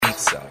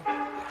So.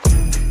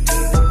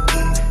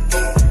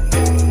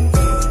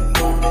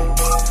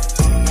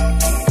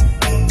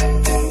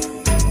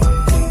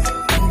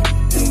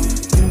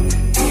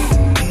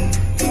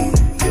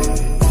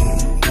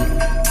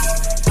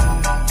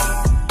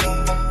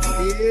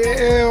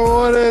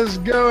 What is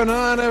going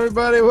on,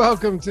 everybody?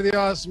 Welcome to the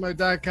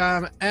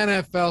Awesemo.com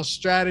NFL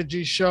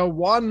Strategy Show.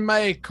 One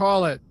may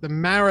call it the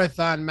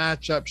Marathon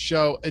Matchup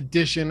Show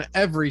edition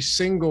every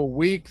single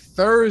week,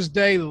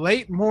 Thursday,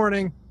 late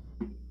morning.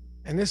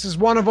 And this is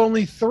one of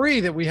only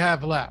 3 that we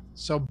have left.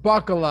 So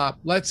buckle up.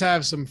 Let's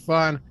have some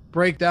fun.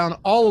 Break down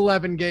all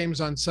 11 games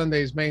on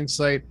Sunday's main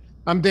slate.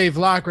 I'm Dave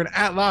Loughran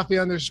at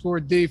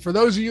Lofty_D. For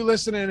those of you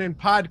listening in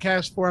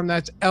podcast form,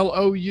 that's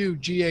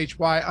LOUGHY_D.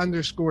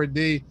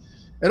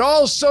 At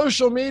all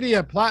social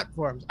media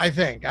platforms, I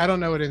think. I don't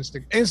know what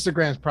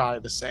Instagram's probably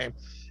the same.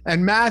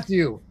 And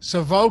Matthew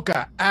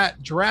Savoca at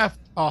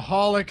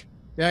Draftaholic.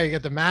 Yeah, you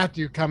get the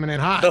Matthew coming in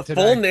hot The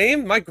today. Full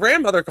name? My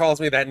grandmother calls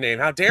me that name.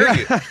 How dare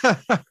you?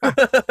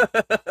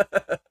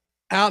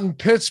 Out in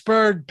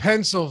Pittsburgh,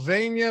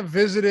 Pennsylvania,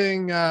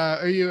 visiting.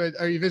 Are you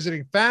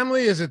visiting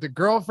family? Is it the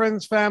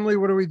girlfriend's family?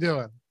 What are we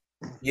doing?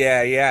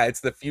 Yeah. It's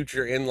the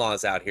future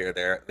in-laws out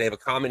here. They've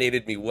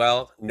accommodated me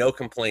well. No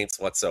complaints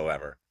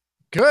whatsoever.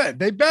 Good.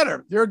 They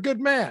better. You're a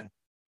good man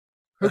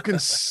who can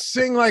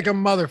sing like a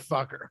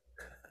motherfucker.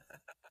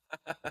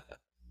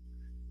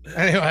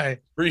 Anyway.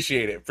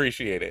 Appreciate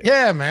it.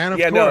 Yeah, man. Of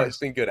course. No, it's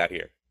been good out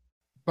here.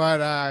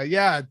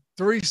 But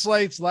 3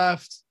 slates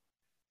left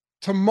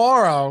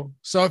tomorrow.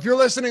 So if you're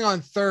listening on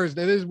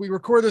Thursday, we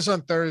record this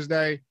on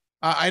Thursday.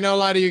 I know a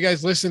lot of you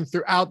guys listen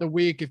throughout the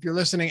week. If you're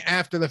listening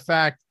after the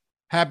fact,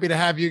 happy to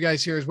have you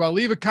guys here as well.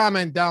 Leave a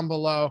comment down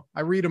below.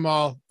 I read them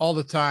all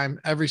the time,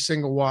 every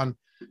single one,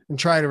 and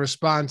try to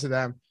respond to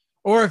them.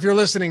 Or if you're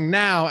listening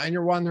now and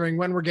you're wondering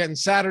when we're getting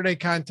Saturday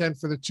content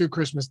for the 2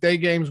 Christmas Day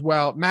games,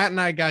 well, Matt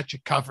and I got you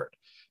covered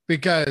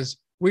because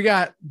we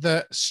got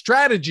the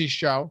strategy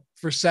show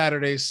for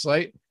Saturday's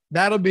slate.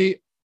 That'll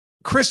be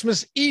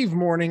Christmas Eve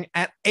morning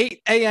at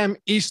 8 a.m.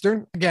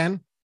 Eastern. Again,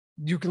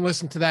 you can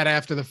listen to that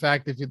after the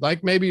fact if you'd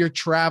like. Maybe you're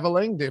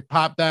traveling, to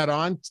pop that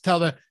on. Tell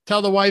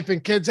the wife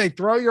and kids, hey,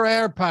 throw your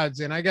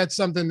AirPods in. I got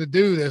something to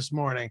do this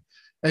morning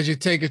as you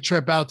take a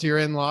trip out to your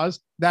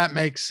in-laws. That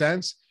makes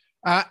sense.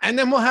 And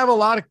then we'll have a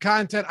lot of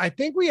content. I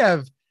think do we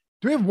have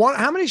one?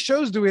 How many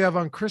shows do we have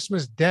on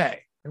Christmas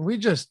Day? And we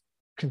just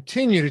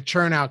continue to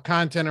churn out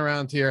content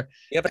around here.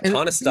 We have a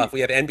ton of stuff. We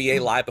have NBA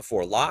Live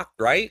Before Locked,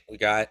 right? We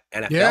got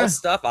NFL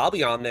stuff. I'll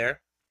be on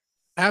there.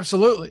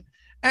 Absolutely.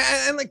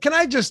 And can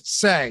I just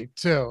say,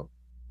 too,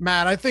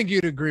 Matt, I think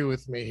you'd agree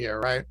with me here,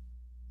 right?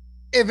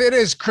 If it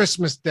is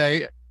Christmas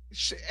Day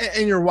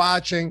and you're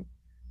watching,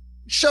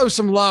 show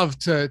some love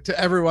to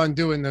everyone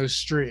doing those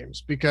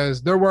streams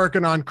because they're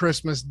working on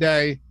Christmas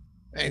Day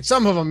and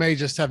some of them may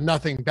just have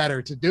nothing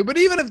better to do. But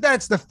even if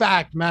that's the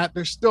fact, Matt,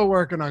 they're still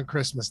working on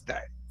Christmas Day.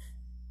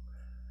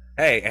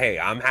 Hey,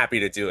 I'm happy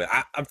to do it.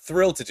 I'm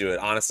thrilled to do it.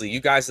 Honestly, you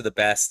guys are the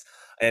best.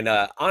 And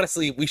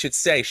honestly, we should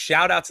say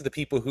shout out to the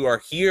people who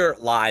are here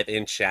live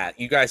in chat.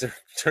 You guys are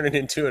turning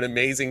into an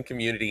amazing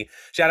community.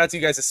 Shout out to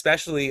you guys,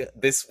 especially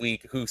this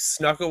week, who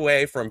snuck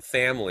away from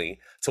family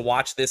to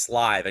watch this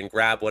live and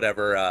grab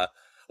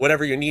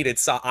whatever you needed.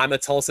 So I'm a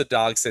Tulsa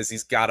Dog says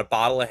he's got a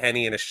bottle of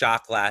Henny and a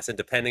shot glass. And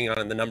depending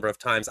on the number of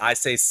times I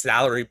say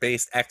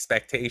salary-based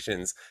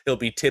expectations, he'll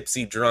be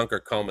tipsy, drunk, or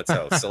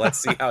comatose. So let's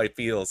see how he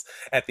feels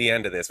at the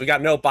end of this. We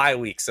got no bye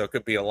week, so it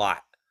could be a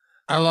lot.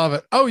 I love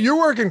it. Oh, you're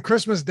working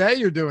Christmas Day.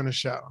 You're doing a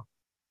show.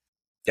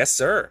 Yes,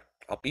 sir.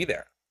 I'll be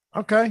there.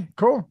 Okay,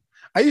 cool.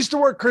 I used to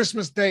work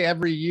Christmas Day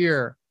every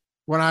year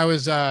when I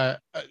was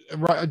a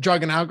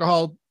drug and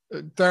alcohol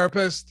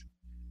therapist.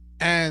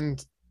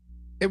 And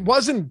it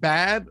wasn't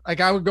bad.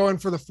 Like I would go in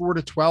for the 4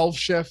 to 12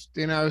 shift,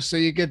 so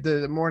you get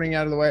the morning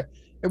out of the way.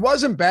 It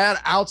wasn't bad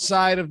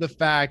outside of the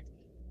fact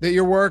that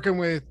you're working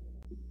with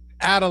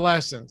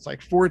adolescents,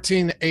 like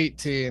 14 to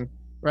 18,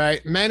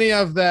 right? Many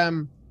of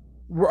them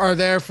are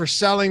there for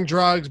selling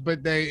drugs,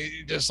 but they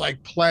just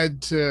like pled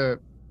to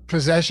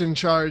possession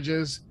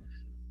charges.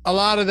 A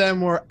lot of them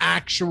were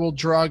actual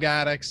drug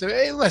addicts. So,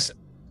 hey, listen,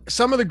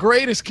 some of the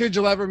greatest kids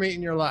you'll ever meet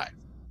in your life.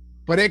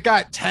 But it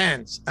got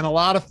tense and a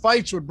lot of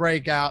fights would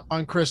break out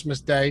on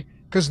Christmas Day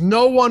because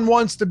no one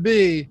wants to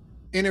be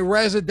in a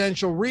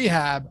residential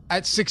rehab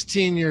at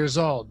 16 years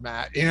old,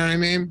 Matt. You know what I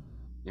mean?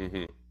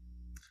 Mm-hmm.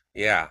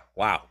 Yeah.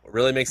 Wow. It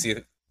really makes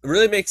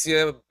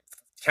you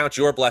count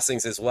your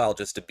blessings as well,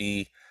 just to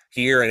be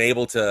here and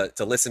able to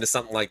listen to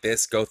something like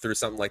this, go through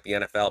something like the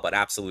NFL. But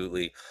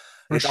absolutely,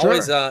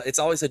 it's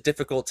always a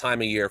difficult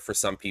time of year for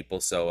some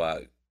people. So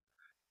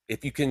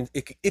if you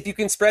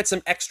can spread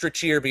some extra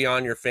cheer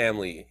beyond your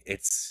family,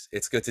 it's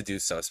good to do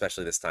so,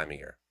 especially this time of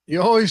year.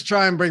 You always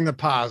try and bring the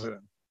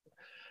positive.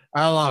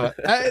 I love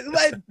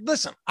it.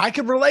 Listen, I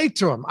could relate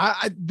to them.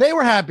 They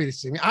were happy to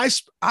see me.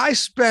 I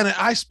spent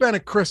a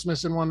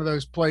Christmas in one of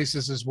those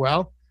places as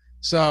well.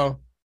 So,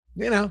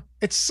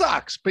 it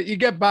sucks, but you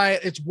get by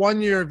it. It's 1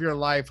 year of your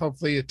life.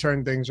 Hopefully you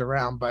turn things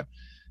around, but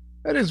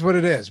It is what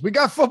it is. We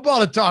got football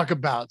to talk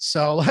about.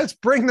 So let's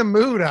bring the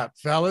mood up,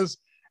 fellas,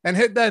 and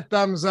hit that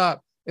thumbs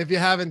up if you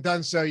haven't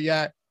done so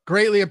yet.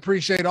 Greatly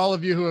appreciate all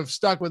of you who have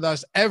stuck with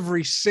us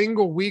every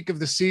single week of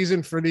the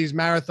season for these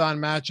marathon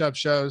matchup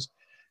shows.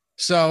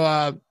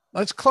 So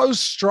let's close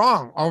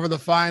strong over the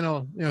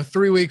final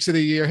 3 weeks of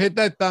the year. Hit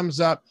that thumbs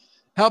up.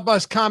 Help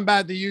us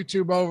combat the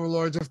YouTube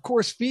overlords. Of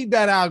course, feed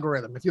that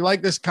algorithm. If you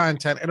like this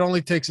content, it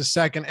only takes a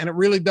second, and it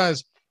really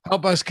does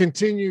help us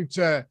continue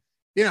to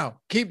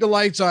keep the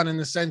lights on, in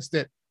the sense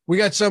that we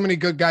got so many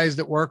good guys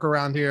that work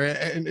around here,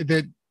 and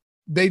that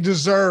they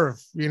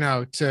deserve,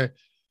 to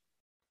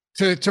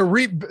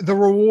reap the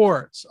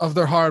rewards of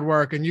their hard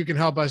work. And you can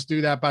help us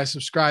do that by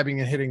subscribing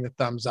and hitting the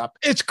thumbs up.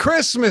 It's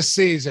Christmas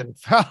season,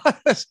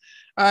 fellas.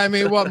 I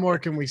mean, what more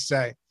can we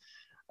say?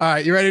 All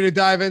right, you ready to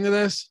dive into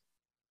this?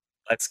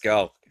 Let's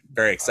go.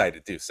 Very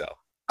excited to do so.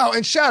 Oh,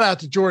 and shout out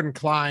to Jordan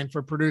Klein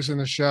for producing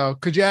the show.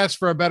 Could you ask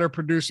for a better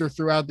producer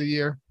throughout the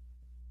year?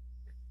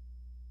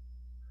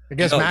 I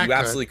guess Matt you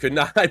absolutely could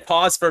not. I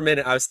paused for a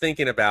minute. I was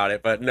thinking about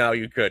it, but no,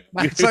 you could.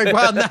 It's like,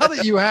 well, now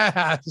that you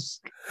ask,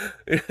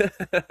 no.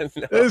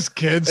 This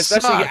kid,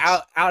 especially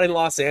sucks. out in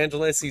Los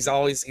Angeles, he's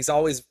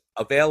always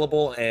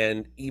available,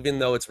 and even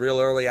though it's real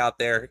early out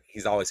there,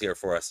 he's always here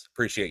for us.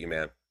 Appreciate you,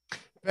 man.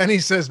 And he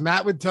says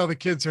Matt would tell the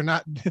kids they're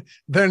not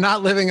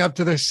living up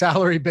to their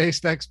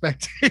salary-based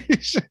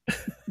expectation.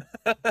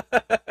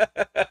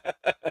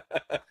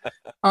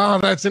 Oh,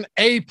 that's an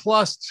A+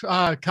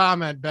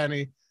 comment,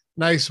 Benny.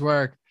 Nice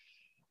work.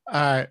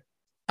 All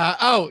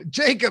right.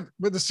 Jacob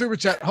with the super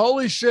chat.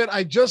 Holy shit.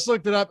 I just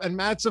looked it up, and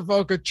Matt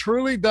Savoca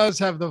truly does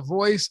have the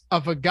voice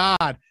of a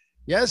god.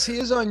 Yes, he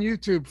is on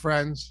YouTube,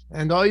 friends.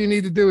 And all you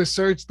need to do is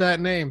search that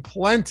name.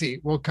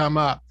 Plenty will come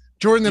up.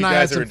 Jordan and I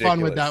had some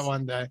fun with that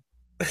one day.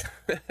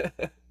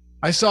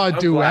 I saw a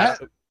duet.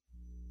 Glad.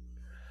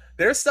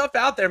 There's stuff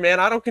out there, man.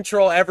 I don't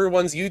control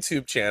everyone's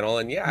YouTube channel.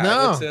 And yeah,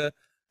 no.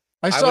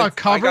 I saw a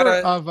cover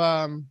of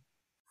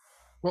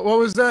what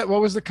was that?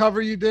 What was the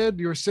cover you did?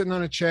 You were sitting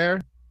on a chair.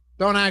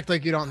 Don't act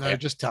like you don't know.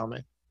 Just tell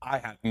me. I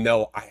have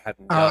no.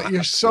 Oh,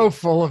 you're so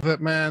full of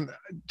it, man.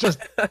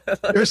 Just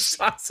you're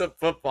shots of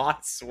football. I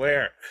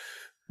swear.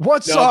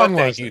 What song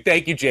was it?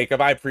 Thank you,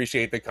 Jacob. I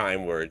appreciate the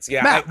kind words.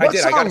 Yeah, Matt, I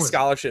did. I got a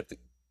scholarship.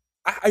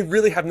 I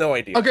really have no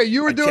idea. Okay,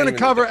 you were doing a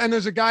cover, and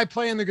there's a guy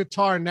playing the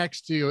guitar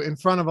next to you in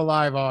front of a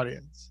live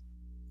audience.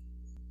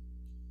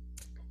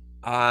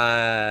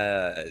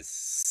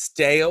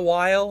 Stay a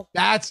while.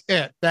 That's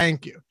it.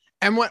 Thank you.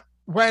 And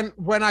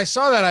when I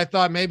saw that, I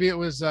thought maybe it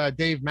was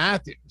Dave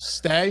Matthews,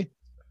 Stay,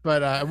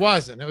 but it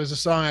wasn't. It was a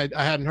song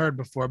I hadn't heard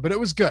before, but it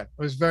was good.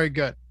 It was very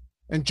good.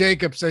 And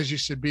Jacob says you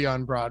should be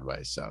on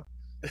Broadway. So,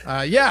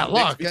 yeah,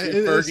 look.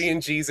 Fergie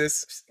and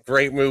Jesus,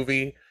 great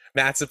movie.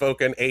 Matt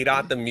Savoca and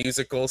A-Dot, the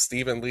musical,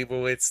 Stephen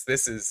Leibowitz.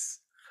 This is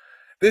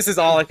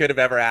all I could have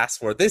ever asked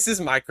for. This is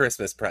my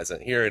Christmas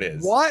present. Here it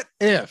is. What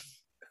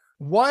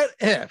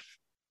if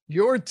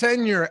your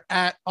tenure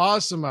at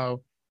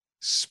Osimo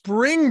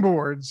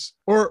springboards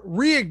or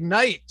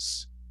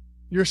reignites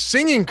your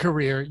singing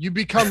career? You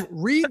become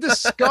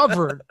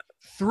rediscovered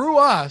through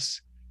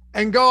us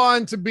and go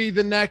on to be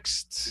the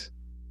next,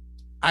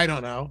 I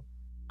don't know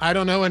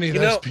any of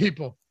those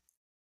people.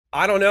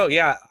 I don't know.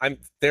 Yeah,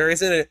 there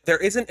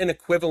isn't an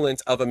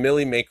equivalent of a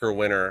Millie Maker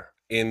winner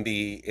in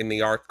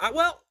the art.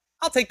 Well,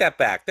 I'll take that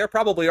back. There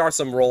probably are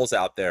some roles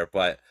out there,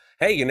 but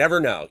hey, you never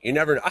know.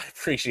 I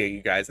appreciate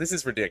you guys. This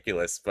is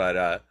ridiculous,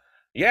 but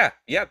yeah,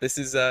 this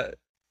is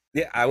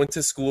yeah. I went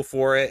to school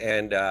for it,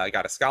 and I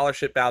got a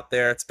scholarship out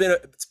there.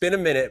 It's been a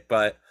minute,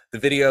 but the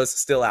video's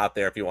still out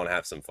there if you want to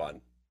have some fun.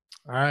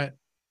 All right.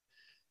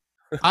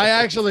 I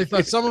actually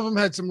thought some of them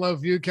had some low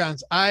view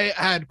counts. I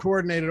had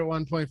coordinated at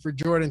one point for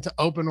Jordan to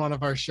open one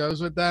of our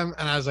shows with them,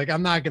 and I was like,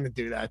 I'm not going to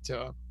do that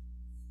to him.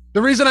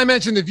 The reason I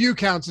mentioned the view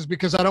counts is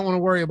because I don't want to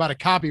worry about a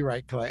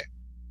copyright claim.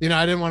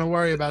 I didn't want to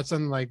worry about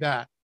something like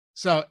that.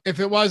 So if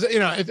it was,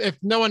 if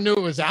no one knew it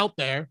was out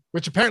there,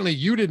 which apparently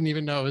you didn't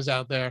even know it was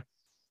out there,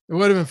 it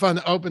would have been fun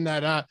to open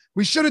that up.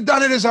 We should have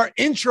done it as our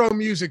intro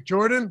music,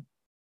 Jordan.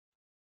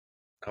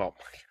 Oh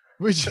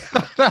my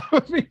God. That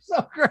would be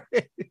so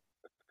great.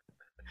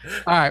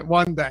 All right,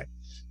 one day.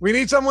 We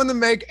need someone to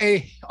make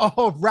a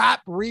rap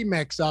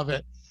remix of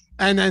it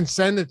and then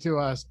send it to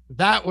us.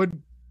 That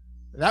would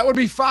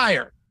be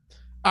fire.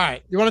 All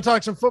right, you want to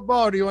talk some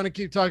football, or do you want to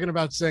keep talking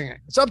about singing?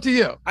 It's up to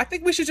you. I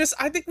think we should just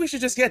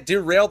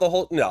derail the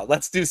whole. No,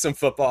 let's do some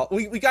football.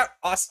 We got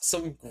us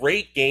some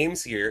great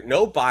games here.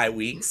 No bye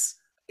weeks,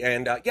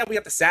 and yeah, we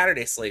have the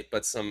Saturday slate,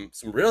 but some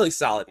really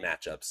solid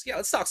matchups. Yeah,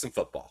 let's talk some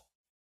football.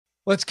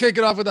 Let's kick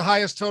it off with the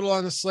highest total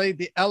on the slate.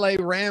 The LA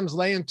Rams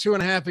laying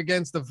 2.5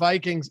 against the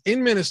Vikings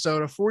in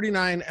Minnesota,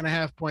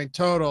 49.5 point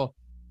total.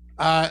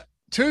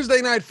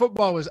 Tuesday night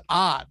football was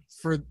odd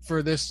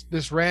for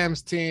this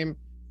Rams team.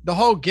 The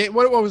whole game,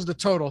 what was the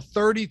total?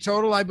 30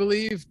 total, I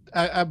believe,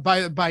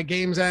 by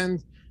game's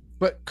end.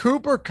 But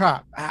Cooper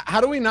Kupp,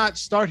 how do we not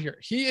start here?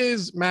 He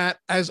is, Matt,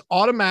 as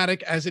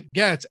automatic as it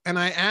gets. And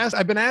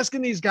I've been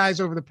asking these guys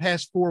over the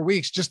past 4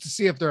 weeks just to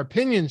see if their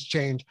opinions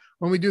change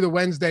when we do the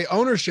Wednesday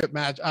ownership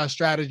match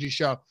strategy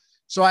show.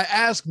 So I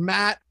asked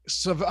Matt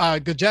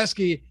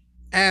Gajeski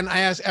and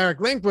I asked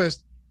Eric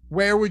Lindquist,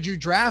 where would you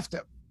draft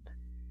him?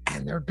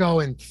 And they're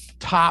going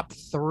top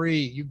 3.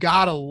 You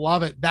got to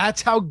love it.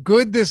 That's how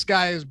good this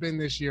guy has been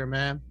this year,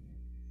 man.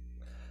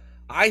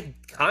 I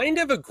kind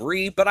of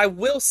agree, but I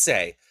will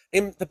say,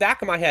 in the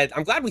back of my head,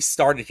 I'm glad we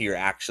started here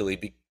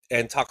actually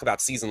and talk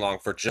about season long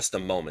for just a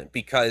moment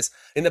because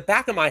in the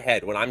back of my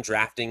head, when I'm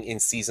drafting in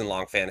season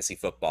long fantasy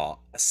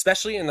football,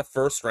 especially in the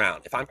first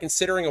round, if I'm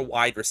considering a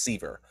wide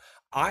receiver,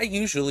 I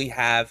usually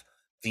have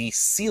the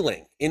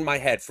ceiling in my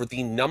head for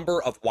the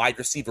number of wide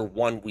receiver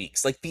 1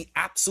 weeks, like the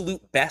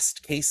absolute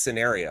best case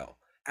scenario,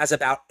 as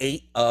about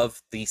 8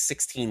 of the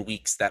 16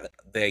 weeks that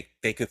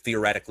they could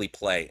theoretically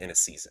play in a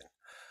season.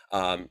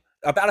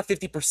 About a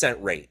 50%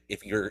 rate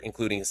if you're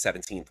including a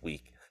 17th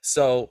week.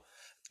 So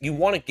you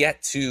want to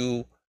get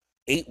to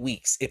 8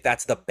 weeks if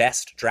that's the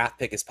best draft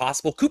pick as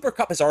possible. Cooper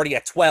Kupp is already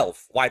at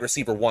 12 wide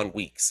receiver 1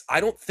 weeks.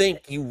 I don't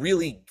think you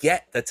really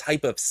get the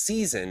type of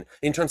season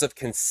in terms of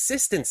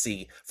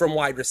consistency from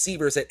wide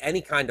receivers at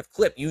any kind of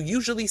clip. You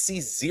usually see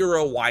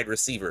 0 wide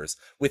receivers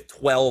with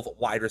 12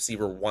 wide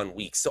receiver 1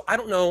 weeks. So I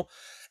don't know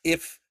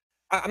if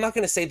I'm not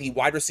going to say the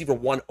wide receiver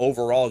 1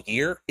 overall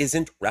year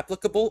isn't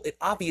replicable. It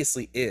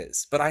obviously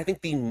is. But I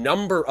think the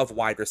number of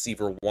wide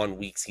receiver 1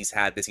 weeks he's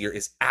had this year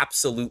is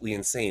absolutely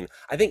insane.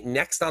 I think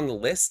next on the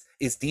list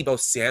is Deebo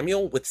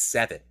Samuel with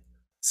 7.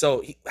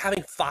 So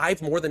having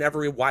 5 more than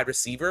every wide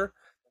receiver,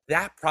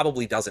 that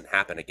probably doesn't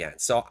happen again.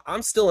 So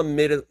I'm still a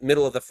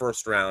middle of the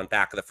first round,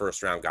 back of the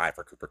first round guy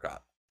for Cooper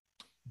Kupp.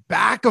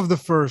 Back of the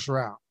first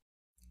round.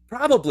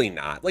 Probably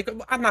not. Like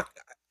I'm not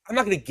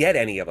going to get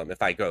any of them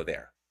if I go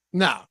there.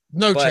 No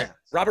But chance.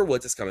 Robert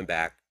Woods is coming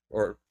back,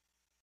 or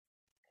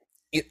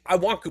I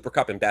want Cooper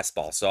Kupp in best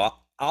ball, so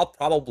I'll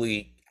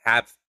probably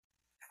have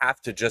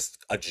to just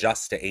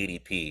adjust to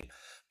ADP.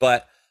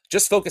 But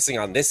just focusing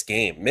on this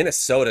game,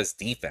 Minnesota's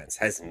defense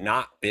has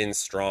not been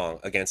strong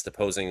against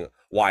opposing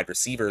wide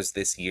receivers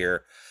this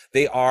year.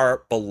 They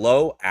are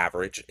below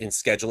average in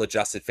schedule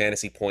adjusted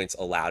fantasy points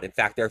allowed. In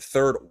fact, they're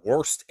third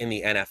worst in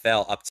the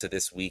NFL up to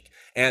this week.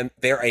 And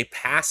they're a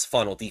pass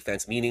funnel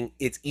defense, meaning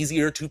it's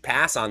easier to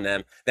pass on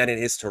them than it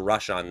is to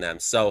rush on them.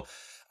 So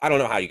I don't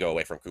know how you go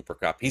away from Cooper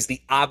Kupp. He's the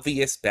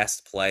obvious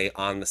best play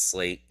on the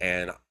slate,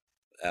 and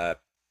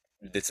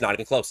it's not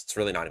even close. It's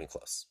really not even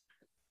close.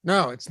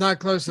 No, it's not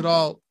close at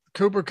all.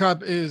 Cooper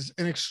Kupp is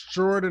an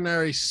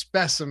extraordinary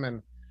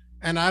specimen.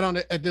 And I don't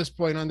at this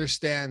point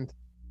understand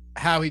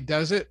how he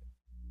does it.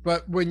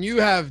 But when you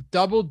have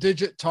double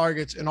digit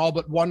targets in all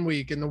but 1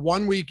 week, in the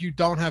 1 week you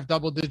don't have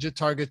double digit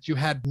targets, you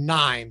had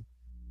 9.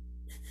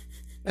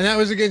 And that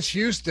was against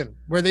Houston,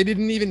 where they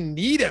didn't even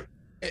need him.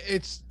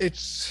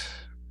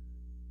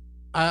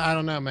 I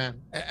don't know,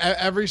 man.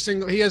 Every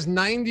single, he has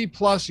 90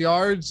 plus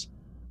yards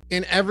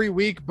in every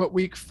week, but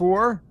week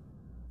 4,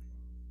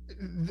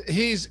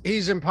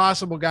 he's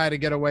impossible guy to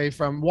get away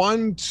from.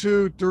 1,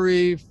 2,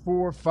 3,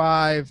 4,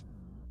 5.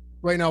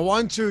 Wait, no,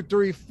 1, 2,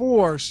 3,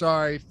 4.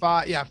 Sorry,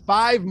 5. Yeah,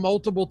 5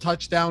 multiple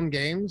touchdown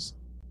games.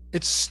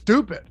 It's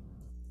stupid.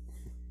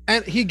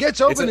 And he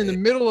gets open in the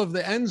middle of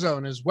the end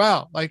zone as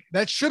well. Like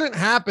that shouldn't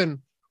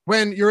happen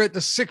when you're at the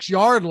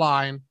 6-yard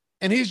line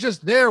and he's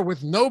just there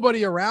with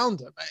nobody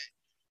around him.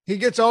 He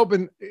gets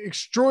open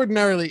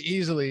extraordinarily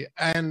easily.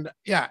 And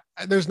yeah,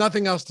 there's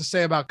nothing else to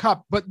say about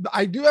Kupp, but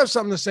I do have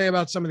something to say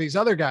about some of these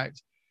other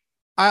guys.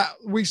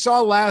 We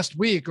saw last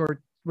week, or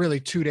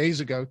really 2 days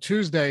ago,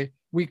 Tuesday,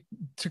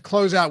 to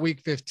close out week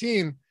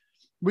 15,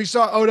 we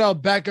saw Odell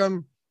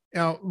Beckham,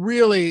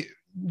 really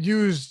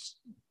used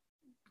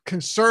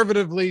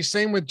conservatively.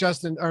 Same with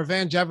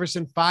Van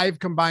Jefferson, 5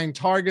 combined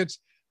targets.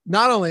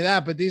 Not only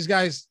that, but these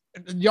guys'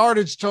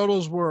 yardage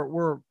totals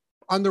were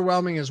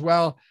underwhelming as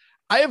well.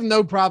 I have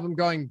no problem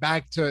going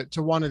back to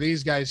one of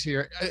these guys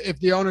here if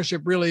the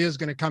ownership really is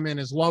going to come in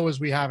as low as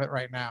we have it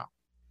right now.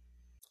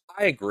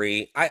 I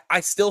agree. I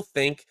still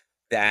think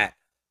that,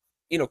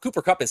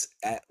 Cooper Kupp is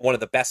one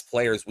of the best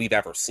players we've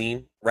ever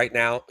seen right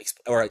now,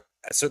 or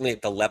certainly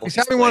at the level he's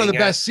having one of the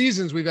best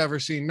seasons we've ever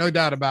seen, no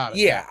doubt about it.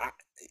 Yeah.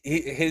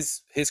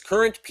 His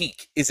current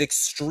peak is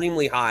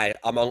extremely high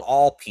among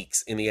all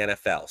peaks in the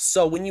NFL.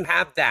 So when you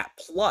have that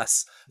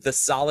plus the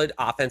solid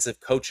offensive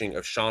coaching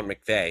of Sean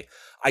McVay,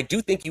 I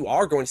do think you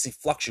are going to see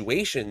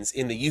fluctuations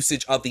in the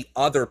usage of the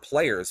other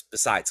players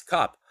besides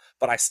Kupp,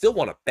 but I still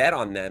want to bet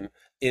on them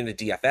in a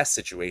DFS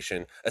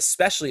situation,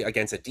 especially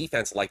against a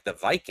defense like the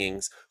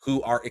Vikings,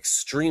 who are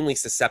extremely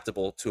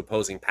susceptible to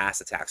opposing pass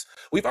attacks.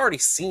 We've already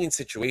seen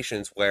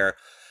situations where,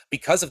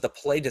 because of the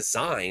play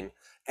design,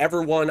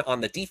 everyone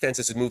on the defense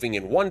is moving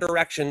in one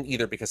direction,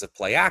 either because of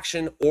play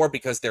action or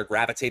because they're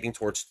gravitating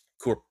towards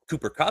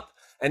Cooper Kupp.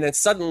 And then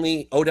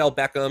suddenly Odell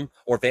Beckham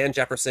or Van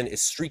Jefferson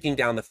is streaking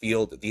down the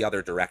field the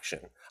other direction.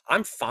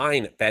 I'm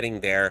fine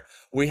betting there.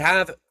 We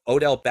have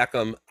Odell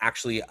Beckham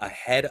actually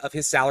ahead of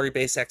his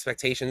salary-based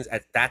expectations.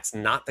 That's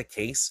not the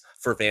case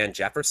for Van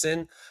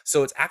Jefferson.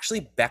 So it's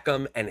actually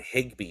Beckham and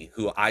Higbee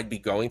who I'd be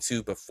going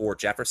to before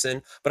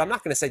Jefferson. But I'm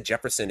not going to say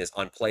Jefferson is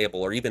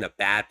unplayable or even a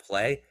bad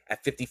play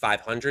at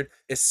 5,500,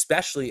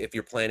 especially if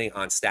you're planning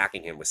on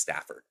stacking him with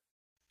Stafford.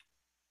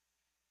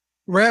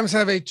 Rams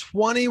have a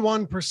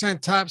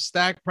 21% top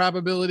stack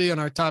probability on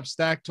our top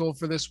stack tool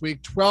for this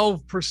week,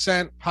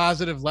 12%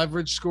 positive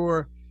leverage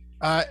score,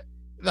 uh,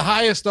 the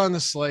highest on the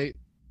slate,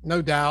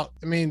 no doubt.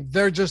 I mean,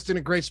 they're just in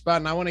a great spot,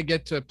 and I want to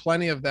get to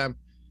plenty of them.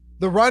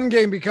 The run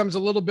game becomes a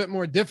little bit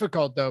more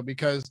difficult, though,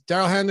 because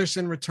Darrell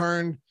Henderson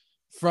returned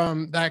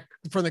from the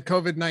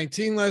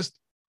COVID-19 list.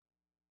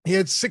 He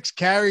had 6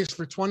 carries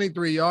for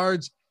 23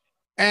 yards.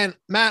 And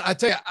Matt, I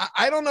tell you,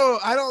 I don't know.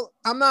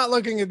 I'm not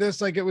looking at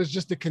this like it was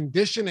just a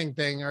conditioning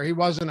thing or he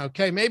wasn't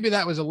okay. Maybe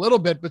that was a little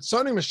bit, but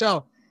Sony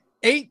Michel,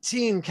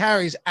 18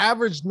 carries,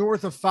 averaged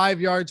north of 5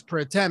 yards per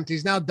attempt.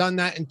 He's now done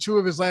that in 2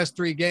 of his last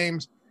 3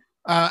 games.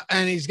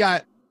 And he's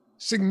got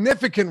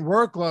significant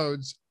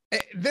workloads.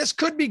 This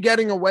could be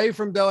getting away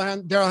from Darrell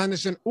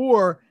Henderson,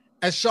 or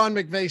as Sean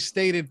McVay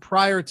stated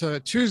prior to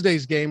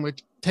Tuesday's game,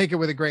 which take it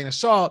with a grain of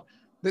salt,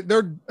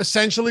 they're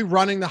essentially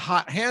running the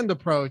hot hand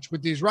approach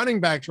with these running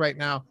backs right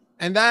now.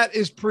 And that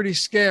is pretty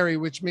scary,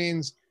 which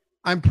means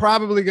I'm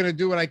probably going to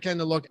do what I can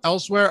to look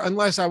elsewhere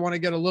unless I want to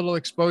get a little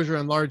exposure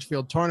in large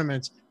field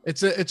tournaments.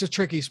 It's a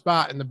tricky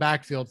spot in the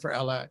backfield for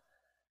LA.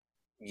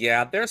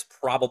 Yeah, there's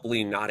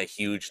probably not a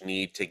huge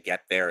need to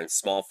get there in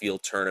small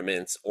field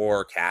tournaments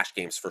or cash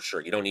games for sure.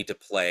 You don't need to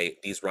play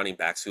these running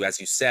backs who, as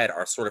you said,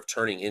 are sort of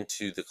turning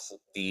into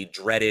the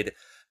dreaded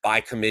by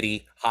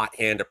committee hot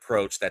hand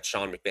approach that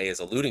Sean McVay is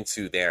alluding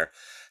to there.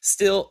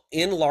 Still,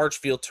 in large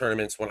field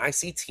tournaments, when I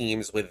see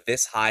teams with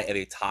this high of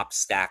a top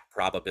stack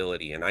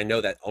probability, and I know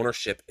that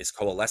ownership is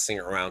coalescing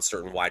around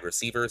certain wide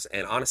receivers,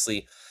 and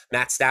honestly,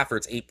 Matt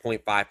Stafford's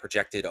 8.5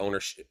 projected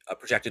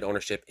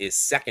ownership is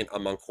second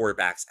among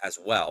quarterbacks as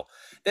well.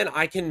 Then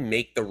I can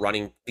make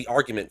the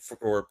argument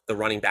for the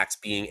running backs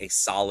being a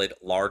solid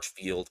large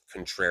field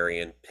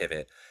contrarian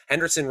pivot.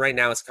 Henderson right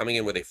now is coming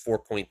in with a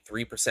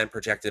 4.3%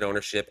 projected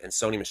ownership, and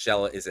Sony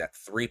Michel is at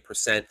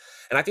 3%.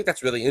 And I think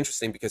that's really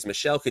interesting because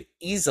Michel could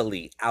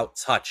easily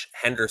outtouch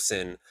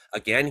Henderson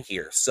again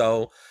here.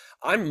 So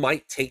I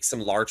might take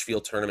some large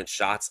field tournament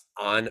shots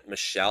on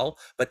Michel,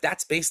 but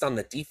that's based on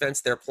the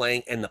defense they're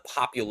playing and the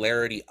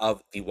popularity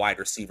of the wide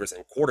receivers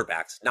and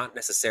quarterbacks, not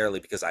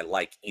necessarily because I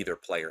like either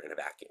player in a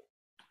vacuum.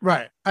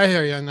 Right. I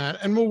hear you on that.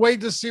 And we'll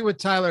wait to see what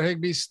Tyler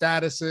Higbee's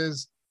status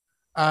is.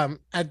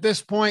 At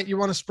this point, you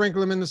want to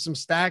sprinkle him into some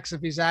stacks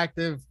if he's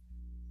active.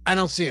 I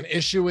don't see an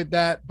issue with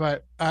that,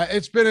 but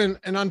it's been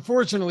an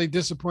unfortunately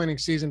disappointing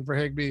season for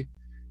Higbee.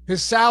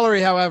 His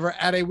salary, however,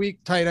 at a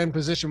weak tight end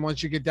position,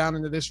 once you get down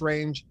into this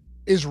range,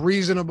 is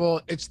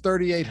reasonable. It's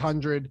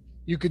 3,800.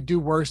 You could do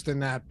worse than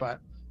that, but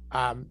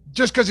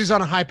just because he's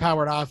on a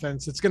high-powered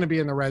offense, it's going to be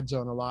in the red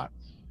zone a lot.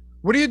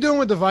 What are you doing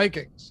with the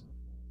Vikings?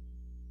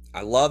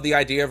 I love the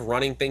idea of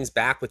running things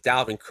back with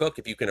Dalvin Cook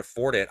if you can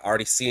afford it.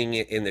 Already seeing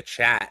it in the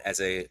chat as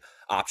a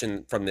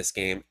option from this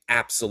game.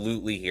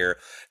 Absolutely here.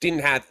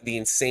 Didn't have the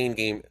insane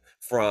game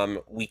from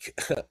week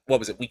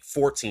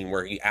 14,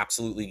 where he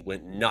absolutely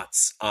went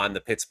nuts on the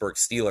Pittsburgh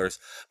Steelers.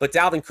 But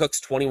Dalvin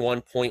Cook's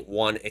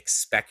 21.1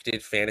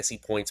 expected fantasy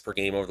points per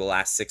game over the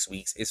last 6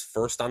 weeks is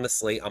first on the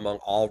slate among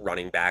all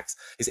running backs.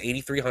 His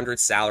 8,300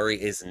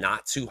 salary is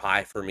not too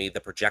high for me.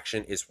 The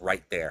projection is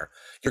right there.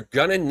 You're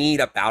going to need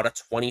about a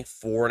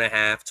 24.5,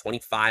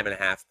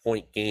 25.5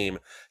 point game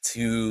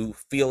to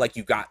feel like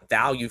you got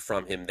value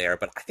from him there.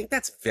 But I think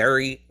that's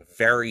very,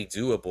 very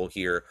doable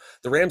here.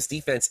 The Rams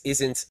defense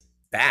isn't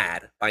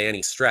bad by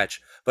any stretch,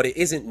 but it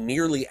isn't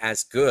nearly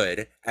as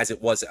good as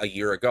it was a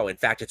year ago. In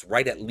fact, it's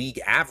right at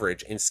league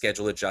average in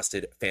schedule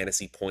adjusted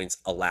fantasy points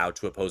allowed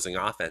to opposing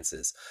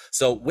offenses.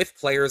 So with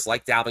players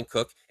like Dalvin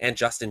Cook and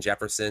Justin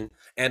Jefferson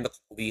and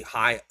the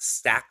high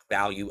stack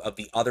value of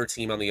the other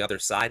team on the other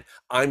side,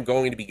 I'm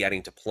going to be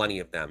getting to plenty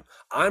of them.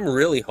 I'm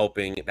really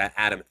hoping that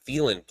Adam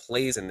Thielen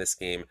plays in this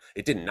game.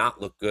 It did not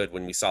look good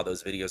when we saw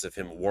those videos of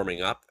him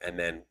warming up, and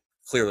then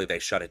clearly they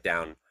shut it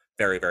down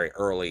very, very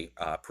early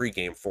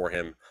pregame for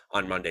him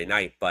on Monday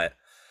night. But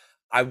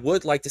I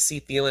would like to see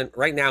Thielen.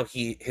 Right now,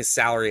 his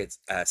salary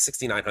at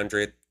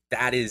 6,900.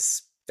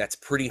 That's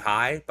pretty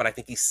high, but I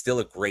think he's still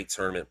a great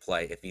tournament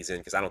play if he's in,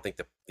 because I don't think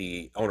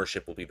the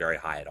ownership will be very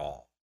high at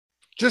all.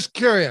 Just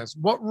curious,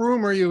 what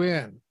room are you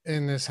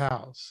in this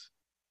house?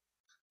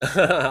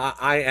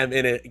 I am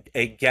in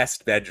a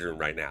guest bedroom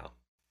right now.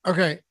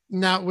 Okay.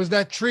 Now, was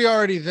that tree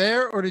already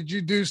there, or did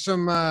you do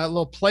some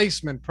little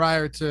placement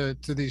prior to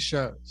these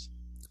shows?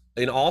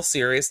 In all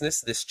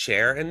seriousness, this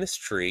chair and this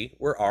tree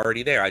were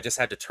already there. I just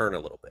had to turn a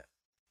little bit.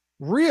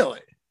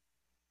 Really?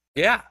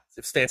 Yeah,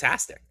 it's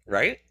fantastic,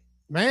 right?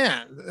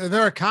 Man,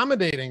 they're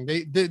accommodating.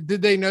 Did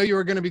they know you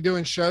were going to be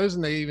doing shows,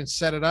 and they even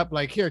set it up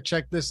like, here,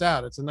 check this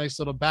out. It's a nice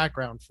little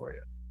background for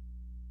you.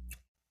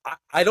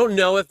 I don't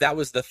know if that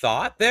was the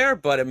thought there,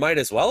 but it might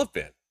as well have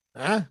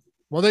been.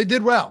 Well, they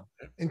did well,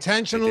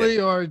 intentionally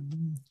or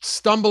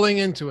stumbling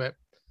into it.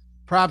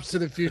 Props to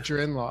the future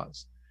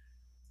in-laws.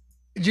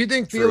 Do you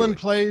think Thielen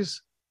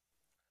plays?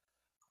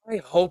 I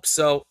hope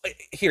so.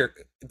 Here,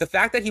 the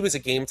fact that he was a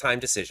game time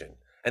decision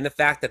and the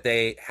fact that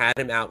they had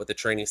him out with the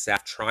training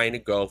staff trying to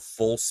go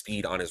full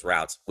speed on his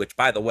routes, which,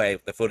 by the way,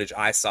 the footage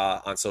I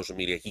saw on social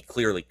media, he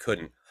clearly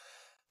couldn't.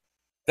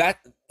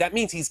 That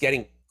means he's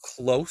getting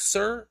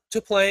closer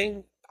to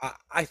playing,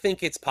 I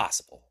think it's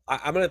possible.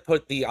 I'm going to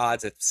put the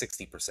odds at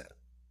 60%.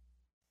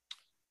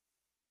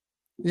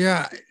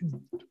 Yeah.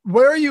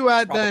 Where are you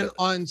at then Probability.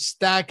 on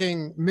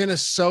stacking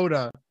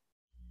Minnesota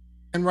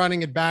and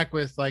running it back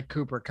with like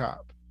Cooper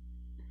Cup?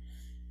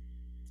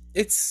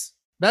 It's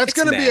That's it's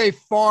going to be meh. a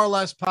far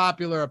less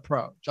popular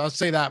approach. I'll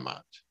say that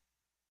much.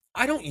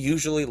 I don't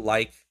usually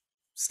like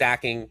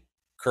stacking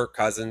Kirk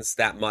Cousins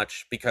that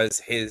much because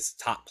his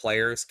top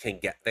players can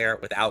get there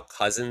without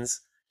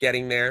Cousins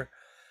getting there.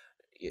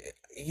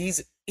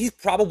 He's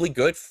probably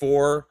good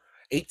for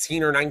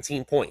 18 or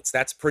 19 points.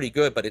 That's pretty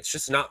good, but it's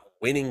just not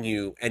winning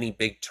you any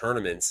big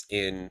tournaments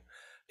in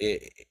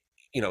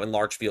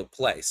large field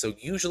play. So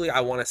usually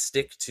I want to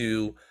stick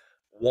to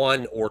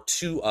one or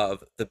two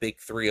of the big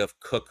three of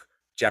Cook,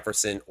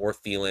 Jefferson, or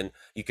Thielen.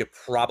 You could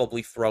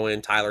probably throw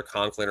in Tyler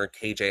Conklin or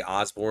KJ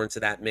Osborne to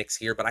that mix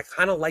here, but I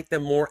kind of like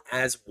them more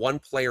as one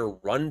player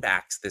run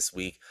backs this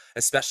week,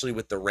 especially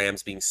with the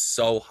Rams being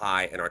so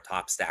high in our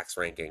top stacks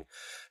ranking.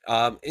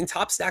 In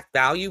top stack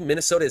value,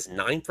 Minnesota is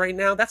ninth right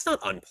now. That's not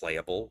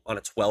unplayable on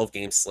a 12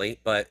 game slate,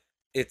 but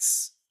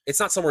it's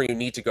not somewhere you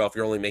need to go if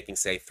you're only making,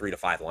 say, 3 to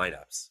 5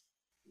 lineups.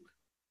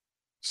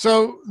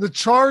 So the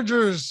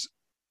Chargers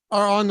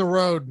are on the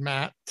road,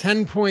 Matt,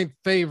 10-point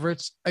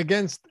favorites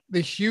against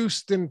the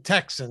Houston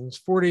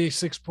Texans,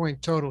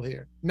 46-point total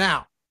here.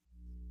 Now,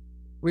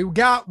 we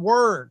got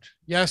word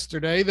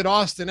yesterday that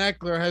Austin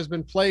Eckler has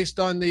been placed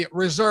on the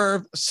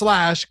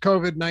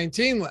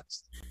reserve/COVID-19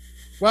 list.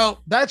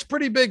 Well, that's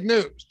pretty big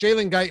news.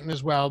 Jalen Guyton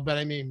as well, but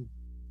I mean,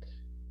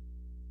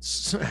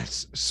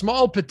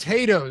 small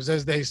potatoes,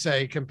 as they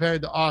say,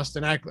 compared to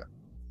Austin Eckler.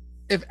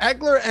 If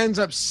Eckler ends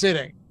up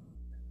sitting,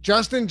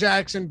 Justin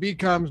Jackson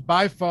becomes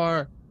by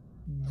far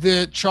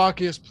the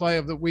chalkiest play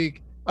of the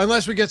week,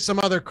 unless we get some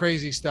other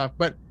crazy stuff.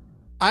 But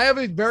I have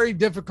a very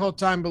difficult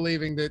time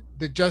believing that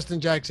Justin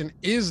Jackson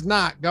is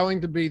not going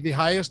to be the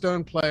highest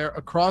owned player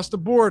across the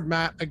board,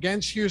 Matt,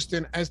 against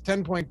Houston as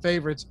 10-point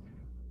favorites.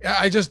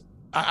 I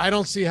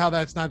don't see how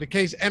that's not the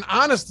case. And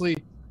honestly,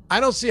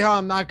 I don't see how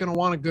I'm not going to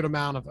want a good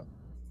amount of him.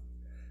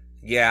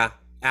 Yeah,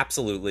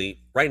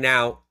 absolutely. Right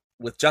now,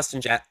 with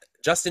Justin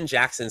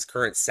Jackson's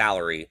current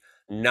salary,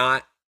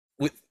 not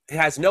with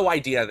has no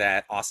idea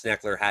that Austin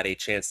Eckler had a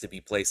chance to be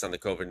placed on the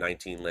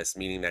COVID-19 list,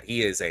 meaning that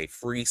he is a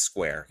free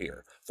square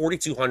here.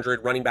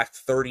 4,200, running back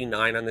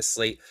 39 on this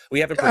slate.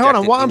 We haven't projected.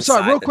 Hold on. Well, I'm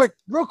sorry.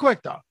 Real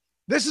quick, though.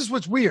 This is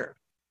what's weird.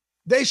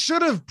 They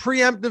should have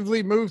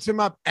preemptively moved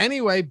him up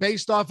anyway,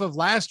 based off of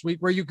last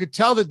week, where you could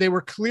tell that they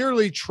were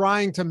clearly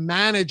trying to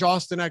manage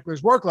Austin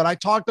Eckler's workload. I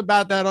talked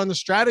about that on the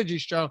strategy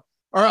show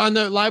or on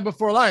the Live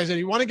Before Live. And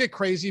you want to get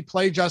crazy,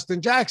 play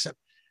Justin Jackson.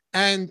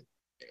 And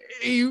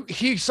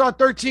he saw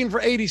 13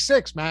 for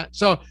 86, Matt.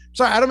 So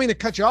sorry, I don't mean to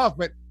cut you off,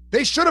 but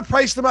they should have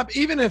priced him up,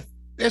 even if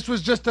this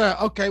was just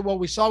okay, well,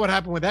 we saw what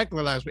happened with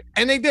Eckler last week,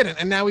 and they didn't.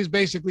 And now he's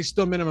basically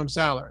still minimum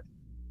salary.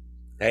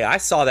 Hey, I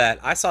saw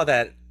that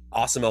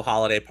Awesemo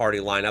holiday party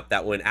lineup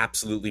that went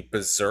absolutely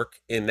berserk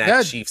in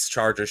that Chiefs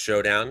Chargers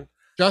showdown.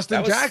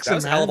 Justin Jackson, that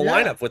was a hell of a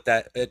lineup with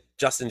that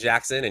Justin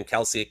Jackson and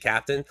Kelsey at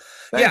captain.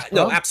 Thanks,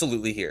 no,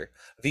 absolutely here.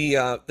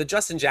 The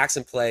Justin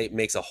Jackson play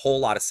makes a whole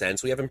lot of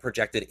sense. We have him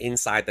projected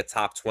inside the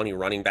top 20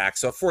 running backs.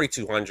 So at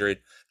 4,200,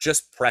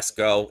 just press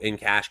go in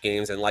cash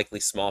games and likely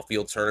small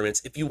field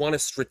tournaments. If you want to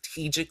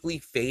strategically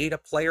fade a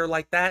player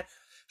like that,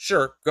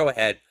 sure, go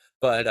ahead.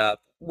 But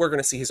we're going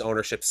to see his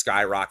ownership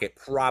skyrocket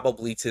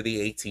probably to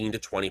the 18 to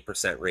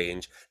 20%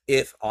 range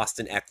if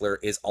Austin Eckler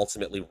is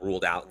ultimately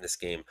ruled out in this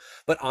game.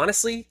 But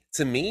honestly,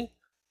 to me,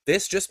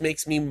 this just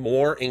makes me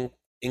more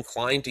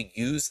inclined to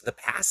use the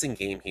passing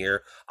game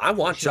here. I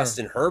want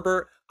Justin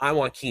Herbert. I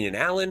want Keenan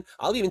Allen.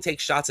 I'll even take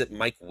shots at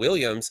Mike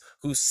Williams,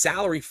 whose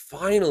salary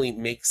finally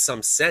makes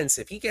some sense.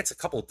 If he gets a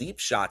couple deep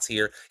shots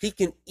here, he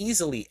can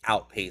easily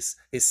outpace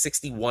his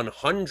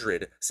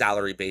 6,100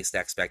 salary-based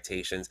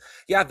expectations.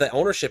 Yeah, the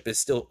ownership is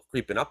still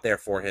creeping up there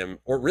for him,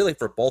 or really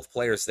for both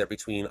players. They're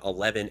between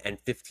 11 and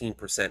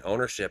 15%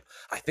 ownership.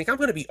 I think I'm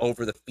going to be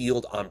over the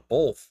field on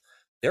both.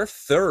 They're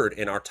third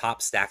in our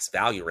top stacks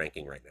value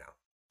ranking right now.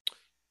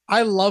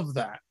 I love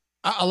that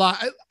a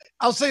lot.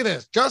 I'll say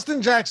this: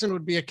 Justin Jackson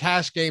would be a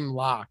cash game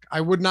lock.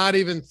 I would not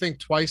even think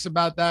twice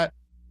about that,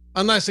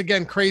 unless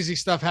again crazy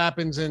stuff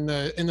happens in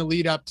the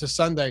lead up to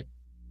Sunday.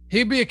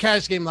 He'd be a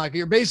cash game lock.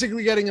 You're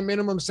basically getting a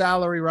minimum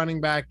salary running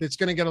back that's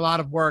going to get a lot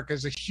of work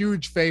as a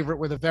huge favorite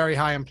with a very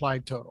high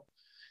implied total.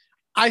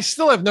 I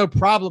still have no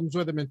problems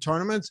with him in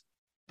tournaments,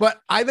 but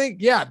I think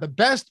the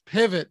best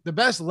pivot, the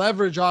best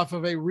leverage off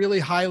of a really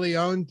highly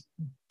owned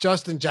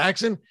Justin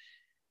Jackson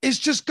is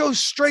just go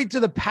straight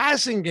to the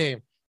passing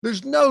game.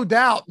 There's no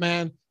doubt,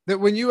 man, that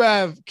when you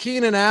have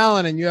Keenan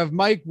Allen and you have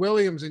Mike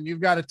Williams and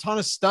you've got a ton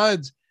of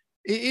studs,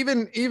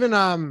 even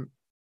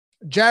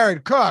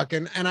Jared Cook,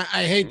 and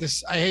I hate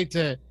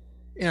to,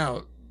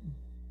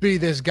 be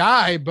this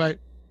guy, but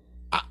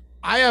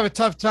I have a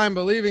tough time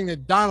believing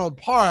that Donald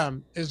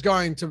Parham is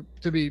going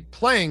to be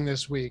playing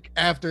this week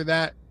after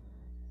that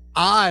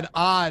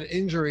odd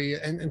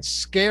injury and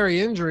scary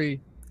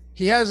injury.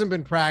 He hasn't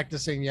been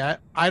practicing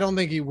yet. I don't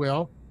think he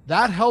will.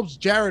 that helps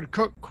Jared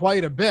Cook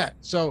quite a bit.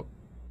 So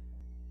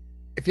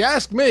if you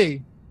ask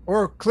me,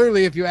 or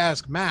clearly if you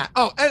ask Matt,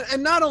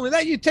 and not only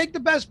that, you take the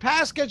best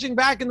pass catching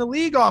back in the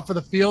league off of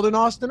the field in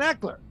Austin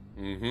Eckler.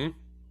 Mm-hmm.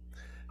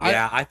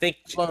 Yeah, I think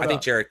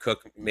Jared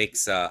Cook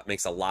makes a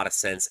lot of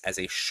sense as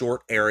a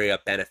short area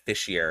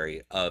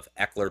beneficiary of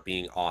Eckler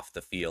being off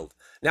the field.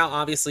 Now,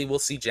 obviously, we'll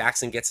see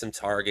Jackson get some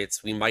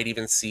targets. We might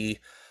even see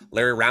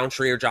Larry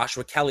Roundtree or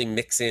Joshua Kelly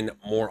mix in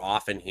more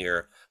often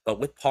here. But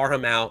with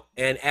Parham out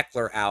and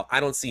Eckler out, I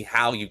don't see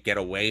how you get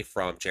away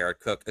from Jared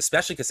Cook,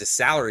 especially because his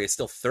salary is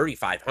still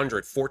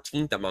 3,500,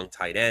 14th among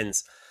tight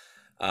ends.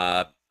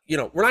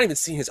 We're not even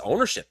seeing his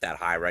ownership that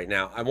high right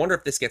now. I wonder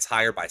if this gets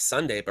higher by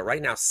Sunday, but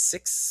right now,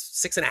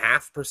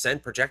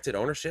 6.5% projected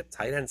ownership,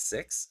 tight end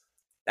 6.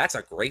 That's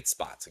a great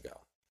spot to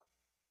go.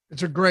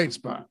 It's a great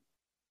spot.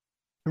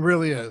 It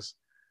really is.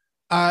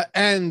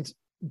 And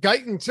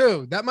Guyton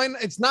too.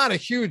 It's not a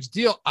huge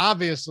deal,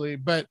 obviously,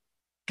 but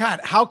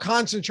God, how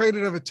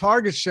concentrated of a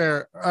target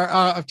share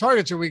of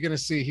targets are we going to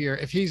see here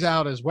if he's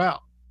out as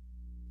well?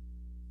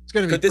 It's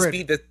going to be. Could this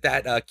be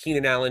that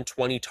Keenan Allen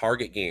 20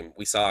 target game?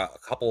 We saw a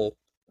couple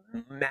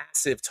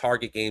massive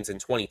target games in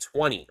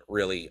 2020,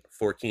 really,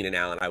 for Keenan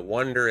Allen. I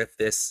wonder if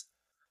this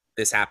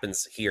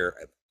happens here.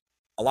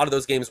 A lot of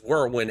those games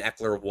were when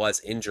Eckler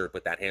was injured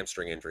with that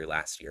hamstring injury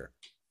last year.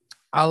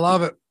 I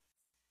love it.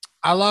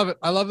 I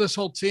love this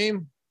whole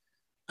team.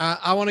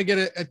 I want to get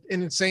an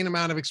insane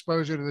amount of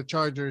exposure to the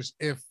Chargers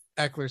if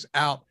Eckler's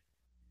out.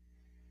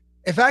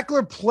 If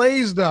Eckler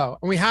plays, though,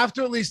 and we have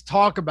to at least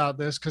talk about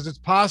this because it's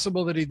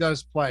possible that he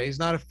does play. He's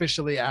not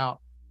officially out.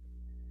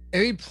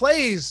 If he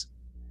plays,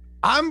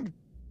 I'm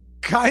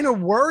kind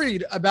of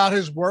worried about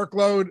his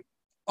workload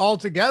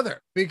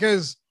altogether,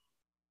 because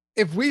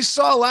if we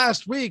saw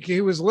last week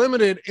he was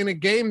limited in a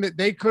game that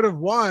they could have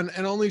won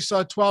and only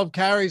saw 12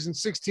 carries and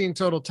 16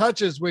 total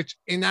touches, which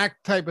in that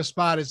type of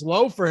spot is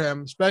low for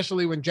him,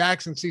 especially when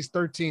Jackson sees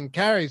 13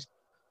 carries.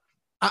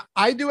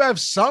 I do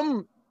have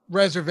some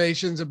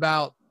reservations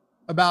about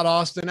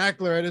Austin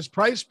Eckler at his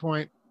price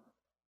point,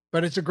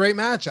 but it's a great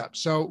matchup.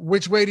 So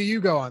which way do you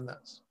go on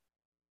this?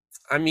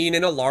 I mean,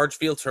 in a large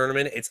field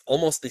tournament, it's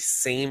almost the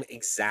same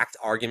exact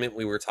argument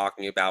we were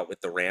talking about with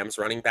the Rams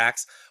running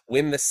backs.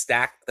 When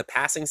the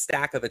passing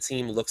stack of a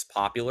team looks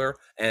popular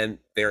and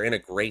they're in a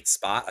great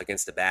spot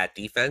against a bad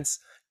defense,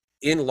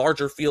 in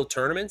larger field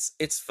tournaments,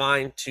 it's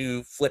fine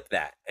to flip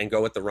that and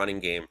go with the running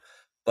game.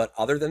 But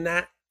other than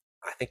that,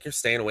 I think you're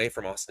staying away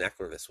from Austin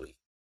Eckler this week.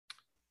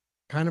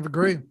 Kind of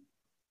agree.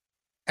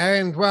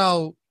 And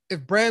well,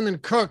 if Brandon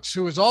Cooks,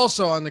 who is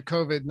also on the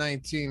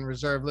COVID-19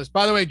 reserve list,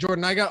 by the way,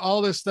 Jordan, I got all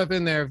this stuff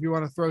in there if you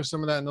want to throw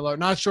some of that in the load.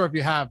 Not sure if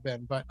you have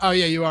been, but oh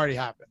yeah, you already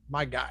have been.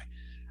 My guy.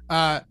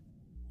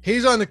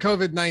 He's on the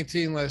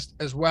COVID-19 list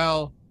as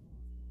well.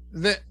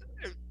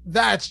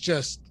 That's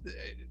just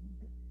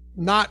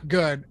not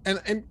good.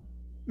 And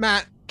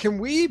Matt, can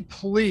we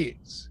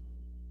please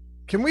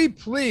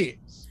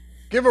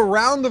give a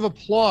round of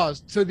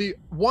applause to the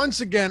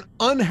once again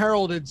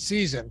unheralded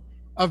season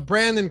of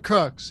Brandon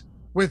Cooks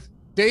with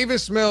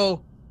Davis Mills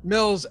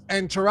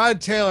and Tyrod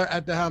Taylor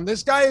at the helm?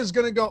 This guy is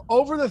going to go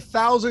over the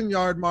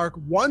 1,000-yard mark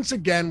once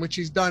again, which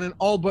he's done in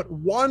all but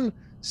one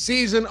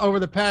season over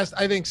the past,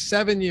 I think,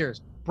 7 years.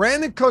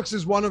 Brandon Cooks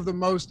is one of the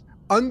most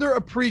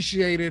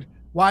underappreciated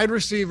wide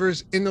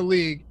receivers in the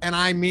league, and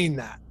I mean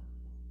that.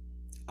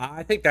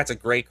 I think that's a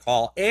great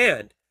call.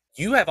 And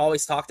you have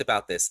always talked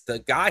about this. The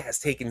guy has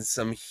taken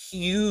some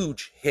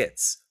huge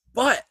hits,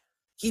 but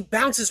he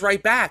bounces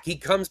right back. He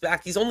comes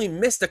back. He's only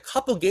missed a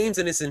couple games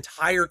in his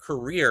entire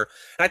career.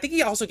 And I think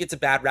he also gets a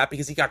bad rap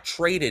because he got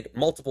traded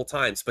multiple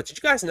times. But did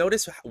you guys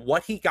notice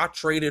what he got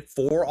traded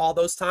for all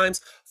those times?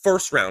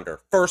 First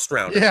rounder.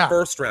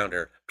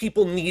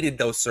 People needed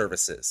those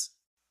services.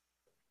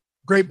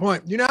 Great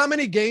point. You know how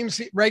many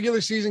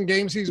regular season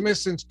games he's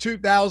missed since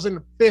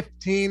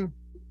 2015?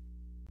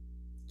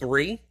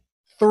 3?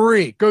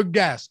 Good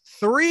guess.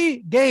 3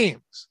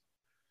 games.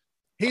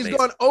 He's Amazing.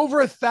 Gone over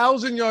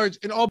 1,000 yards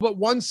in all but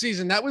one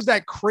season. That was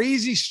that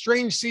crazy,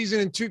 strange season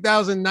in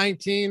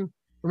 2019.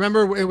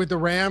 Remember with the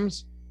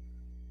Rams?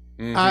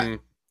 Mm-hmm.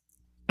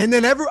 And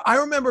then I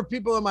remember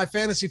people in my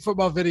fantasy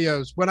football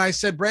videos when I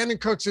said Brandon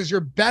Cooks is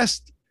your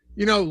best,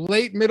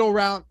 late middle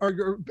round,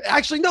 or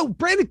actually, no,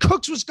 Brandon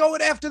Cooks was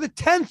going after the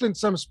 10th in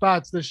some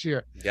spots this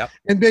year. Yep.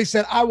 And they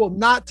said, I will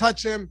not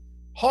touch him.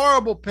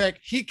 Horrible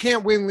pick. He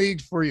can't win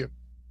leagues for you.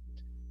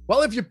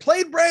 Well, if you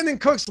played Brandon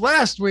Cooks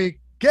last week,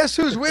 guess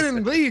who's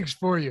winning leagues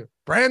for you?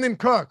 Brandon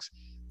Cooks.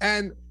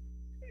 And,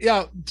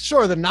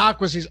 sure, the knock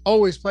was he's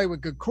always played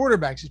with good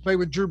quarterbacks. He's played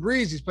with Drew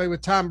Brees. He's played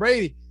with Tom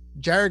Brady.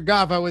 Jared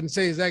Goff, I wouldn't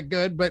say is that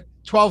good, but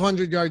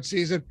 1,200-yard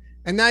season.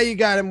 And now you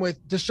got him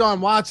with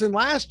Deshaun Watson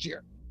last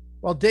year.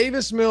 Well,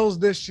 Davis Mills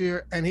this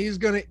year, and he's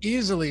going to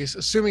easily,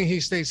 assuming he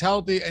stays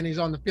healthy and he's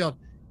on the field,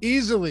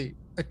 easily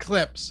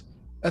eclipse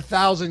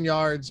 1,000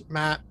 yards,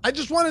 Matt. I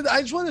just wanted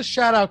to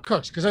shout out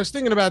Cooks because I was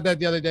thinking about that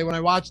the other day when I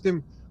watched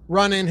him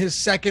run in his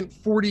second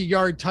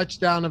 40-yard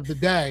touchdown of the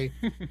day.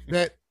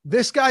 That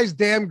this guy's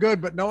damn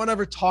good, but no one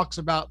ever talks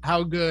about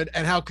how good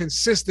and how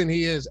consistent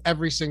he is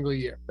every single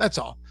year. That's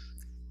all.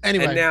 And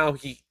Anyway, now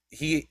he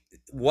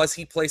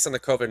placed on the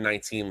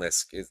COVID-19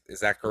 list. Is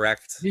that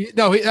correct?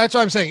 that's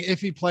what I'm saying.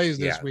 If he plays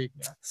this Yeah. week,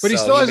 yeah. But he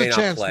So still he has a may not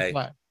chance to play.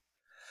 play.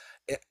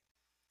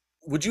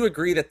 Would you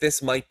agree that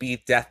this might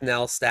be death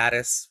knell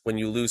status? When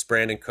you lose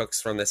Brandon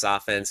Cooks from this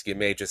offense, you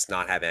may just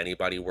not have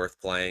anybody worth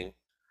playing?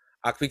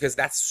 Because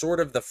that's sort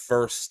of the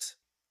first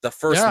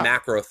Yeah.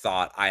 macro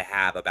thought I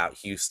have about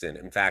Houston.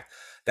 In fact,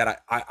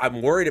 that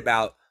I'm worried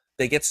about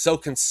they get so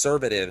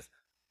conservative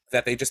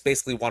that they just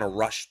basically want to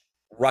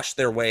rush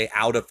their way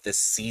out of this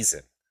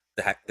season.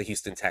 The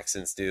Houston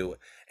Texans do.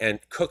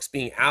 And Cooks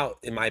being out,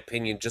 in my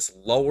opinion, just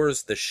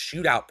lowers the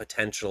shootout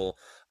potential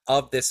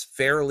of this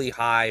fairly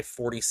high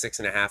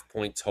 46.5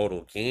 point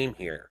total game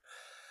here.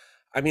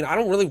 I mean, I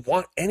don't really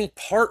want any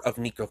part of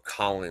Nico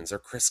Collins or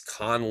Chris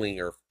Conley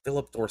or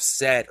Philip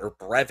Dorsett or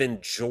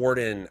Brevin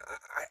Jordan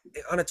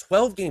on a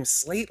 12-game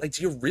slate. Like,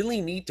 do you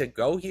really need to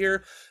go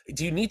here?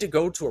 Do you need to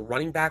go to a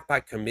running back by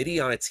committee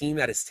on a team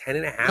that is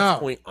 10.5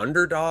 point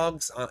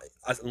underdogs?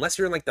 Unless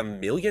you're in like the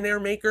millionaire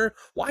maker.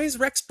 Why is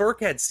Rex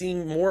Burkhead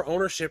seeing more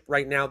ownership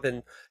right now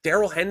than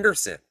Darrell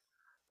Henderson?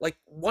 Like,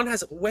 one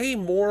has way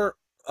more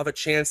of a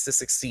chance to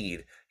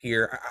succeed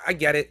here. I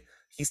get it.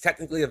 He's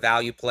technically a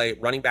value play,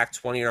 running back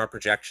 20 in our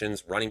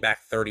projections, running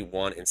back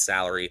 31 in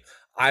salary.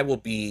 I will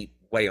be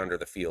way under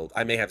the field.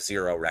 I may have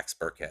 0 Rex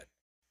Burkhead.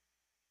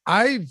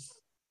 I've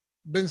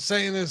been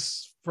saying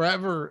this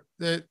forever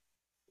that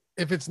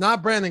if it's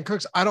not Brandon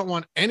Cooks, I don't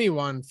want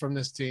anyone from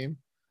this team.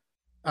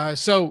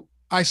 So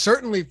I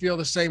certainly feel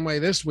the same way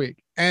this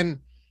week. And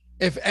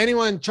if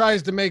anyone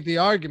tries to make the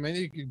argument,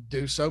 you could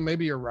do so.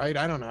 Maybe you're right.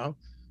 I don't know.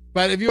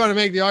 But if you want to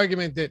make the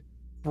argument that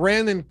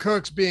Brandon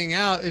Cooks being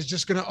out is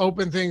just going to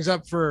open things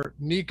up for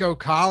Nico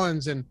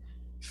Collins and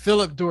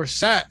Philip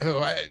Dorsett,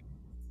 who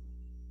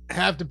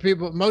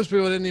most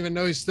people didn't even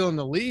know he's still in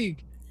the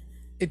league.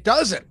 It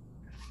doesn't.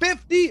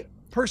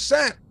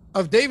 50%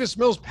 of Davis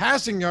Mills'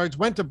 passing yards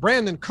went to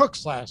Brandon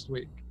Cooks last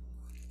week.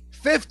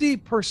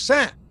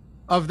 50%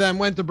 of them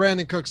went to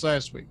Brandon Cooks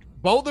last week.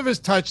 Both of his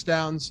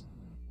touchdowns,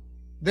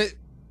 that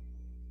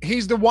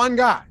he's the one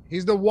guy.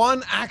 He's the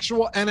one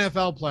actual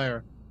NFL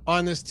player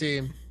on this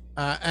team.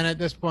 And at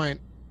this point,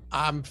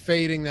 I'm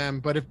fading them.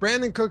 But if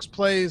Brandon Cooks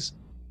plays,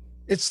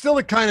 it's still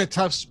a kind of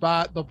tough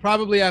spot. They'll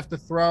probably have to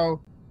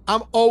throw.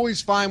 I'm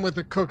always fine with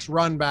the Cooks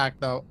run back,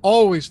 though.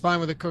 Always fine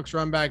with the Cooks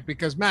run back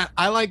because, Matt,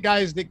 I like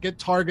guys that get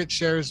target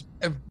shares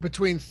of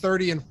between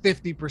 30 and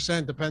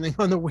 50%, depending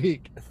on the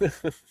week.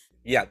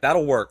 Yeah,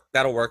 that'll work.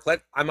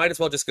 I might as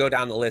well just go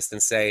down the list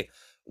and say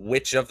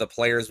which of the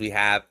players we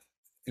have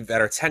that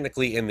are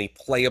technically in the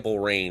playable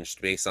range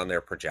based on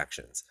their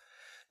projections.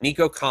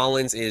 Nico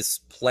Collins is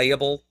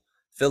playable.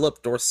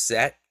 Philip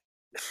Dorsett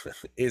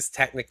is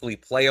technically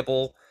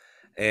playable.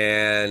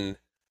 And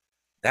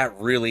that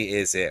really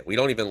is it. We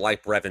don't even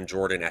like Brevin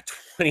Jordan at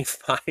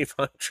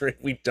 2,500.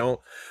 We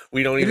don't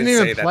even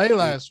say that. Play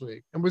last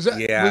week. And was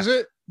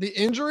it the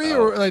injury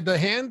or like the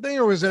hand thing,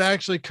 or was it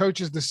actually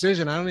coach's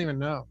decision? I don't even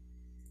know.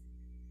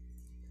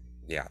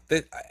 Yeah.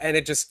 And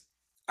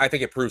I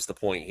think it proves the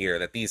point here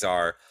that these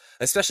are,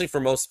 especially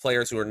for most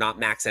players who are not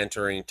max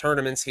entering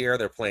tournaments here,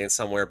 they're playing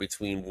somewhere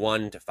between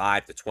 1 to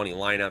 5 to 20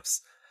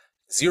 lineups.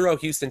 0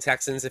 Houston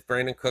Texans if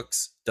Brandon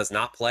Cooks does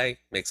not play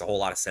makes a whole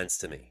lot of sense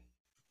to me.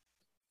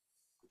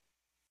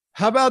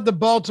 How about the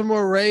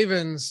Baltimore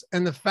Ravens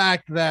and the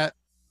fact that,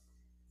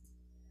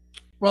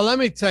 well, let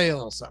me tell you a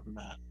little something,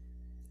 Matt.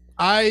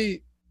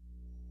 I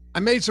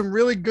made some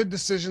really good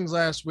decisions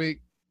last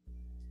week,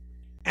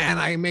 and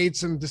I made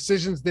some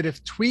decisions that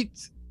if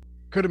tweaked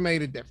could have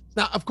made a difference.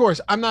 Now, of course,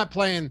 I'm not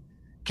playing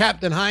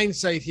Captain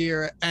Hindsight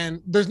here,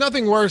 and there's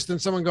nothing worse than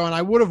someone going,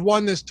 I would have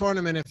won this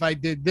tournament if I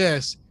did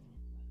this.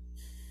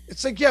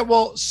 It's like, yeah,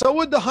 well, so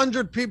would the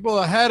 100 people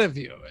ahead of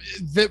you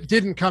that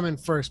didn't come in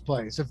first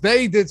place. If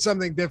they did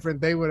something different,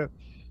 they would have.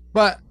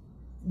 But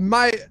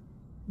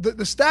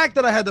the stack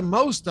that I had the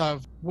most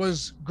of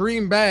was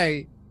Green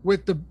Bay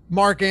with the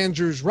Mark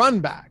Andrews run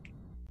back.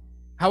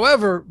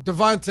 However,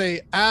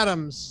 Devontae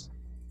Adams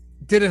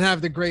didn't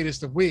have the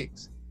greatest of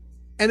weeks.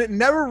 And it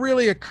never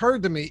really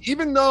occurred to me,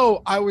 even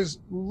though I was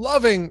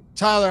loving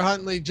Tyler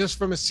Huntley just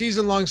from a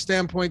season-long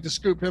standpoint to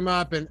scoop him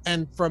up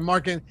and from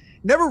Mark,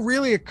 never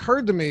really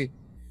occurred to me,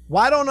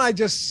 why don't I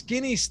just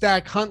skinny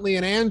stack Huntley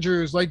and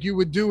Andrews like you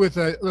would do with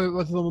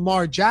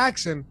Lamar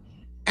Jackson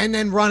and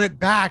then run it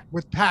back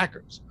with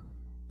Packers?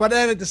 But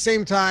then at the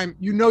same time,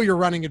 you're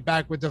running it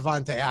back with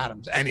Devontae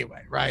Adams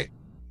anyway, right?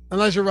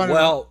 Unless you're running.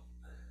 Well,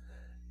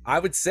 I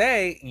would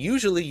say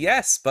usually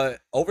yes,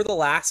 but over the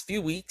last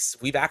few weeks,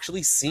 we've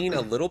actually seen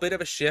a little bit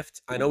of a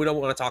shift. I know we don't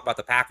want to talk about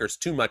the Packers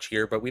too much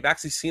here, but we've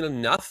actually seen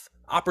enough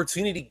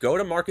opportunity go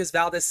to Marcus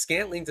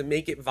Valdes-Scantling to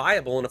make it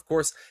viable. And of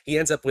course, he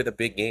ends up with a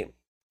big game.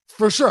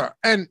 For sure.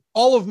 And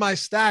all of my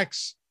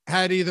stacks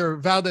had either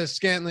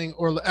Valdes-Scantling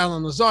or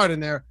Alan Lazard in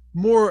there,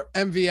 more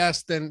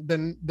MVS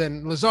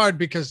than Lazard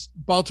because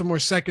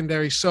Baltimore's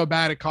secondary is so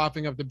bad at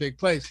coughing up the big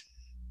plays.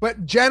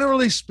 But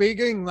generally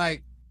speaking,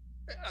 like,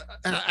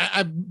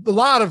 A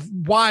lot of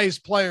wise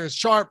players,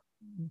 sharp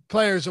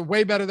players, are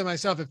way better than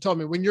myself have told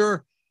me when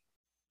you're,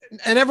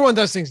 and everyone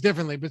does things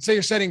differently, but say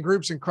you're setting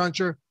groups in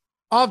Cruncher,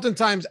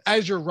 oftentimes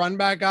as your run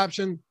back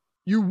option,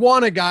 you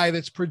want a guy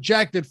that's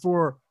projected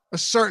for a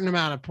certain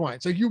amount of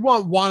points. Like you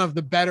want one of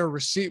the better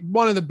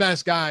one of the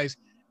best guys.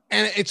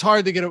 And it's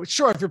hard to get it.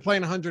 Sure, if you're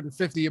playing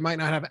 150, you might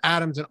not have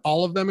Adams in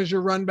all of them as your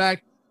run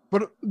back,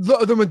 but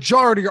the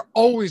majority are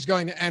always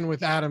going to end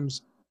with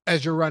Adams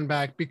as your run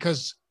back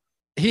because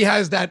he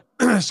has that,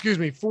 excuse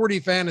me, 40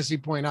 fantasy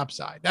point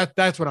upside.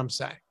 That's what I'm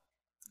saying.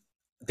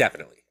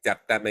 Definitely.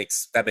 That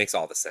makes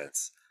all the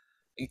sense.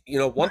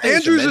 One thing you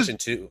Andrews mention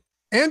too.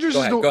 Andrews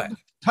is Go ahead. the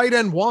tight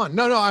end one.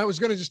 No, I was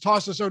going to just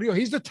toss this over to you.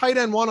 He's the tight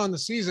end one on the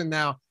season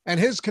now, and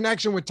his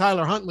connection with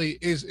Tyler Huntley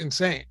is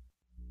insane.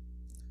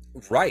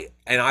 Right.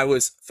 And I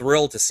was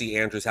thrilled to see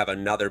Andrews have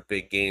another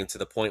big game to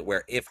the point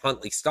where if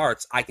Huntley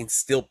starts, I can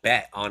still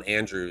bet on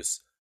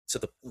Andrews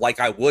like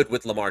I would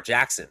with Lamar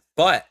Jackson.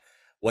 But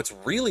what's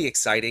really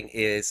exciting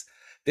is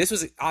this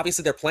was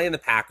obviously they're playing the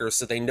Packers,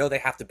 so they know they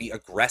have to be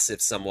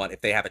aggressive somewhat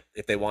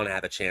if they want to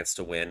have a chance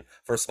to win.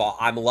 First of all,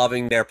 I'm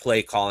loving their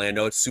play calling. I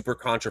know it's super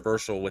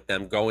controversial with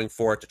them going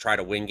for it to try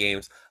to win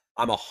games.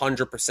 I'm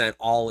 100%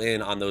 all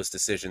in on those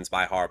decisions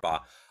by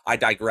Harbaugh. I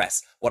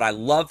digress. What I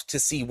loved to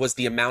see was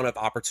the amount of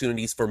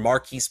opportunities for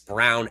Marquise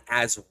Brown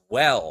as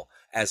well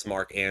as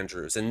Mark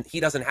Andrews. And he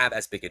doesn't have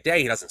as big a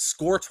day. He doesn't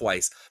score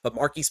twice, but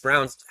Marquise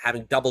Brown's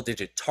having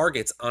double-digit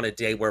targets on a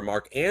day where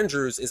Mark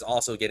Andrews is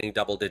also getting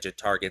double-digit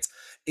targets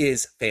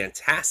is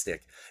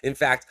fantastic. In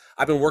fact,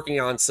 I've been working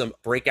on some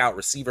breakout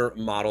receiver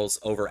models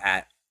over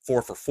at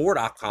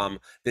 4for4.com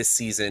this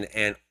season,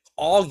 and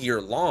all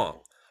year long,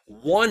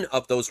 one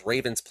of those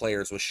Ravens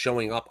players was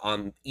showing up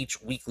on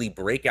each weekly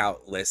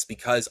breakout list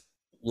because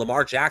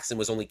Lamar Jackson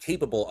was only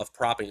capable of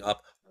propping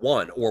up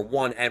one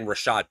and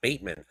Rashad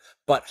Bateman.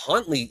 But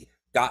Huntley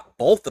got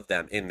both of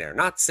them in there.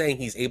 Not saying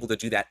he's able to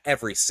do that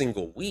every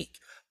single week,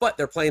 but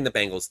they're playing the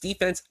Bengals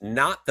defense,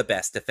 not the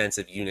best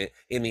defensive unit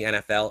in the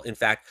NFL. In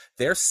fact,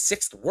 they're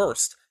sixth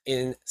worst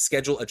in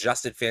schedule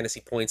adjusted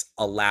fantasy points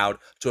allowed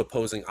to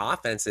opposing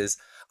offenses.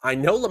 I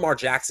know Lamar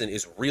Jackson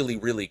is really,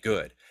 really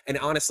good. And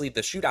honestly,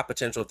 the shootout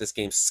potential of this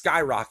game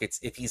skyrockets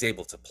if he's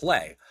able to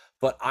play.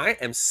 But I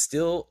am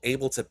still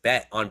able to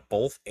bet on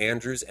both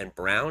Andrews and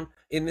Brown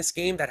in this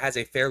game that has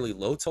a fairly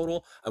low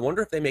total. I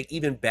wonder if they make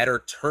even better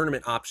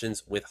tournament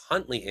options with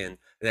Huntley in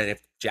than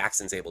if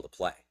Jackson's able to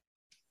play.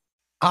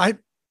 I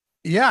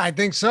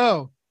think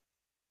so.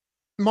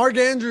 Mark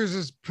Andrews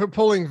is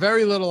pulling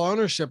very little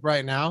ownership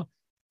right now.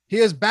 He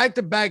has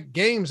back-to-back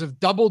games of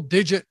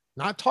double-digit,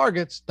 not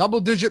targets,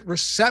 double-digit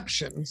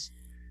receptions.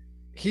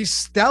 He's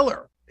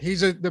stellar.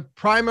 He's the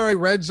primary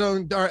red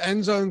zone or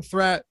end zone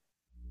threat.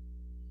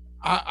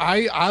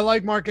 I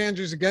like Mark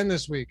Andrews again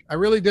this week. I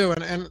really do.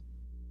 And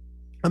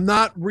I'm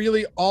not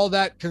really all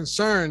that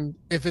concerned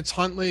if it's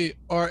Huntley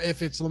or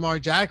if it's Lamar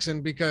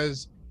Jackson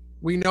because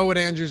we know what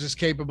Andrews is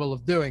capable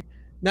of doing.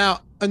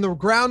 Now, in the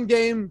ground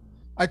game,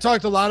 I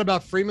talked a lot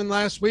about Freeman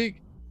last week.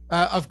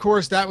 Of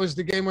course, that was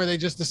the game where they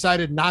just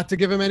decided not to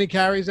give him any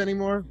carries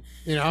anymore.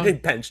 They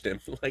benched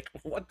him. Like,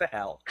 what the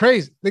hell?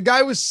 Crazy. The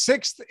guy was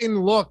sixth in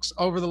looks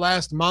over the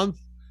last month.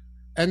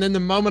 And then the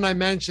moment I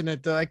mentioned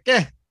it, they're like,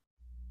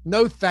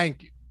 no,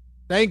 thank you.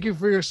 Thank you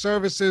for your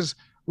services.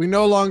 We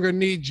no longer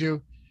need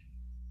you.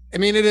 I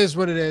mean, it is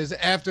what it is.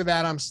 After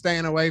that, I'm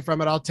staying away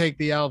from it. I'll take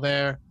the L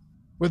there.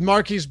 With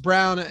Marquise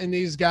Brown and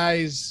these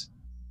guys,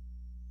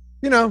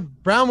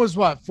 Brown was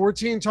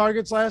 14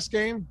 targets last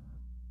game?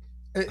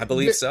 I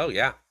believe so,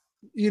 yeah.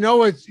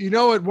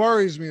 What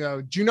worries me,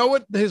 though? Do you know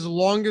what his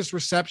longest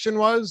reception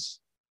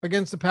was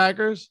against the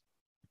Packers?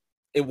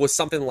 It was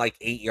something like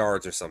 8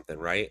 yards or something,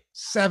 right?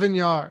 7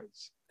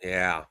 yards.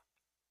 Yeah.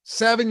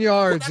 7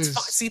 yards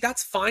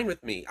that's fine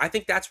with me. I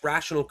think that's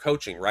rational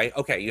coaching, right?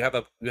 Okay, you have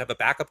a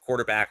backup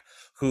quarterback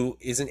who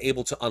isn't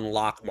able to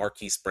unlock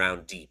Marquise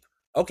Brown deep.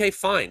 Okay,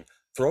 fine.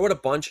 Throw it a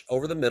bunch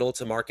over the middle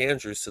to Mark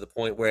Andrews to the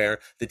point where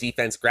the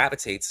defense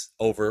gravitates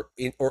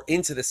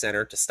into the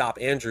center to stop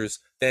Andrews,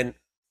 then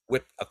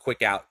whip a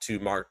quick out to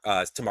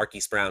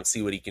Marquise Brown,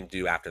 see what he can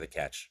do after the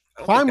catch.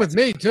 Fine with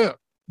me too,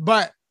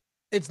 but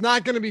it's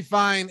not going to be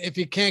fine if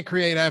you can't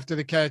create after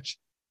the catch.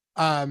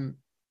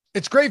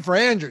 It's great for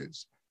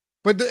Andrews,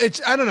 but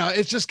I don't know.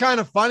 It's just kind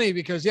of funny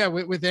because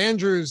with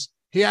Andrews,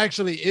 he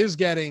actually is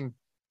getting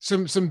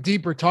some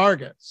deeper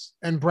targets,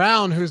 and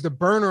Brown, who's the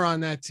burner on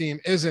that team,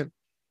 isn't.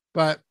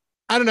 But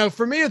I don't know.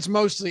 For me, it's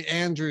mostly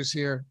Andrews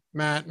here,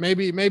 Matt.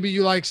 Maybe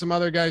you like some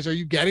other guys. Are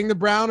you getting the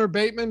Brown or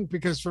Bateman?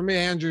 Because for me,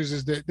 Andrews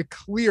is the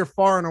clear,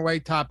 far and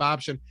away top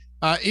option,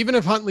 even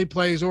if Huntley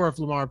plays or if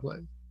Lamar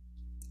plays.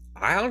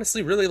 I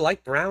honestly really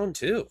like Brown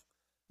too.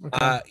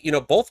 Okay.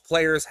 Both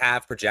players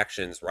have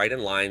projections right in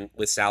line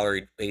with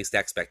salary-based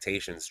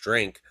expectations.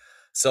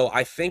 So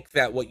I think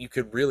that what you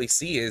could really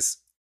see is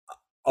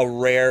a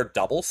rare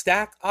double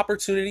stack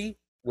opportunity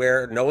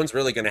where no one's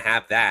really going to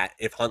have that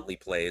if Huntley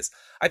plays.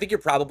 I think you're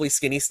probably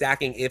skinny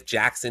stacking if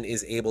Jackson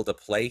is able to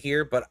play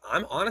here, but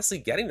I'm honestly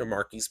getting to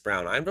Marquise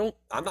Brown.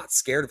 I'm not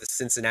scared of the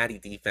Cincinnati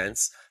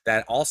defense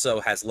that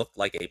also has looked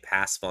like a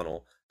pass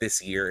funnel this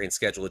year in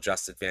schedule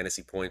adjusted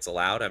fantasy points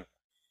allowed.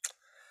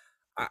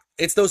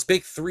 It's those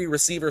big three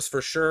receivers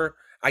for sure.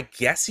 I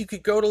guess you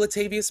could go to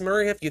Latavius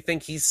Murray if you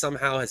think he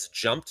somehow has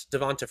jumped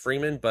Devonta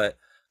Freeman, but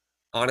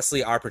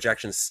honestly, our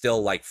projections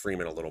still like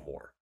Freeman a little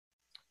more.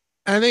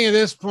 I think at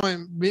this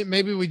point,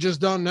 maybe we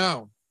just don't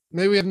know.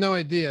 Maybe we have no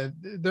idea.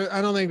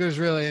 I don't think there's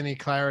really any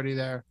clarity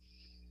there.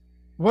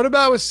 What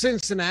about with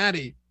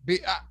Cincinnati?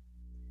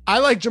 I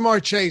like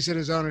Jamar Chase at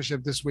his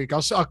ownership this week.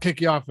 I'll kick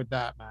you off with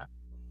that, Matt.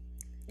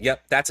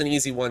 Yep, that's an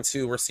easy one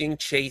too. We're seeing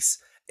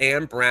Chase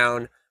and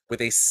Brown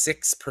with a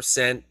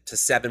 6% to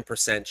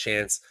 7%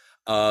 chance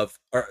of,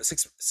 or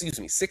 6%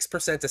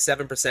 to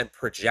 7%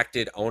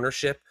 projected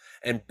ownership,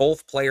 and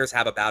both players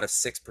have about a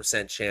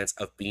 6% chance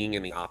of being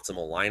in the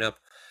optimal lineup.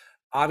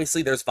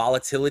 Obviously, there's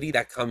volatility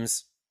that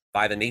comes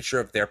by the nature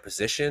of their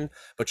position,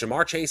 but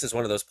Jamar Chase is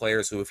one of those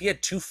players who, if he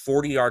had two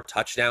 40-yard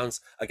touchdowns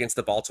against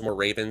the Baltimore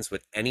Ravens,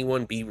 would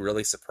anyone be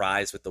really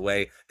surprised with the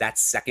way that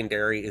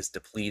secondary is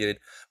depleted,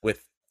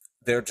 with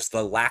just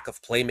the lack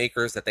of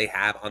playmakers that they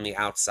have on the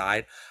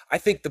outside? I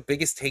think the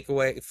biggest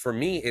takeaway for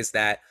me is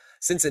that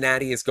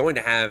Cincinnati is going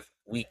to have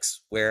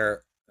weeks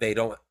where they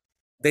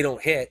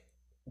don't hit,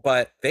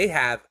 but they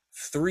have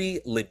three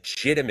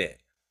legitimate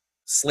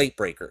slate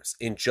breakers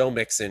in Joe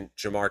Mixon,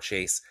 Jamar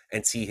Chase,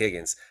 and T.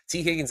 Higgins.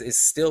 T. Higgins is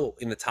still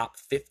in the top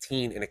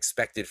 15 in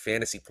expected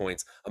fantasy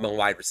points among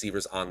wide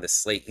receivers on this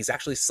slate. He's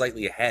actually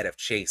slightly ahead of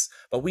Chase,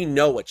 but we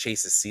know what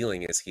Chase's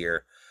ceiling is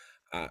here.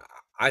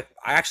 I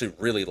actually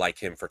really like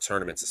him for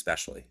tournaments,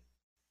 especially.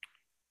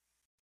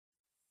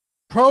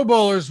 Pro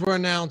Bowlers were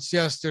announced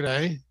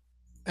yesterday,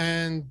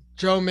 and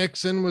Joe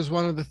Mixon was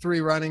one of the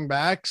three running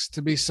backs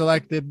to be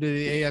selected to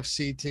the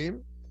AFC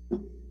team.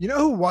 You know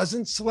who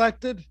wasn't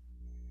selected?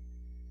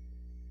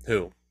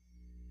 Who?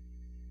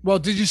 Well,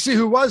 did you see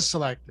who was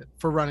selected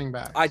for running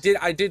back? I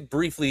did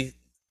briefly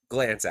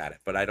glance at it,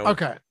 but I don't.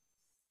 Okay.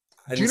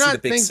 I didn't see the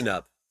big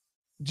snub.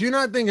 Do you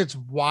not think it's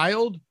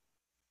wild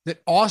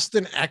that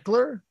Austin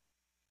Eckler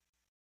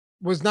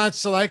was not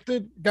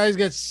selected? Guys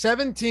get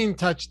 17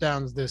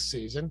 touchdowns this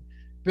season,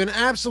 been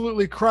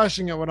absolutely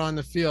crushing it when on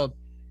the field.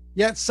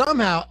 Yet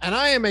somehow, and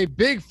I am a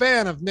big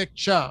fan of Nick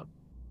Chubb,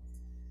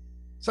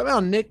 somehow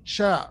Nick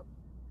Chubb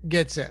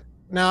gets in.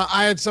 Now,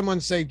 I had someone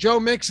say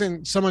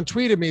someone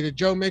tweeted me that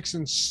Joe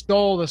Mixon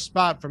stole the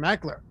spot from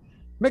Eckler.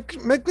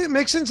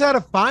 Mixon's had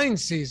a fine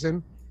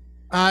season.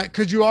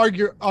 Could you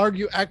argue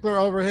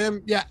Eckler over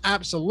him? Yeah,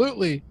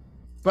 absolutely.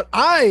 But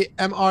I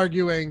am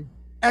arguing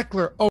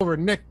Eckler over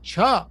Nick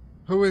Chubb,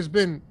 who has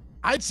been,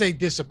 I'd say,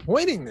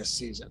 disappointing this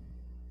season.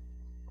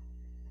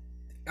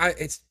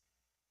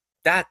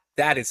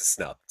 That is a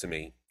snub to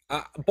me.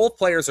 Both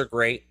players are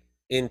great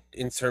in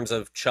terms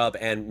of Chubb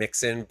and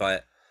Mixon,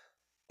 but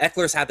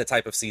Eckler's had the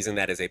type of season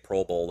that is a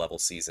Pro Bowl level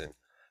season.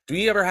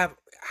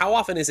 How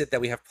often is it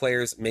that we have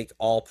players make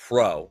all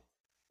pro,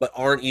 but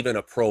aren't even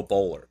a Pro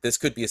Bowler? This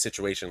could be a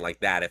situation like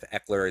that if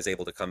Eckler is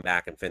able to come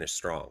back and finish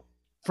strong.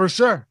 For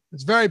sure.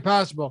 It's very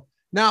possible.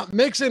 Now,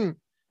 Mixon,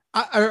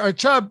 or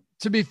Chubb,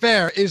 to be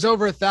fair, is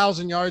over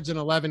 1,000 yards in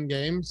 11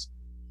 games,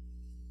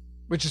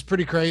 which is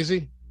pretty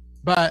crazy.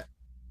 But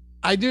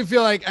I do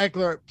feel like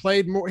Eckler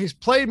played more. He's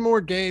played more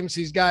games.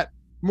 He's got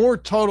more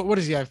total. What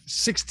does he have?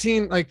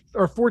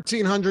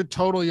 1,400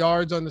 total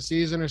yards on the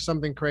season or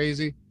something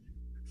crazy.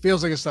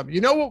 Feels like a snub.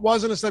 You know what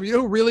wasn't a snub? You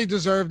know who really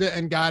deserved it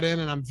and got in,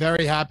 and I'm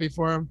very happy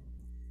for him?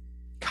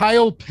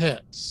 Kyle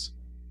Pitts.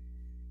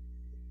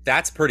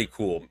 That's pretty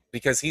cool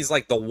because he's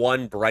like the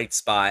one bright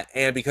spot,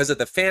 and because of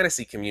the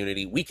fantasy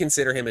community, we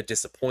consider him a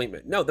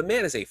disappointment. No, the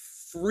man is a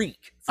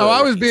freak.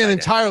 I was being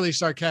entirely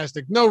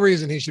sarcastic. No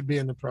reason he should be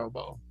in the Pro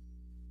Bowl.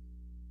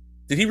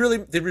 Did he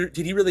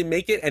really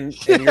make it, and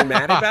you're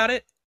mad about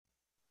it?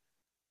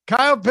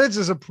 Kyle Pitts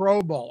is a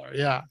Pro Bowler,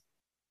 yeah.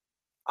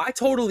 I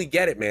totally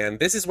get it, man.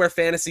 This is where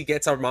fantasy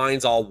gets our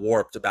minds all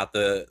warped about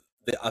the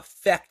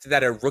effect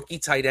that a rookie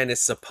tight end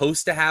is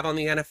supposed to have on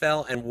the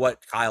NFL and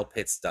what Kyle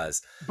Pitts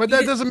does. But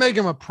that doesn't make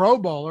him a Pro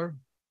Bowler.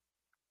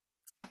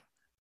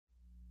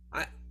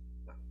 I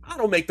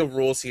don't make the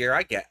rules here.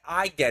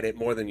 I get it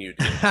more than you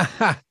do.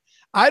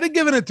 I'd have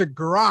given it to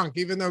Gronk,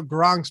 even though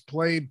Gronk's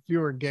played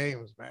fewer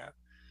games, man.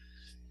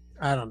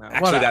 I don't know.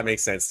 Actually, that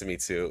makes sense to me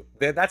too.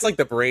 That's like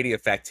the Brady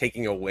effect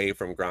taking away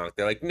from Gronk.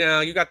 They're like,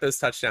 no, you got those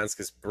touchdowns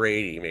because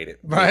Brady made it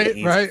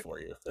easy for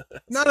you.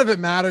 None of it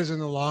matters in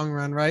the long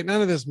run, right?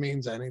 None of this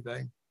means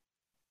anything.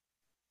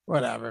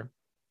 Whatever.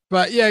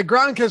 But yeah,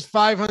 Gronk has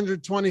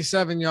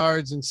 527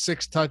 yards and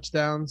 6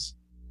 touchdowns.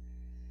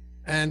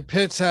 And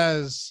Pitts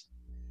has,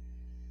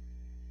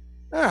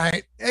 all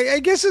right, I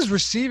guess his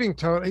receiving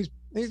total,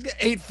 he's got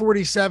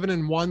 847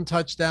 and 1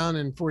 touchdown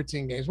in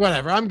 14 games.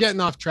 Whatever. I'm getting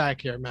off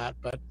track here, Matt,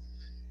 but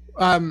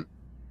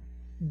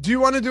do you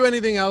want to do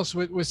anything else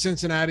with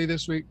Cincinnati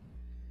this week?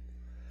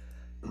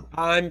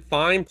 I'm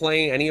fine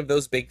playing any of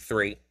those big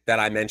three that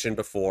I mentioned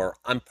before.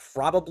 I'm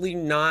probably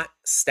not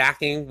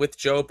stacking with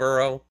Joe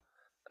Burrow.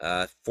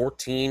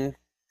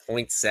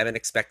 14.7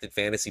 expected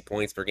fantasy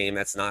points per game.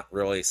 That's not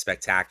really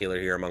spectacular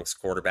here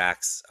amongst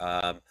quarterbacks.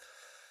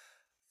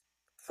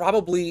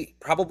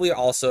 Probably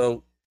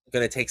also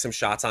going to take some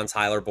shots on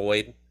Tyler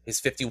Boyd.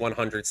 His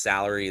 5,100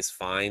 salary is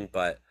fine,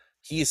 but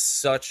he's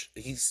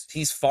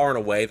far and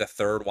away the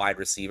third wide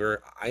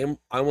receiver. I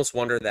almost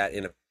wonder that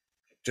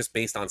just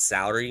based on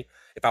salary,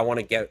 if I want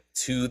to get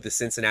to the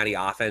Cincinnati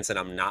offense and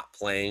I'm not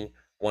playing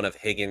one of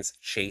Higgins,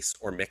 Chase,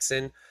 or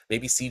Mixon,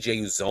 maybe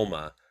CJ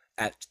Uzoma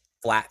at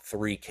flat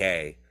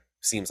 3K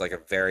seems like a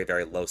very,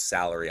 very low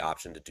salary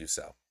option to do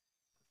so.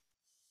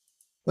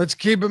 Let's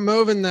keep it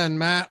moving then,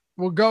 Matt.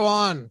 We'll go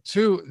on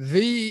to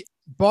the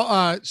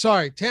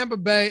Tampa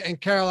Bay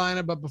and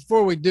Carolina. But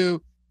before we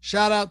do,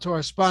 shout out to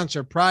our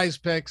sponsor, Prize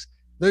Picks.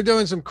 They're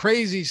doing some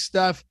crazy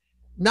stuff,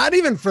 not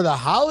even for the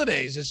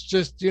holidays. It's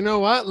just, you know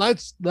what?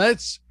 Let's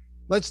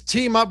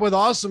team up with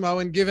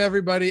Awesemo and give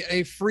everybody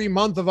a free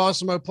month of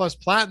Awesemo Plus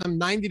Platinum,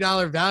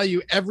 $90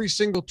 value, every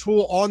single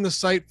tool on the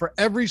site for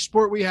every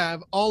sport we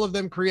have, all of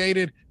them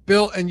created,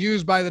 built, and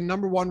used by the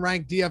 #1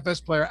 ranked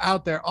DFS player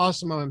out there,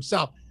 Awesemo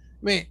himself.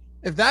 I mean,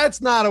 if that's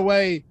not a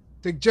way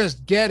to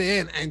just get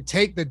in and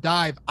take the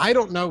dive, I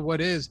don't know what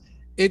is.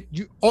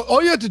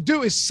 All you have to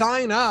do is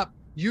sign up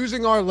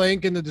using our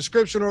link in the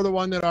description or the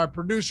one that our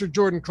producer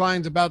Jordan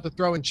Klein's about to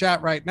throw in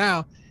chat right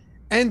now,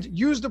 and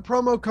use the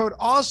promo code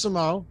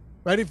Awesemo.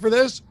 Ready for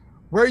this?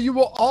 Where you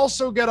will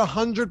also get a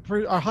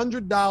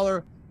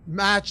 $100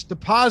 match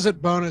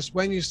deposit bonus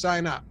when you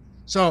sign up.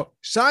 So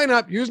sign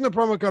up using the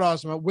promo code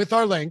Awesemo with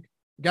our link.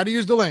 You got to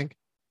use the link.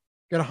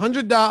 Get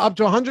 $100 up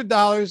to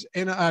 $100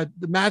 in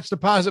the match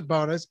deposit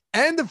bonus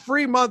and a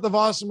free month of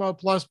Awesemo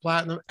Plus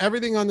Platinum.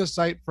 Everything on the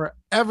site for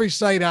every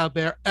site out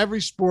there, every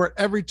sport,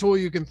 every tool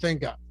you can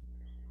think of.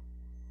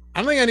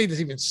 I don't think I need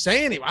to even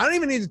say anything. I don't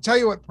even need to tell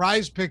you what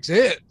Prize Picks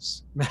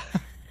is.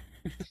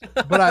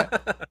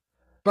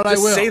 But Just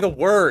I will say the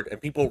word and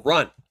people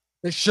run.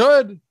 They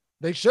should.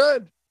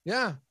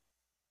 Yeah.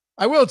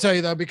 I will tell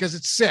you though, because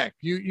it's sick.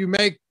 You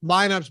make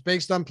lineups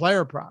based on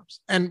player props,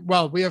 and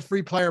well, we have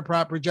free player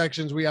prop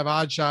projections. We have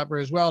Odd Shopper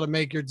as well to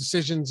make your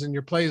decisions and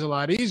your plays a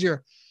lot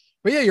easier.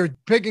 But yeah, you're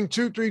picking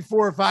 2, 3,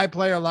 4, or 5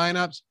 player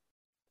lineups,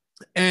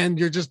 and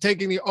you're just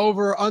taking the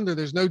over or under.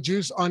 There's no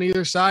juice on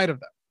either side of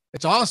them.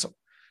 It's awesome,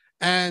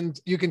 and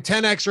you can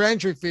 10x your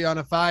entry fee on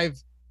a 5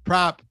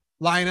 prop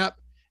lineup.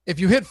 If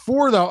you hit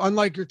 4 though,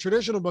 unlike your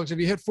traditional books, if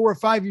you hit 4 or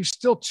 5, you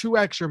still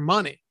 2x your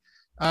money.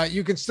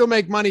 You can still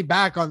make money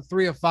back on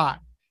 3 of 5.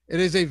 It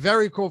is a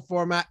very cool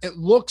format. It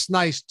looks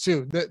nice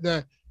too.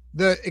 The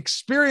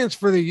experience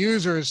for the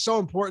user is so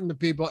important to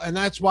people, and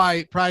that's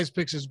why Prize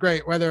Picks is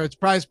great. Whether it's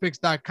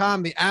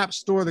prizepicks.com, the App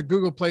Store, the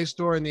Google Play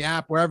Store, and the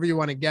app, wherever you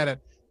want to get it,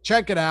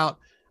 check it out.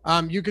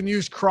 You can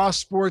use cross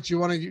sports. You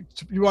want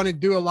to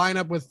do a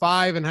lineup with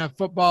 5 and have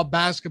football,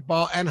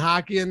 basketball, and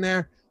hockey in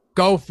there?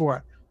 Go for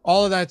it.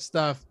 All of that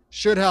stuff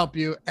should help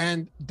you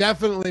and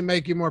definitely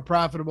make you more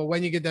profitable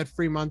when you get that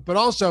free month. But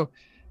also,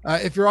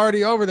 if you're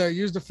already over there,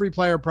 use the free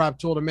player prop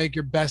tool to make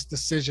your best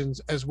decisions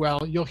as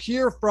well. You'll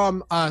hear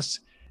from us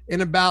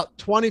in about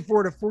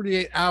 24 to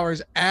 48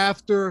 hours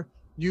after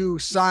you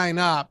sign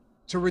up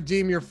to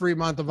redeem your free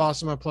month of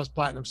Awesemo Plus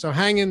Platinum. So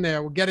hang in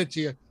there. We'll get it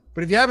to you.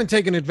 But if you haven't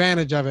taken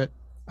advantage of it,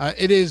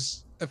 it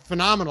is a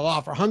phenomenal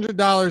offer.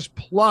 $100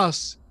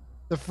 plus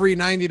the free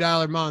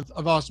 $90 month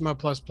of Awesemo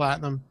Plus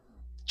Platinum.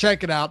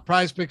 Check it out,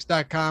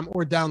 prizepicks.com,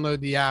 or download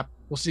the app.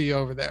 We'll see you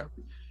over there.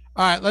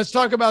 All right, let's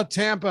talk about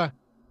Tampa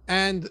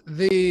and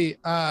the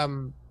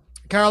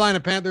Carolina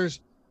Panthers.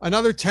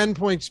 Another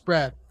 10-point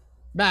spread.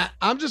 Matt,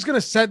 I'm just going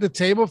to set the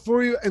table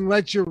for you and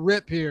let you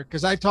rip here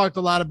because I talked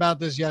a lot about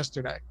this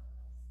yesterday.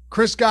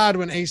 Chris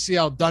Godwin,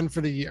 ACL, done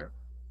for the year.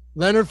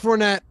 Leonard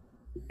Fournette,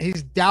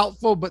 he's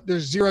doubtful, but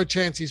there's zero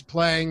chance he's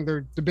playing.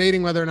 They're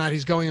debating whether or not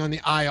he's going on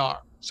the IR.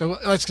 So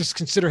let's just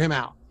consider him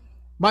out.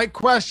 Mike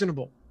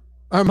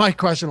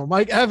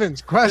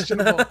Evans,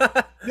 questionable.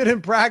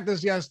 Didn't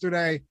practice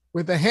yesterday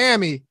with a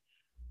hammy.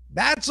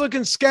 That's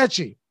looking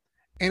sketchy.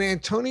 And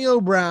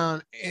Antonio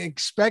Brown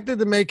expected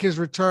to make his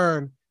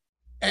return.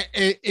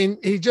 And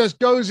he just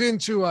goes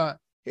into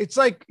it's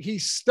like he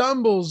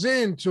stumbles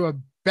into a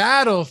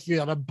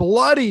battlefield, a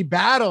bloody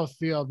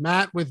battlefield,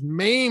 Matt, with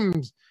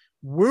maimed,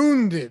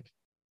 wounded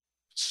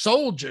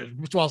soldiers,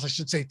 well, I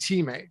should say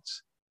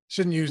teammates.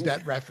 Shouldn't use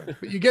that reference,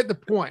 but you get the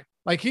point.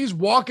 Like he's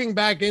walking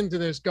back into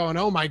this going,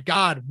 oh my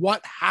God,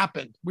 what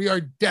happened? We are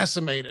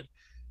decimated.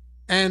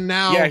 And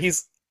now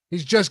he's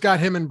just got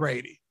him and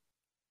Brady.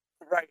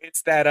 Right.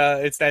 It's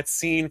that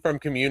scene from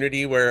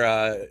Community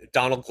where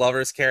Donald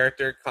Glover's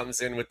character comes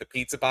in with the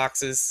pizza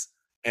boxes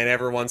and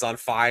everyone's on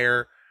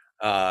fire.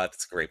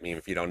 That's a great meme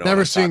if you don't know.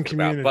 Never seen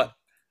Community. About.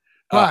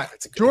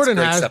 But Jordan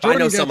has. Stuff.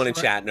 Jordan I know someone in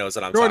chat knows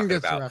what I'm talking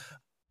about.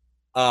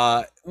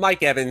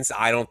 Mike Evans,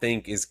 I don't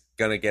think is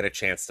going to get a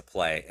chance to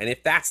play. And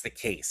if that's the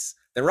case,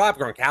 then Rob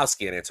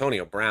Gronkowski and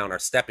Antonio Brown are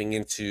stepping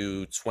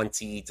into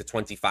 20 to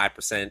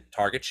 25%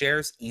 target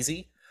shares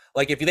easy.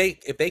 Like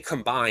if they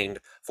combined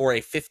for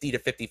a 50 to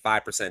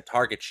 55%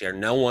 target share,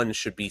 no one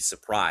should be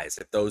surprised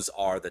if those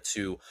are the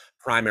two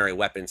primary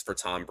weapons for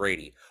Tom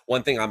Brady.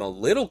 One thing I'm a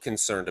little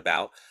concerned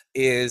about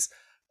is,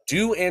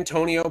 do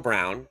Antonio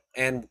Brown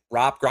and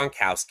Rob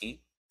Gronkowski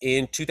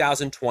in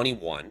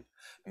 2021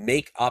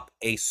 make up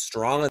a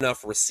strong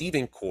enough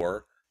receiving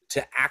core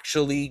to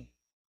actually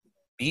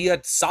be a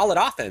solid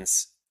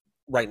offense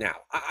right now?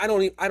 I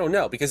don't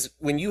know, because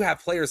when you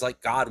have players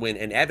like Godwin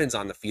and Evans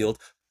on the field,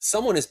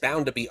 someone is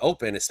bound to be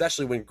open,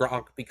 especially when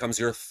Gronk becomes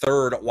your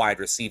third wide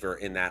receiver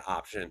in that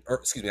option, or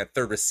excuse me, that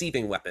third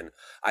receiving weapon,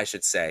 I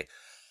should say.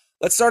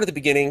 Let's start at the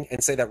beginning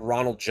and say that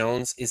Ronald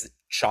Jones is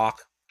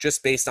chalk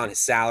just based on his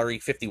salary,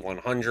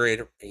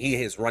 5,100. He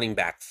is running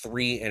back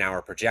 3 in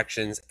our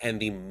projections. And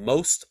the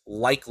most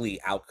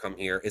likely outcome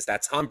here is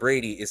that Tom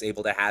Brady is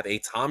able to have a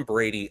Tom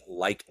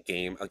Brady-like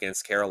game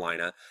against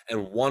Carolina.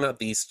 And one of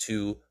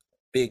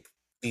big,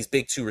 these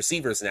big two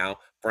receivers now,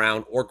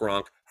 Brown or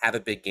Gronk, have a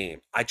big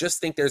game. I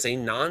just think there's a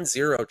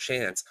non-zero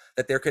chance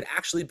that there could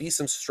actually be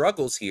some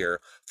struggles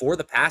here for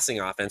the passing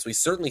offense. We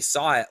certainly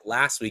saw it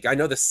last week. I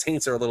know the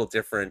Saints are a little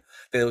different.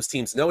 Those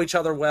teams know each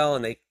other well,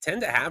 and they tend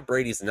to have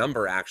Brady's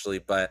number, actually.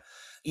 But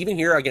even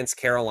here against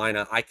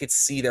Carolina, I could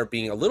see there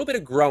being a little bit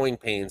of growing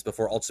pains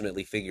before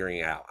ultimately figuring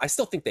it out. I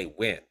still think they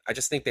win. I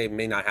just think they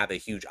may not have a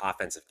huge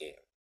offensive game.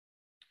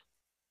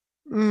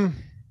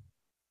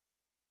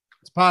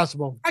 It's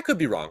possible. I could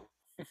be wrong.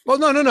 Well,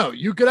 no.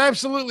 You could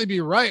absolutely be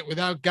right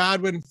without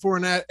Godwin,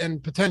 Fournette,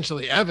 and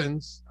potentially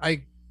Evans.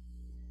 I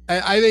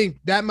think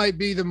that might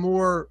be the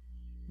more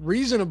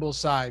reasonable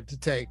side to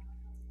take.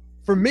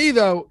 For me,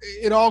 though,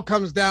 it all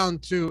comes down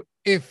to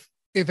if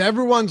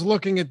everyone's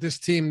looking at this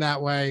team that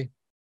way,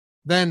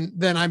 then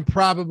I'm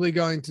probably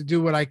going to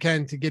do what I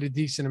can to get a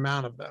decent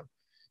amount of them.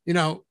 You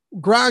know,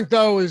 Gronk,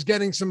 though, is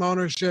getting some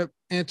ownership.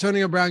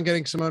 Antonio Brown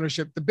getting some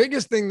ownership. The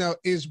biggest thing, though,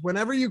 is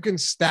whenever you can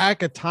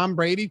stack a Tom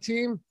Brady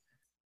team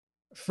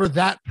for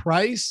that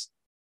price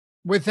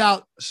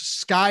without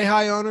sky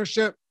high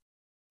ownership,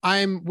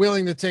 I'm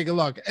willing to take a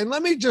look. And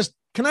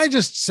can I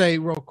just say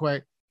real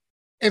quick,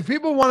 if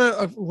people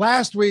want to,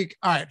 last week,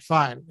 all right,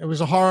 fine. It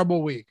was a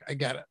horrible week. I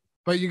get it.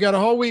 But you got a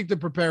whole week to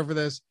prepare for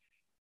this.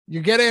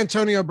 You get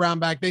Antonio Brown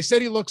back. They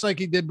said he looks like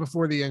he did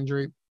before the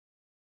injury.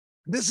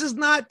 This is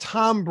not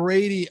Tom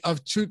Brady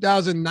of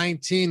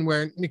 2019,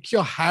 where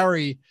N'Keal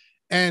Harry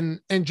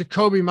and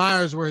Jacoby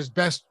Myers were his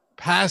best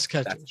pass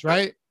catchers,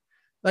 right?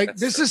 Like,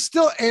 this is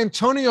still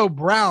Antonio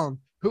Brown,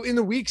 who in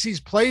the weeks he's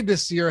played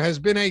this year has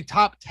been a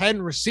top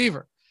 10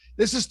 receiver.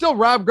 This is still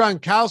Rob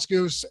Gronkowski,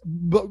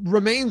 who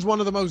remains one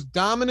of the most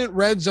dominant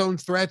red zone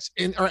threats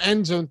or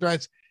end zone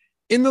threats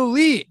in the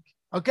league.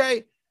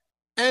 Okay.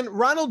 And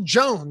Ronald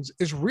Jones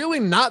is really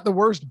not the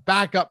worst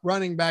backup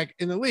running back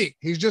in the league.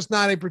 He's just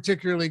not a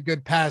particularly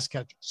good pass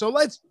catcher. So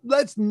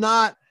let's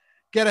not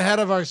get ahead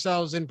of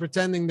ourselves in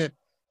pretending that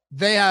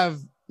they have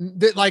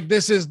that, like,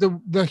 this is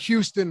the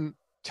Houston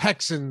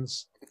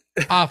Texans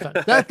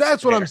offense.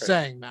 That's what I'm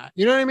saying, Matt.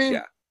 You know what I mean?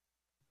 Yeah.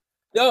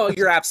 No,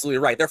 you're absolutely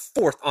right. They're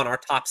 4th on our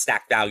top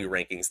stack value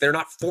rankings. They're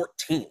not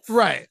 14th.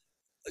 Right.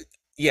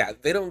 Yeah,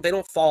 they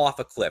don't fall off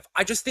a cliff.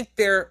 I just think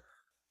they're,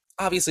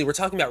 obviously we're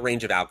talking about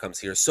range of outcomes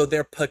here, so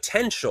their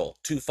potential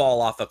to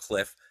fall off a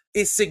cliff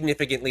is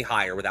significantly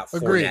higher without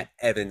Fournette,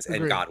 Evans,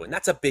 and Godwin.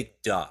 That's a big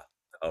duh,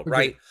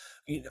 right?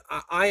 You know,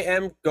 I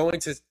am going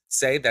to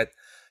say that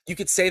you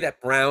could say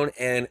that Brown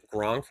and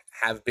Gronk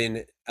have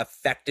been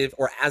effective,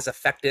 or as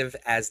effective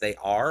as they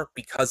are,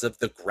 because of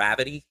the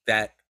gravity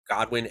that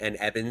Godwin and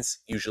Evans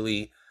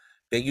usually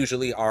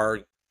are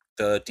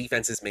the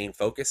defense's main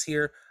focus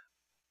here.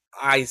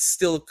 I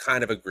still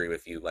kind of agree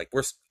with you. Like,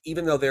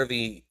 even though they're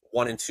the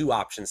 1 and 2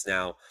 options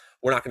now,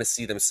 we're not going to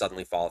see them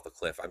suddenly fall off a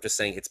cliff. I'm just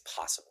saying it's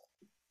possible.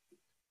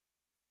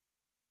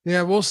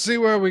 Yeah, we'll see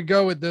where we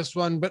go with this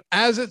one. But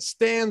as it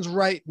stands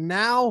right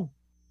now,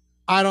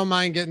 I don't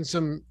mind getting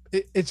some.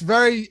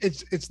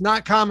 It's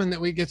not common that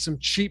we get some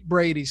cheap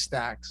Brady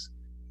stacks,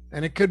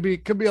 and it could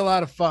be a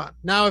lot of fun.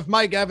 Now, if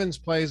Mike Evans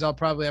plays, I'll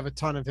probably have a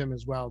ton of him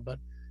as well. But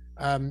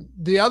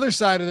the other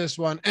side of this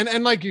one,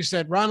 and like you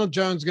said, Ronald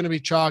Jones is going to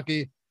be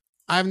chalky.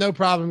 I have no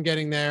problem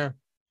getting there.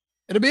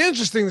 It'll be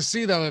interesting to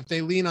see, though, if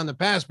they lean on the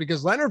pass,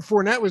 because Leonard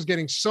Fournette was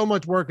getting so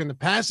much work in the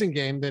passing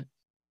game that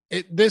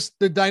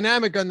the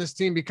dynamic on this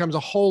team becomes a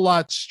whole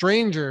lot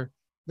stranger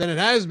than it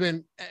has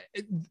been.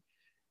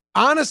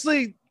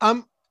 Honestly,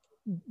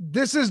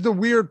 this is the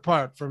weird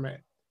part for me.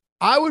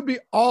 I would be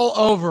all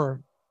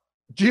over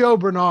Gio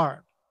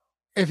Bernard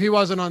if he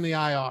wasn't on the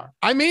IR.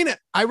 I mean it.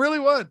 I really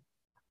would.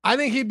 I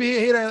think he'd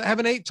have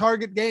an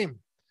 8-target game,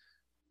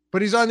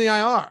 but he's on the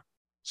IR.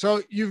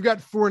 So you've got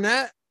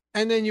Fournette,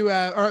 and then you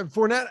have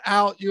Fournette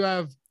out. You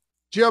have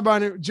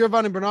Giovanni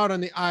Bernard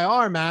on the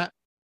IR, Matt.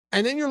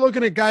 And then you're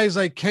looking at guys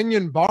like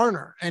Kenyon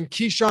Barner and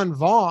Keyshawn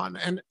Vaughn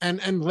and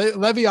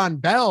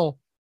Le'Veon Bell.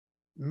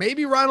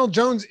 Maybe Ronald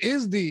Jones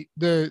is the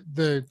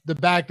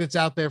back that's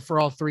out there for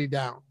all 3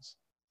 downs.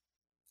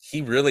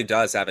 He really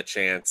does have a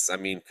chance. I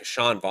mean,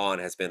 Keyshawn Vaughn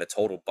has been a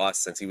total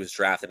bust since he was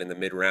drafted in the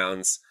mid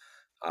rounds.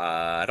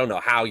 I don't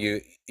know how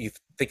you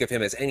think of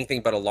him as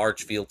anything but a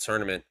large field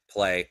tournament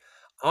play.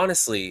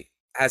 Honestly,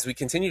 as we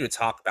continue to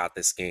talk about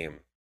this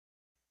game,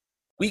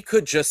 we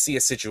could just see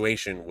a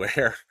situation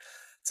where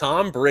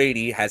Tom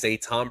Brady has a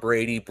Tom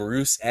Brady,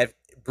 Bruce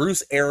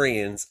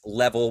Arians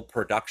level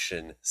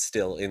production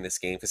still in this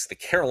game, because the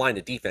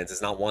Carolina defense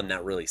is not one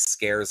that really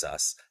scares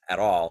us at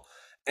all.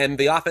 And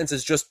the offense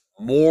is just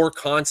more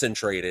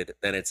concentrated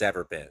than it's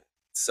ever been.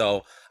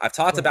 So I've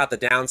talked about the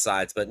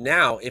downsides, but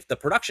now if the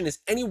production is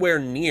anywhere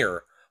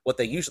near what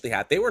they usually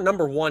have, they were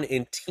number one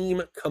in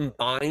team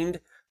combined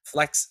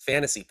flex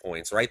fantasy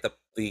points, right?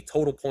 The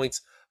total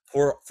points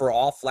for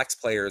all flex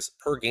players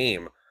per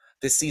game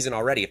this season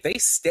already. If they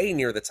stay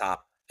near the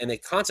top and they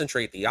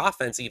concentrate the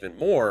offense even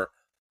more,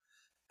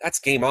 that's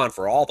game on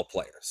for all the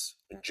players.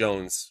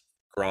 Jones,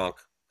 Gronk,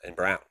 and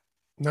Brown.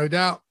 No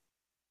doubt.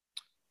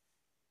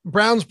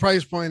 Brown's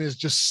price point is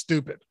just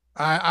stupid.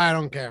 I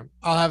don't care.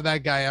 I'll have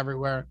that guy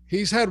everywhere.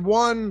 He's had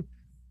 1,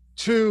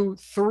 2,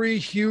 3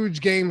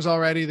 huge games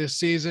already this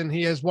season.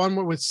 He has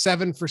one with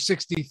 7 for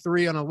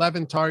 63 on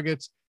 11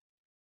 targets.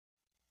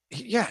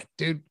 Yeah,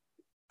 dude.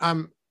 I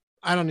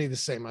don't need to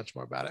say much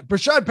more about it.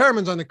 Brashad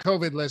Perriman's on the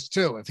COVID list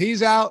too. If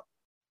he's out,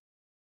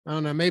 I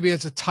don't know, maybe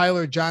it's a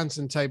Tyler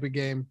Johnson type of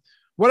game.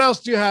 What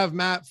else do you have,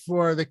 Matt,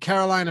 for the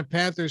Carolina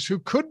Panthers, who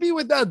could be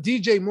without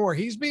DJ Moore?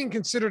 He's being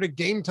considered a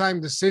game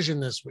time decision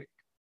this week.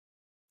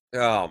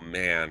 Oh,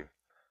 man.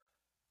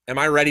 Am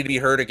I ready to be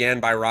hurt again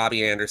by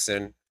Robbie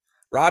Anderson?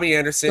 Robbie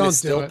Anderson is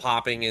still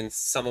popping in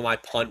some of my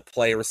punt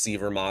play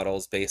receiver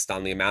models based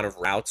on the amount of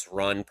routes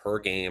run per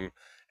game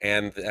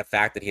and the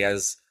fact that he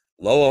has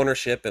low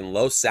ownership and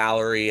low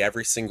salary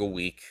every single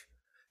week.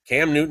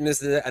 Cam Newton is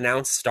the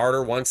announced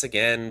starter once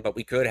again, but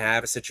we could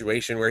have a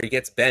situation where he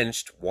gets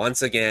benched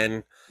once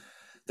again.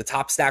 The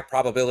top stack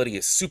probability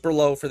is super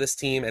low for this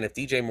team, and if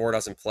DJ Moore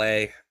doesn't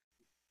play,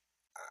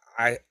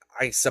 I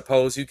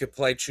suppose you could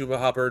play Chuba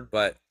Hubbard,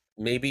 but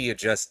maybe you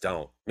just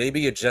don't. Maybe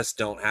you just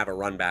don't have a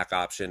run back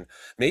option.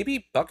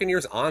 Maybe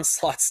Buccaneers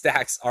onslaught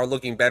stacks are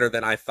looking better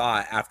than I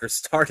thought after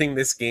starting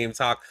this game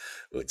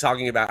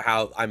talking about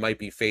how I might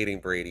be fading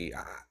Brady.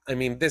 I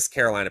mean, this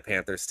Carolina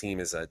Panthers team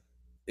is a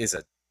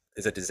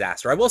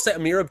disaster. I will say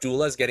Amir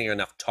Abdullah is getting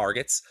enough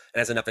targets and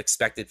has enough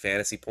expected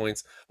fantasy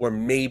points where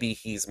maybe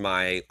he's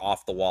my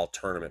off the wall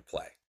tournament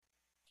play.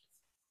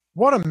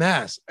 What a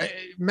mess.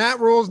 Matt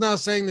Rule's now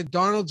saying that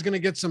Darnold's going to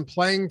get some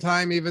playing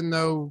time, even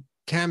though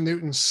Cam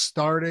Newton's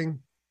starting.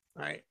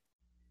 All right.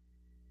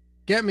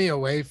 Get me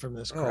away from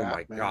this crap. Oh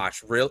my man.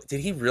 gosh. Really?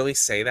 Did he really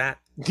say that?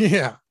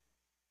 Yeah.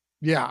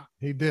 Yeah,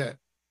 he did.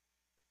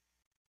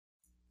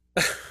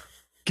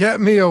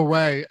 Get me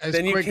away.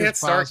 Then you can't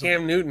start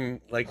Cam Newton.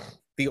 Like,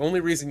 the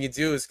only reason you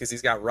do is because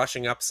he's got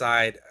rushing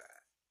upside.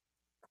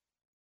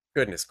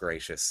 Goodness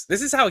gracious.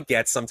 This is how it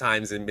gets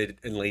sometimes in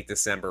late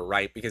December,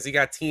 right? Because you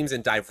got teams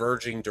in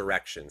diverging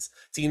directions,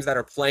 teams that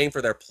are playing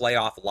for their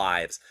playoff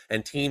lives,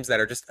 and teams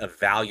that are just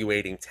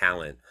evaluating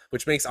talent,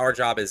 which makes our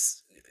job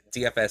as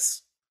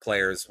DFS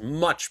players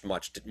much,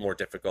 much more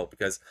difficult,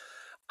 because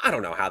I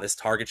don't know how this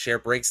target share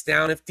breaks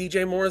down. If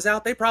DJ Moore is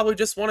out, they probably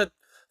just want to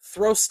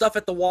throw stuff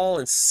at the wall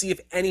and see if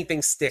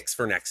anything sticks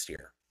for next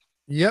year.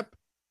 Yep.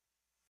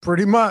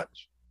 Pretty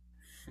much.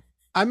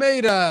 I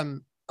made a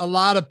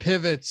lot of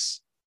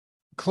pivots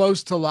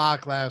close to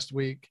lock last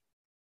week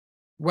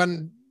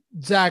when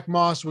Zach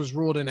Moss was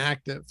ruled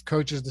inactive,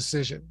 coach's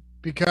decision,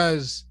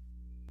 because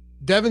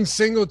Devin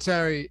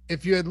Singletary,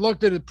 if you had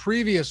looked at it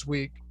previous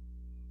week,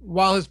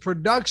 while his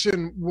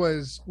production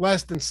was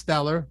less than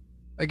stellar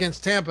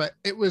against Tampa,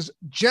 it was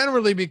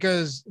generally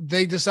because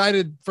they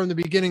decided from the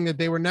beginning that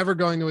they were never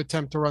going to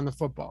attempt to run the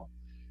football.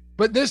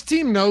 But this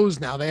team knows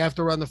now they have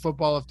to run the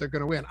football if they're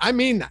going to win. I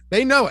mean that.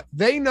 They know it.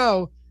 They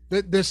know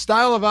that the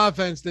style of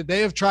offense that they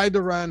have tried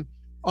to run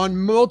on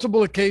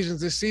multiple occasions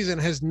this season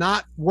has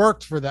not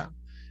worked for them.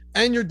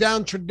 And you're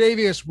down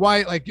Tre'Davious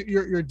White. Like,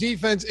 your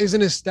defense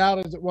isn't as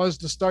stout as it was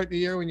to start the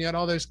year when you had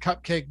all those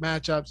cupcake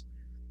matchups.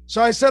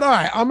 So I said, all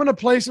right, I'm going to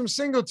play some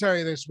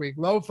Singletary this week.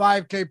 Low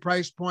 5K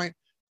price point,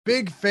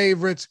 big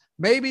favorites.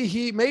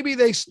 Maybe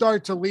they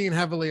start to lean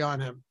heavily on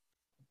him.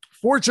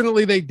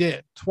 Fortunately, they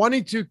did.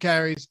 22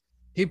 carries.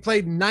 He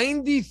played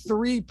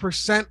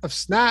 93% of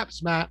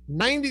snaps, Matt.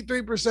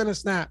 93% of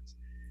snaps.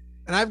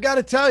 And I've got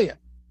to tell you,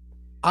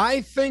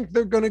 I think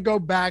they're going to go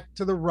back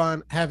to the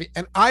run heavy.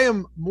 And I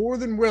am more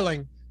than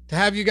willing to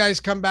have you guys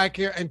come back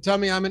here and tell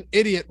me I'm an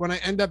idiot when I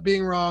end up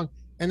being wrong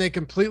and they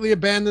completely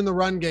abandon the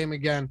run game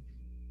again.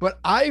 But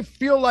I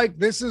feel like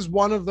this is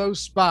one of those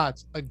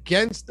spots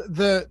against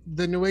the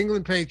New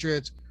England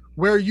Patriots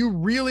where you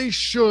really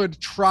should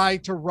try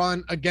to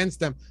run against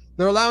them.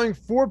 They're allowing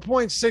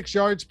 4.6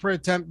 yards per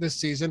attempt this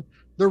season.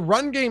 The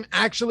run game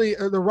actually,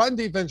 or the run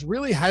defense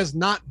really has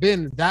not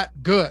been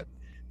that good.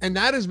 And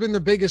that has been the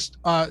biggest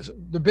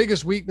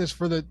weakness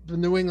for the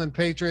New England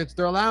Patriots.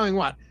 They're allowing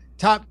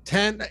top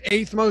 10,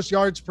 8th most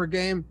yards per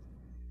game.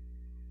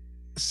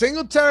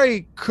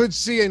 Singletary could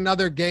see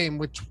another game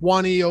with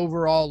 20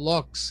 overall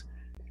looks.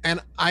 And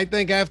I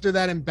think after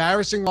that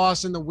embarrassing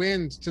loss in the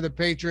Winds to the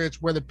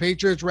Patriots, where the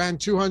Patriots ran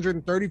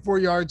 234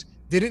 yards,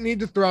 didn't need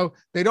to throw.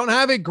 They don't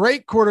have a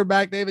great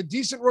quarterback. They have a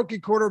decent rookie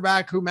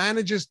quarterback who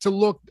manages to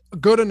look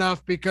good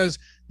enough because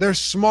they're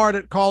smart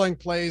at calling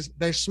plays.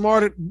 They're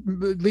smart at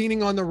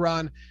leaning on the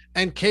run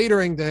and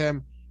catering to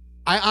him.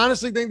 I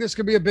honestly think this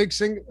could be a big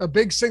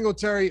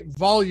Singletary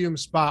volume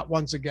spot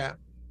once again.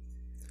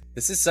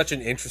 This is such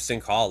an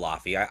interesting call,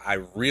 Laffy. I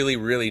really,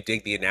 really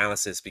dig the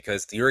analysis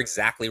because you're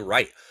exactly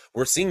right.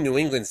 We're seeing New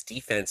England's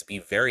defense be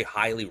very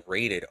highly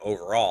rated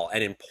overall,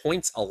 and in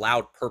points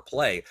allowed per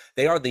play,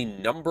 they are the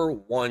number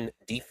one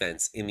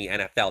defense in the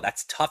NFL.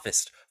 That's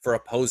toughest for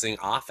opposing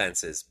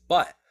offenses,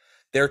 but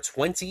they're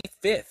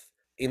 25th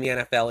in the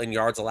NFL in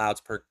yards allowed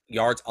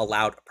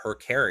per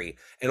carry,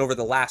 and over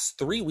the last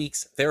 3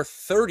 weeks, they're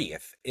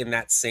 30th in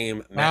that same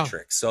Wow.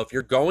 metric. So if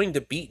you're going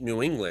to beat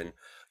New England,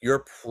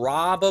 you're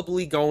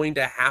probably going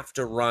to have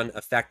to run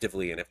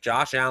effectively. And if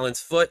Josh Allen's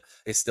foot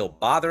is still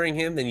bothering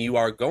him, then you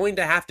are going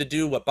to have to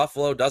do what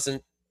Buffalo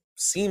doesn't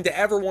seem to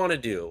ever want to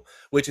do,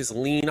 which is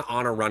lean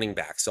on a running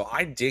back. So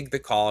I dig the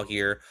call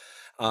here.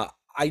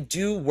 I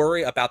do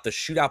worry about the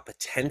shootout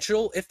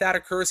potential if that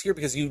occurs here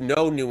because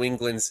New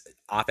England's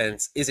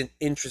offense isn't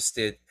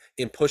interested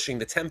in pushing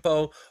the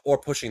tempo or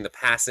pushing the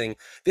passing.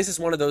 This is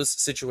one of those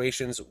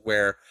situations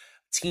where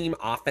team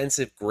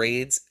offensive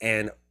grades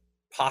and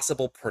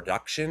possible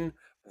production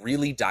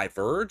really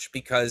diverge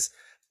because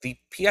the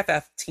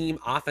PFF team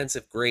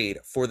offensive grade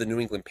for the New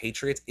England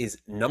Patriots is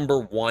number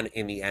one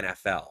in the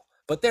NFL.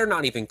 But they're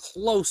not even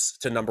close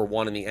to number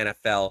one in the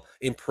NFL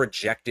in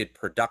projected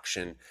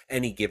production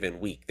any given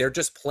week. They're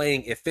just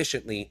playing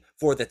efficiently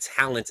for the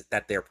talent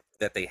that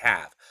they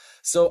have.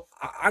 So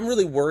I'm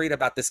really worried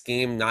about this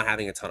game not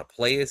having a ton of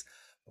plays,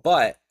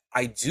 but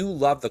I do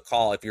love the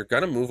call. If you're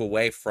going to move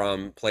away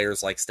from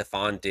players like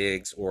Stephon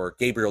Diggs or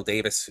Gabriel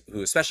Davis,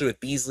 who, especially with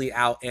Beasley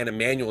out and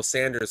Emmanuel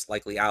Sanders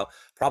likely out,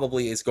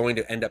 probably is going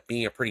to end up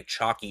being a pretty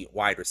chalky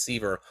wide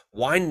receiver,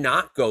 why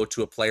not go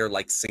to a player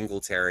like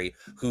Singletary,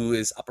 who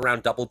is up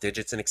around double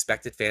digits in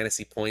expected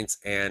fantasy points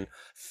and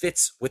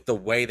fits with the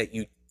way that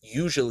you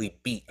usually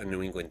beat a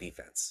New England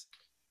defense?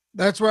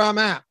 That's where I'm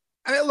at.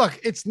 I mean,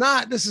 look,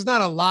 this is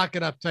not a lock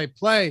it up type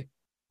play,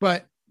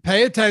 but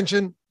pay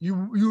attention.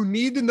 You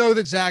need to know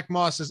that Zach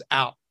Moss is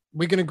out.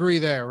 We can agree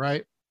there,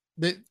 right?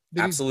 That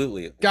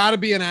Absolutely. Got to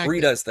be an active.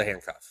 Breida is the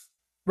handcuff.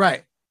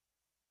 Right.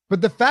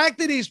 But the fact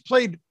that he's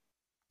played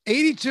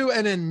 82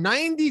 and in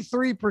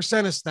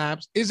 93% of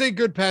snaps is a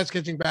good pass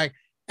catching back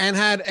and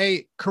had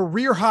a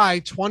career high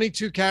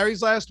 22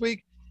 carries last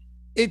week.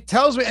 It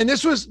tells me, and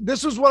this was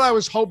what I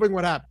was hoping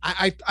would happen.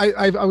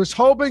 I was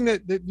hoping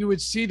that you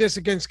would see this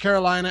against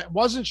Carolina.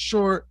 Wasn't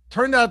sure.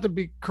 Turned out to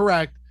be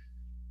correct.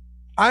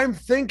 I'm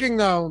thinking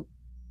though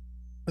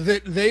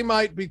that they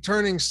might be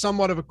turning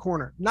somewhat of a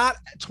corner. Not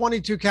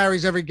 22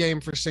 carries every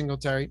game for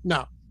Singletary,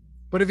 no.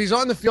 But if he's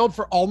on the field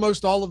for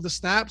almost all of the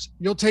snaps,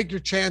 you'll take your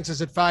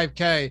chances at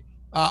 5K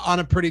on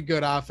a pretty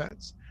good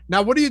offense.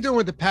 Now, what are you doing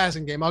with the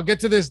passing game? I'll get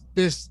to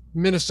this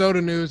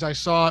Minnesota news. I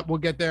saw it. We'll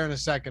get there in a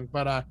second.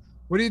 But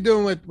what are you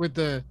doing with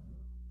the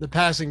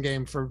passing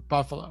game for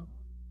Buffalo?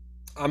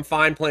 I'm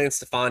fine playing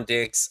Stephon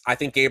Diggs. I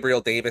think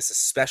Gabriel Davis,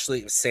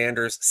 especially if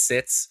Sanders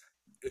sits,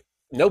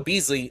 no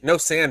Beasley, no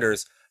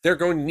Sanders, they're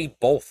going to need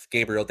both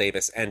Gabriel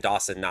Davis and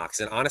Dawson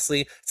Knox. And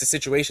honestly, it's a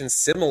situation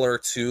similar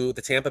to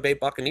the Tampa Bay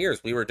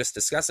Buccaneers. We were just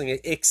discussing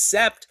it,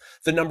 except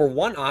the number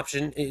one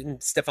option in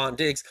Stephon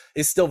Diggs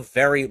is still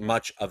very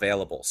much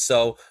available.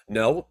 So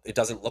no, it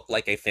doesn't look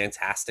like a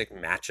fantastic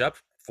matchup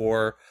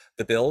for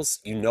the Bills.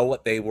 You know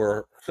what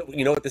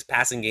this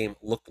passing game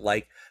looked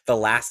like the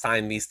last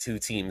time these two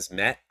teams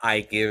met.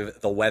 I give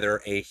the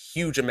weather a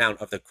huge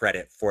amount of the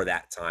credit for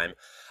that time.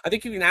 I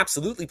think you can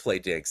absolutely play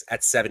Diggs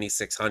at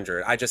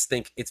 7,600. I just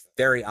think it's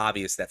very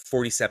obvious that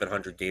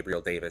 4,700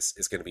 Gabriel Davis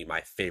is going to be my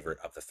favorite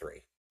of the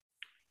three.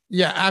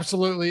 Yeah,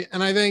 absolutely.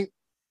 And I think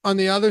on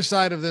the other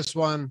side of this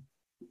one,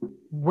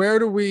 where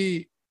do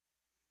we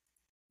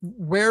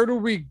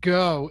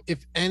go,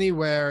 if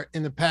anywhere,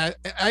 in the pass?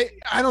 I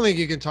don't think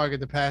you can target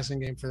the passing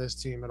game for this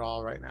team at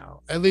all right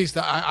now. At least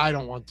I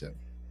don't want to.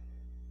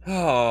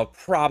 Oh,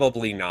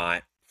 probably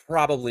not.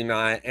 Probably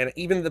not. And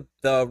even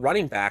the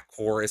running back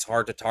core is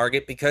hard to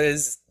target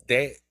because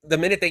the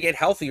minute they get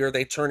healthier,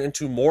 they turn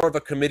into more of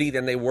a committee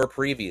than they were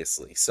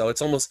previously. So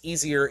it's almost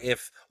easier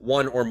if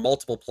one or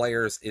multiple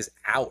players is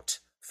out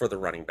for the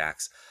running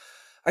backs.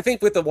 I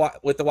think with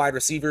the wide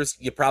receivers,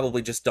 you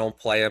probably just don't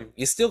play them.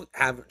 You still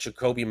have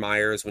Jacoby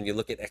Myers when you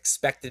look at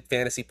expected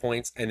fantasy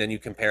points, and then you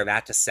compare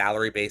that to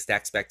salary-based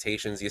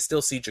expectations. You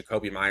still see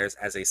Jacoby Myers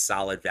as a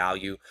solid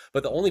value,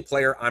 but the only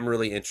player I'm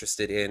really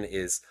interested in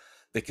is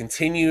the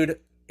continued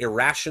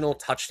irrational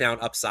touchdown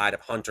upside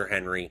of Hunter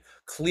Henry.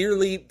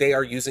 Clearly, they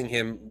are using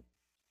him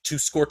to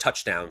score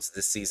touchdowns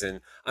this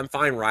season. I'm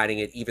fine riding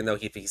it, even though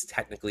he's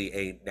technically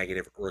a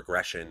negative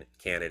regression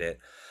candidate.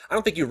 I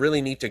don't think you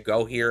really need to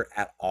go here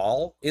at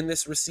all in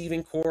this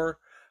receiving core.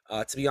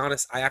 To be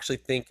honest, I actually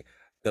think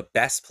the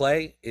best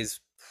play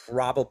is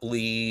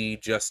probably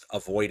just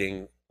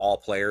avoiding all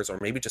players or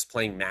maybe just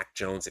playing Mac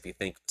Jones if you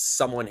think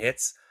someone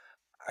hits.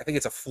 I think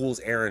it's a fool's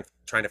errand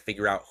trying to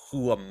figure out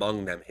who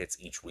among them hits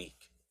each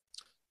week.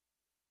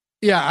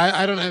 Yeah,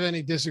 I don't have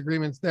any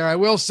disagreements there. I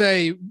will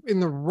say in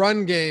the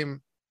run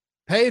game,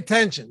 pay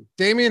attention.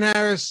 Damian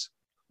Harris,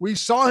 we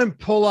saw him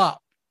pull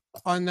up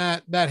on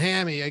that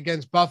hammy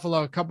against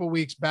Buffalo a couple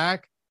weeks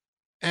back,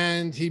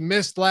 and he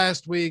missed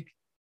last week.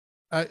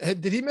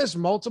 Did he miss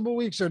multiple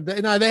weeks or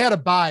no? They had a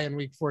bye in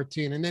week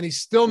 14, and then he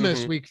still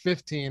missed week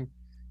 15.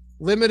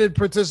 Limited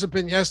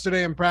participant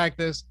yesterday in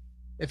practice.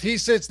 If he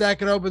sits, that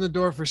could open the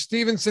door for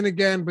Stevenson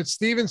again. But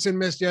Stevenson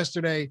missed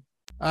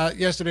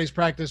yesterday's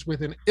practice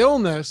with an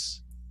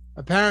illness,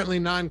 apparently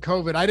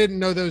non-COVID. I didn't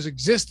know those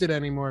existed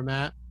anymore,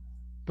 Matt.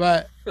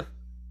 But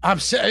I'm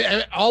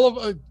saying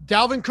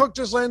Dalvin Cook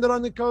just landed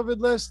on the COVID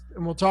list,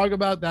 and we'll talk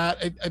about that.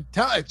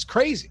 It's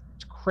crazy.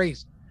 It's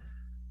crazy.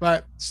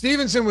 But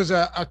Stevenson was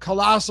a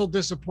colossal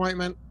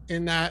disappointment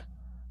in that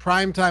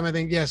primetime, I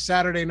think,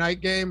 Saturday night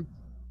game.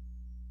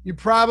 You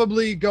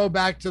probably go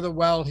back to the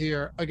well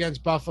here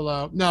against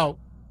Buffalo. No,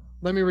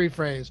 let me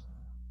rephrase.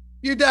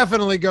 You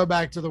definitely go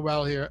back to the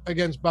well here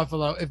against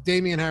Buffalo if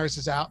Damian Harris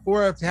is out,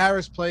 or if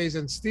Harris plays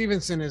and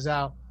Stevenson is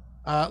out.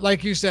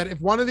 Like you said, if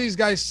one of these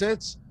guys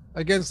sits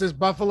against this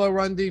Buffalo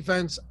run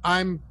defense,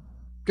 I'm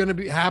going to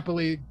be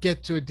happily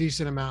get to a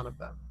decent amount of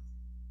them.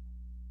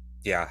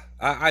 Yeah,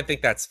 I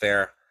think that's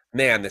fair.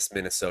 Man, this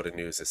Minnesota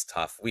news is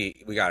tough.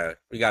 We gotta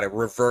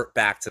revert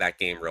back to that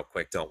game real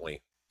quick, don't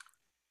we?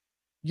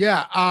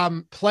 Yeah.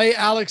 Play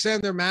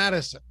Alexander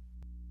Madison.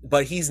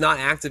 But he's not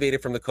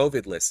activated from the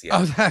COVID list yet.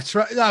 Oh, that's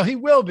right. No, he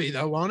will be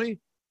though, won't he?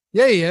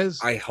 Yeah, he is.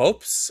 I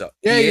hope so.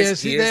 Yeah, he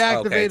is. They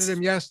activated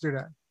him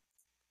yesterday.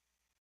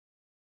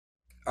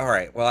 All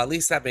right. Well, at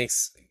least that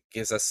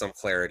gives us some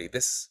clarity.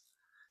 This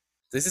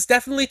is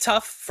definitely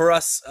tough for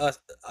us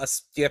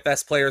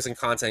DFS players and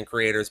content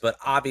creators, but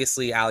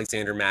obviously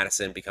Alexander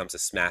Madison becomes a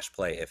smash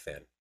play if in.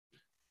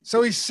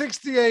 So he's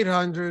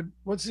 6,800.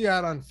 What's he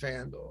at on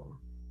FanDuel?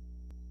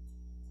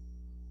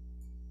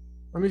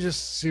 Let me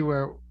just see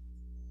where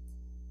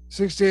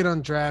 68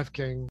 on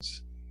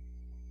DraftKings.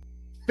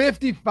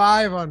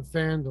 55 on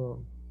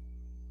FanDuel.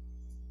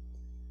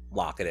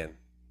 Lock it in.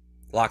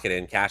 Lock it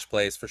in. Cash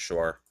plays for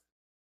sure.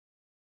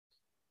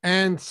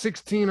 And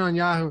 16 on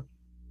Yahoo.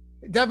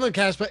 Definitely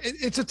cash play.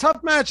 It's a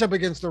tough matchup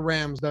against the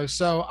Rams, though.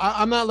 So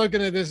I'm not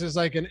looking at this as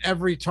like an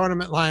every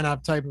tournament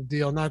lineup type of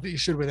deal. Not that you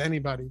should with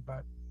anybody,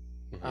 but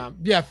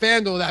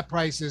FanDuel, that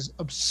price is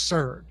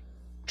absurd.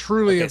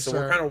 Truly absurd. So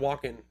we're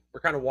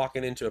kind of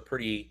walking into a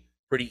pretty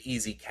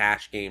easy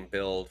cash game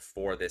build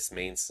for this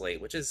main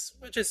slate, which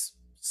is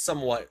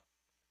somewhat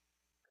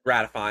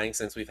gratifying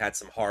since we've had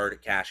some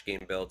hard cash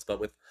game builds.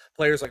 But with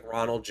players like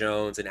Ronald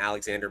Jones and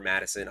Alexander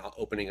Madison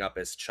opening up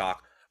as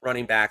chalk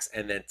running backs,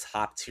 and then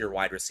top tier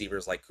wide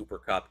receivers like Cooper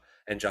Kupp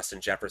and Justin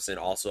Jefferson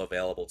also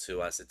available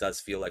to us, it does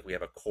feel like we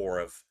have a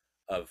core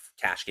of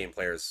cash game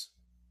players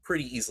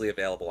pretty easily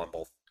available on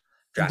both.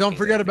 Don't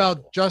forget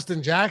about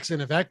Justin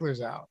Jackson if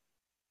Eckler's out.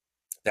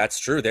 That's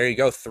true. There you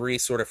go. 3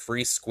 sort of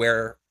free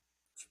square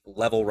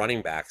level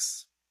running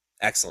backs.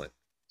 Excellent.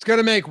 It's going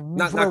to make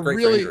not great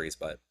for injuries,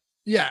 but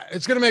yeah,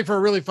 it's going to make for a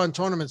really fun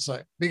tournament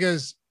slate,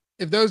 because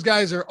if those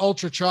guys are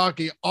ultra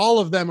chalky, all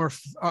of them are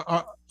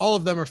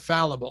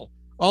fallible.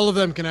 All of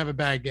them can have a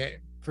bad game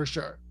for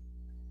sure.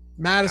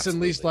 Madison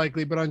Absolutely. Least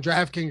likely, but on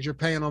DraftKings you're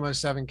paying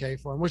almost $7,000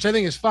 for him, which I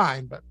think is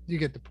fine, but you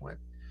get the point.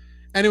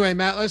 Anyway,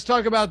 Matt, let's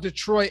talk about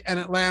Detroit and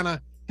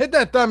Atlanta. Hit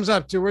that thumbs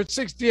up too. We're at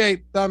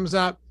 68 thumbs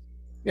up.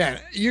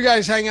 Yeah, you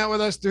guys hang out with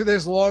us through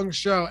this long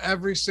show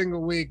every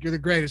single week. You're the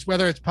greatest,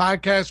 whether it's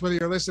podcast, whether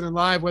you're listening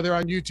live, whether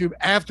on YouTube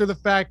after the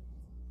fact,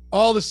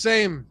 all the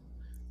same.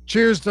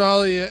 Cheers to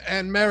all of you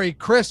and Merry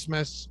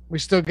Christmas. We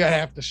still got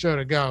half the show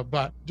to go,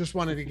 but just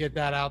wanted to get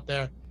that out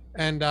there.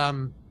 And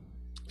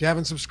if you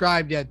haven't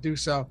subscribed yet, do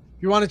so.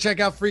 If you want to check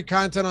out free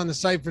content on the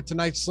site for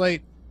tonight's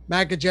slate,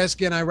 Matt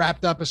Gajeski and I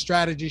wrapped up a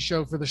strategy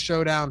show for the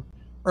Showdown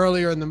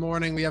earlier in the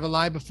morning. We have a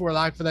live before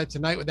live for that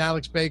tonight with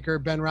Alex Baker,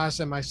 Ben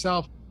Ross, and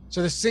myself.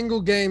 So the single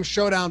game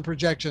Showdown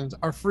projections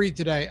are free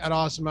today at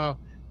Awesemo,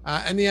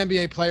 and the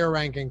NBA player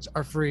rankings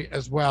are free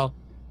as well.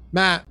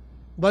 Matt,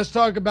 let's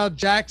talk about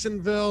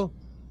Jacksonville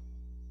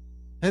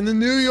and the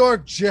New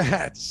York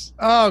Jets.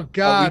 Oh,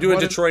 God. Are we doing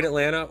Detroit,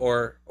 Atlanta,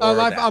 or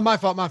my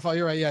fault.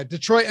 You're right. Yeah,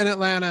 Detroit and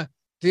Atlanta.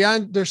 They're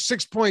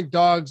 6-point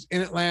dogs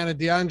in Atlanta.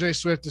 DeAndre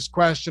Swift is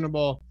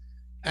questionable,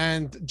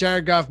 and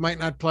Jared Goff might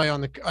not play on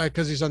the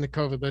because he's on the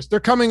COVID list. They're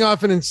coming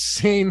off an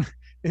insane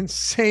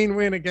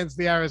win against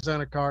the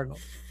Arizona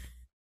Cardinals.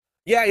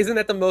 Yeah, isn't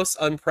that the most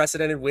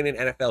unprecedented win in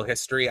NFL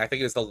history? I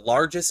think it was the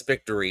largest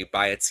victory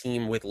by a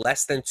team with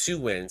less than 2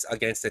 wins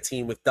against a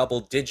team with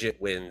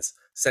double-digit wins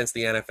since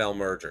the NFL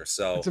merger.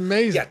 So it's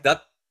amazing. Yeah,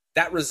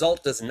 that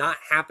result does not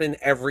happen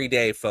every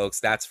day, folks.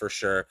 That's for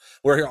sure.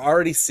 We're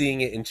already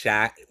seeing it in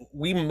chat.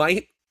 We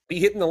might be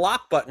hitting the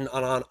lock button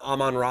on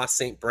Amon-Ra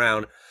St.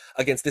 Brown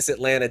against this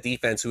Atlanta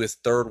defense, who is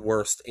 3rd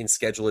worst in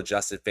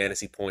schedule-adjusted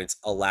fantasy points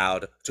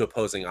allowed to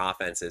opposing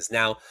offenses.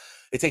 Now,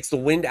 it takes the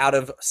wind out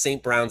of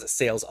St. Brown's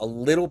sails a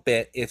little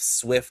bit if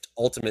Swift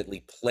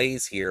ultimately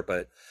plays here,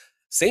 but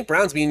St.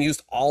 Brown's being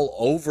used all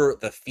over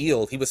the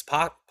field. He was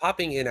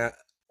popping in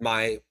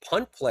my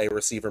punt play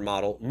receiver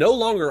model, no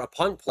longer a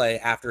punt play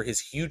after his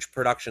huge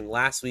production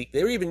last week.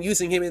 They were even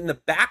using him in the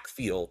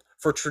backfield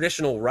for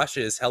traditional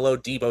rushes. Hello,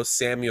 Debo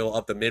Samuel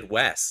of the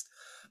Midwest.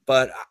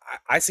 But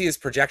I see his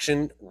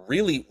projection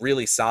really,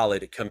 really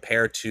solid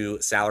compared to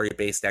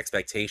salary-based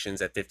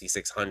expectations at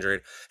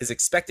 5,600. His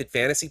expected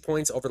fantasy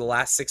points over the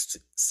last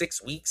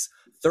six weeks,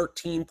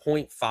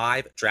 13.5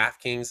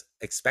 DraftKings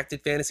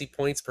expected fantasy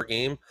points per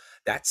game.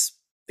 That's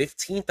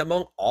 15th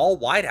among all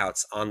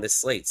wideouts on this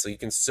slate. So you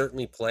can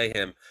certainly play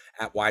him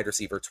at wide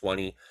receiver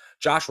 20.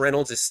 Josh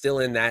Reynolds is still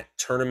in that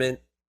tournament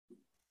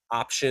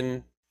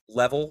option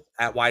level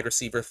at wide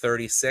receiver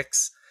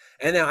 36.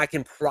 And then I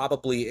can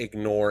probably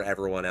ignore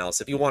everyone else.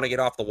 If you want to get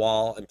off the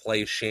wall and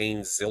play Shane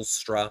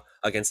Zylstra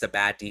against a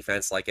bad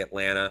defense like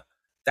Atlanta,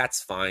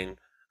 that's fine.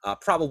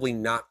 Probably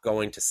not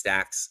going to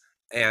stacks.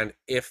 And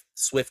if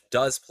Swift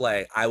does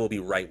play, I will be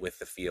right with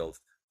the field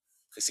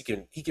because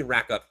he can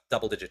rack up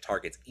double-digit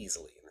targets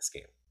easily in this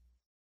game.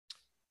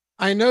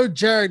 I know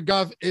Jared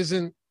Goff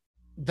isn't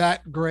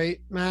that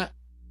great, Matt,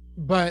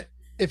 but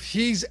if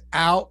he's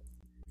out,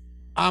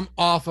 I'm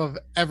off of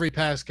every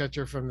pass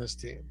catcher from this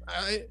team.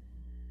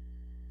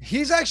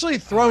 He's actually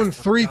thrown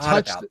 3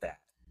 touchdowns.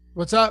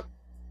 What's up?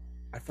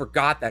 I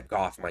forgot that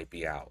Goff might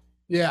be out.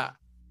 Yeah.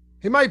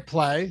 He might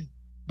play,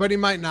 but he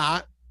might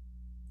not.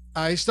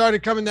 He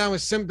started coming down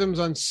with symptoms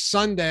on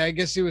Sunday. I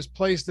guess he was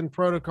placed in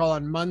protocol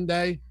on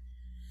Monday.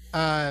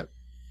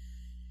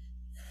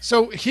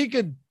 So he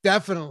could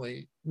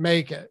definitely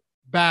make it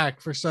back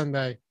for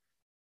Sunday.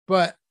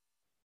 But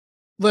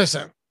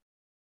listen,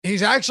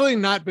 he's actually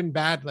not been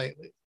bad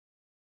lately.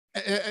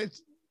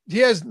 He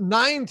has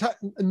 9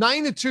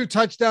 to 2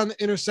 touchdown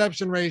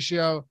interception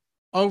ratio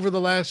over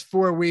the last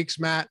 4 weeks,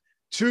 Matt.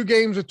 2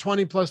 games with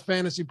 20 plus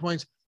fantasy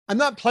points. I'm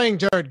not playing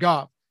Jared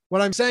Goff.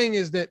 What I'm saying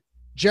is that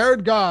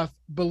Jared Goff,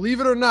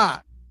 believe it or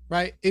not,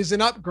 right, is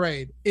an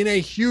upgrade in a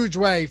huge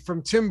way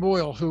from Tim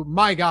Boyle, who,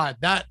 my God,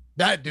 that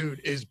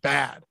dude is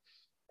bad.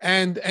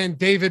 And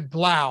David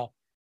Blau,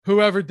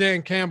 whoever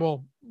Dan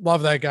Campbell,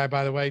 love that guy,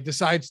 by the way,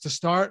 decides to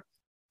start.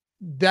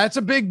 That's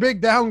a big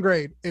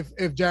downgrade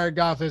if Jared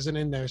Goff isn't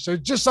in there. So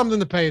just something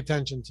to pay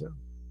attention to.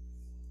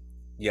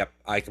 Yep,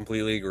 I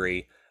completely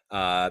agree.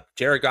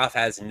 Jared Goff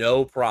has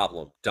no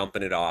problem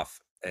dumping it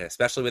off,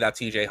 especially without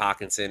TJ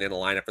Hawkinson in a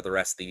lineup for the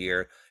rest of the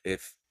year.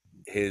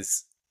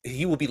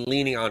 He will be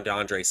leaning on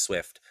DeAndre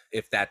Swift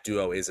if that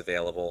duo is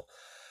available.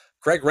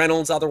 Craig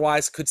Reynolds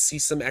otherwise could see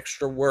some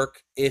extra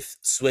work if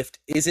Swift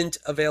isn't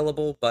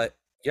available, but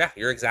yeah,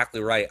 you're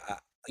exactly right.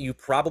 You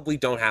probably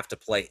don't have to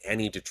play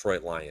any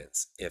Detroit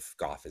Lions if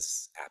Goff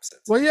is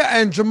absent. Well,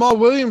 yeah, and Jamal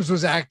Williams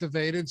was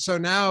activated, so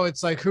now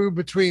it's like who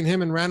between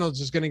him and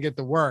Reynolds is going to get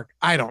the work?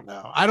 I don't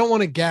know. I don't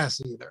want to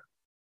guess either.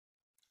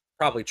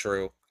 Probably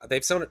true.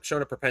 They've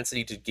shown a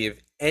propensity to give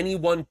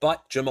anyone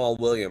but Jamal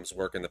Williams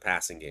work in the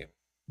passing game.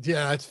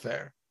 Yeah, that's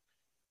fair.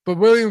 But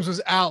Williams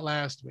was out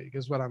last week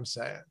is what I'm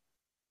saying.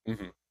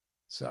 Mm-hmm.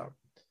 So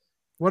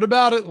what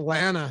about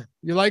Atlanta?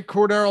 You like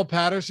Cordero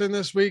Patterson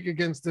this week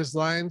against this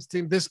Lions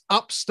team, this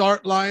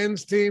upstart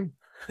Lions team?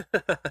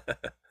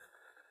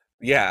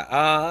 Yeah,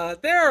 I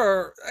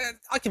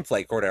can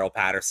play Cordero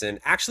Patterson.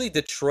 Actually,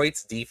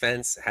 Detroit's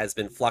defense has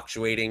been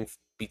fluctuating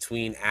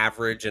between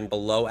average and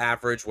below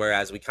average,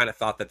 whereas we kind of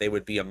thought that they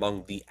would be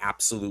among the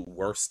absolute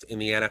worst in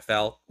the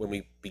NFL when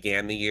we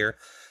began the year.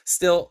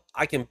 Still,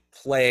 I can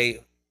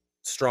play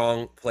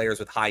strong players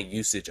with high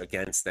usage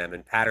against them,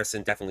 and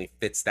Patterson definitely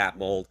fits that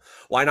mold.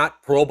 Why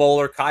not Pro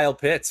Bowler Kyle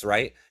Pitts,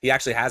 right? He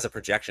actually has a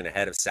projection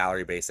ahead of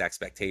salary-based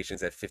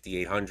expectations at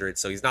 5,800,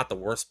 so he's not the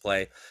worst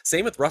play.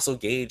 Same with Russell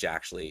Gage,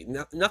 actually.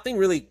 Nothing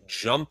really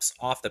jumps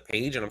off the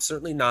page, and I'm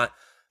certainly not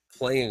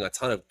playing a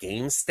ton of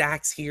game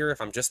stacks here if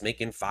I'm just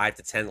making 5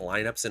 to 10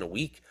 lineups in a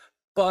week.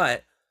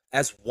 But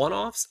as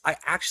one-offs, I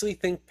actually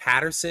think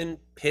Patterson,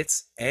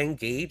 Pitts, and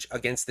Gage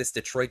against this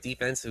Detroit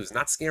defense, who's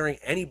not scaring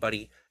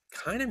anybody,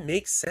 kind of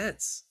makes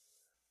sense.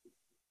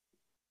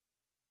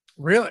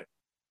 Really?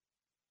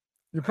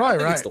 You're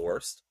probably right. It's the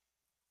worst.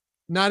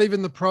 Not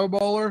even the Pro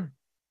Bowler?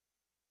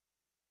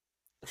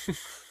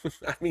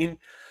 I mean,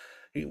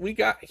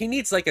 he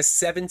needs like a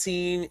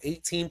 17,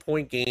 18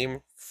 point game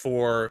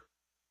for,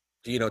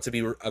 to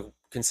be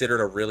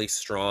considered a really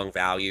strong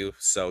value.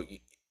 So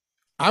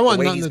I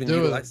want nothing to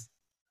do with it.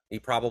 He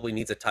probably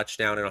needs a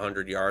touchdown and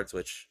 100 yards,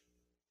 which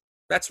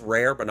that's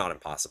rare, but not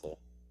impossible.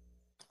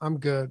 I'm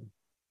good.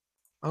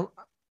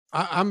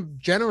 I'm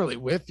generally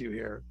with you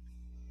here.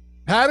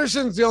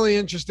 Patterson's the only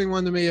interesting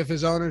one to me if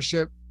his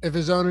ownership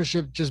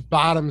just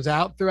bottoms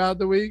out throughout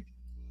the week,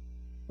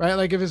 right?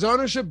 Like if his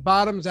ownership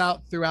bottoms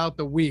out throughout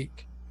the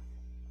week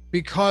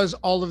because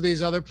all of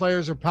these other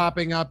players are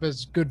popping up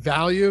as good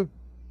value,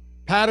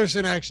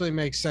 Patterson actually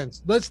makes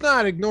sense. Let's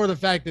not ignore the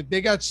fact that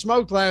they got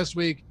smoked last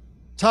week.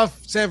 Tough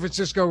San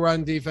Francisco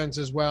run defense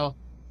as well.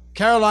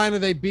 Carolina,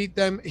 they beat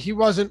them. He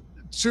wasn't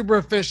super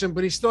efficient,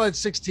 but he still had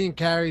 16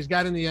 carries,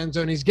 got in the end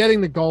zone. He's getting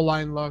the goal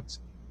line looks.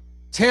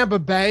 Tampa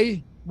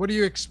Bay, what do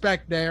you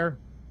expect there?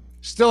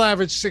 Still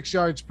averaged 6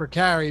 yards per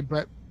carry,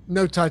 but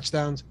no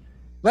touchdowns.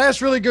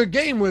 Last really good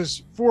game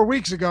was 4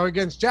 weeks ago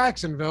against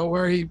Jacksonville,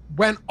 where he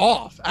went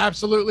off,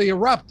 absolutely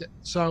erupted.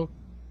 So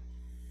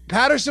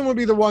Patterson would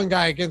be the one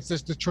guy against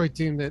this Detroit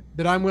team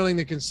that I'm willing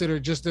to consider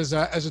just as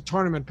a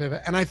tournament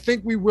pivot. And I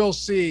think we will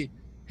see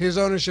his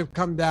ownership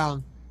come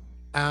down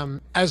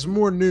as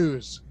more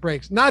news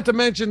breaks. Not to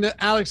mention that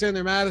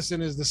Alexander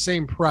Mattison is the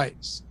same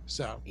price.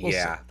 So we'll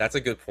see. That's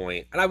a good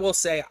point. And I will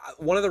say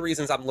one of the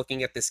reasons I'm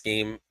looking at this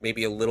game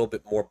maybe a little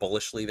bit more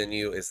bullishly than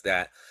you is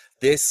that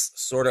this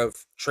sort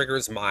of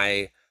triggers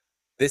my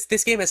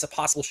this game has a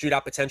possible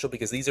shootout potential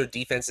because these are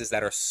defenses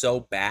that are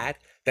so bad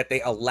that they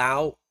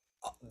allow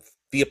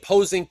the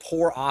opposing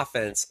poor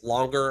offense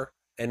longer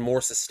and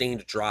more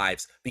sustained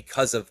drives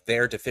because of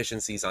their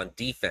deficiencies on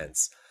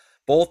defense.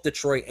 Both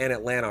Detroit and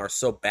Atlanta are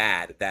so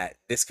bad that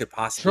this could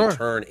possibly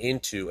turn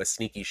into a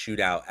sneaky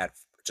shootout at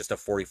just a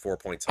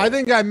 44-point total. I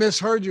think I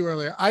misheard you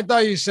earlier. I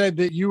thought you said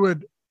that you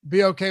would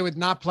be okay with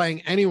not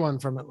playing anyone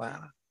from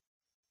Atlanta.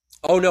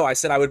 Oh no, I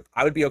said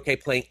I would be okay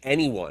playing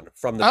anyone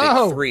from the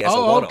big three as a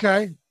one-off.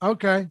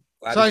 Okay.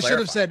 So I should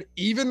have said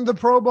even the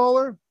Pro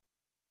Bowler.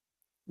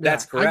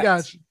 That's correct. I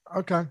got you.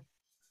 Okay.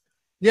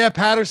 Yeah,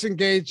 Patterson,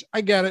 Gage.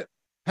 I get it.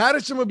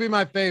 Patterson would be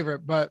my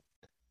favorite, but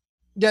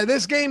yeah,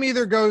 this game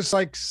either goes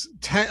like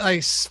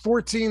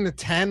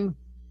 14-10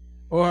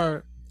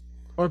 or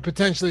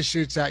potentially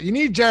shoots out. You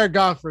need Jared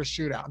Goff for a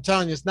shootout. I'm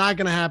telling you, it's not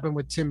going to happen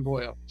with Tim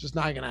Boyle. It's just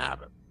not going to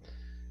happen.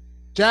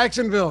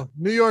 Jacksonville,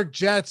 New York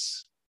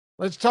Jets.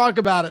 Let's talk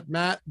about it,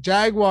 Matt.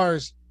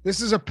 Jaguars. This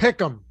is a pick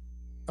 'em.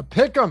 A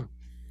pick 'em.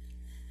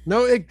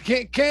 No, it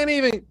can't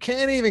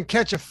even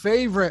catch a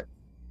favorite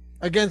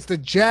against the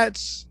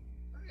Jets.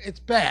 It's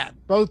bad.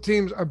 Both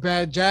teams are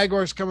bad.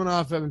 Jaguars coming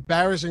off an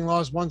embarrassing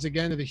loss once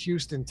again to the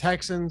Houston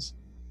Texans.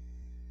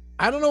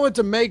 I don't know what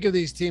to make of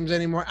these teams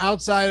anymore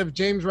outside of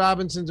James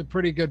Robinson's a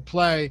pretty good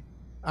play.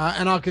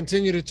 And I'll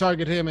continue to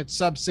target him at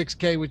sub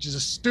 6K, which is a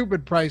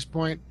stupid price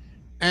point.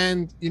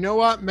 And you know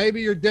what?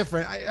 Maybe you're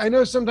different. I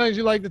know sometimes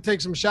you like to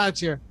take some shots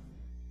here.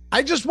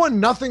 I just want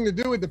nothing to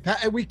do with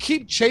we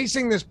keep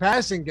chasing this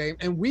passing game,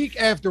 and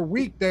week after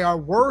week, they are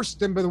worse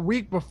than the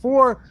week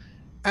before.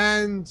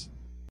 And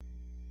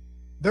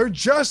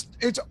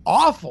it's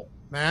awful,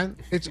 man.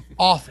 It's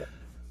awful.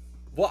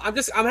 Well, I'm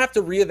gonna have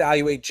to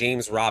reevaluate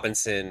James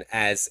Robinson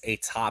as a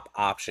top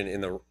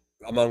option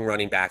among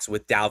running backs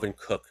with Dalvin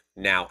Cook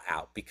now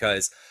out,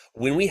 because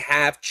when we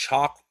have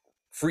chalk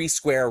free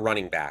square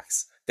running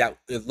backs that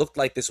it looked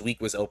like this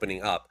week was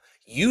opening up,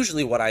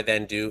 usually what I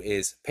then do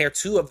is pair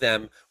two of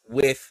them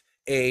with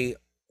a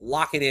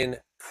lock it in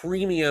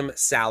premium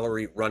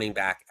salary running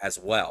back as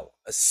well,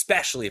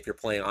 especially if you're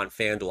playing on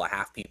FanDuel, a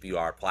half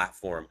PPR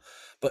platform.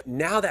 But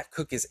now that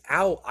Cook is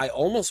out, I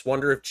almost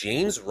wonder if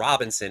James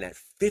Robinson at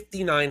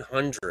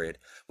 5,900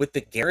 with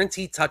the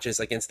guaranteed touches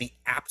against the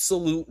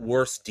absolute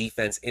worst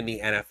defense in the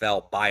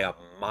NFL by a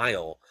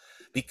mile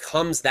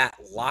becomes that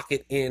lock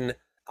it in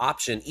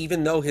option,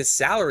 even though his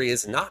salary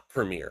is not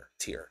premier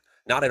tier,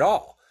 not at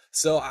all.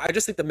 So I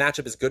just think the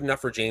matchup is good enough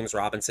for James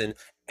Robinson.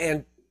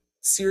 And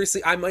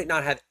seriously, I might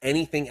not have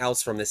anything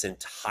else from this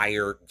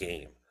entire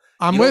game.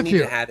 I'm with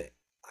you.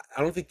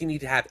 I don't think you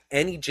need to have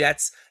any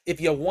Jets. If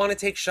you want to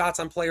take shots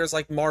on players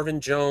like Marvin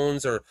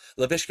Jones or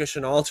Laviska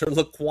Shenault or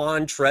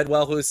Laquan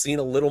Treadwell, who has seen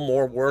a little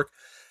more work,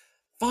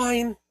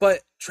 fine.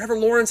 But Trevor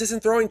Lawrence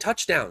isn't throwing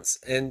touchdowns.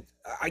 And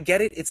I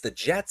get it. It's the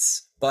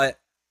Jets. But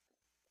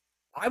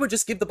I would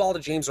just give the ball to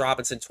James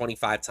Robinson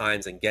 25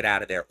 times and get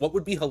out of there. What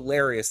would be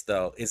hilarious,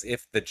 though, is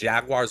if the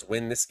Jaguars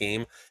win this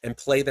game and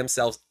play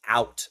themselves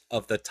out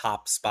of the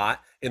top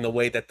spot in the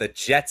way that the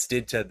Jets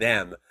did to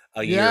them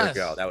a year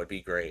ago. That would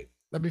be great.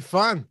 That'd be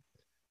fun.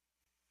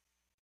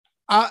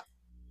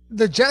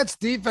 The Jets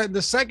defense,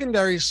 the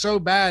secondary is so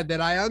bad that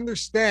I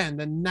understand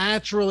the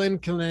natural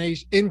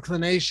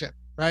inclination,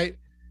 right?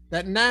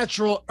 That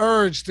natural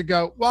urge to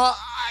go, well,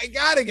 I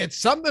got to get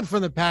something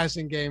from the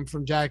passing game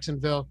from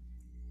Jacksonville.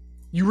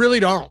 You really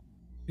don't.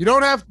 You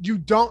don't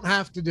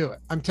have to do it.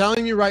 I'm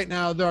telling you right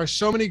now, there are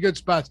so many good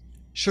spots.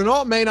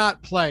 Shenault may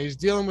not play. He's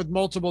dealing with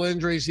multiple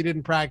injuries. He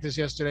didn't practice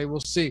yesterday. We'll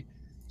see.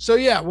 So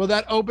yeah, will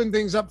that open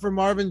things up for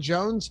Marvin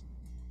Jones?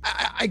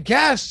 I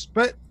guess,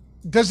 but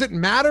does it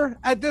matter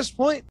at this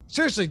point?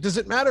 Seriously, does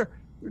it matter?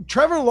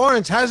 Trevor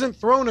Lawrence hasn't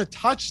thrown a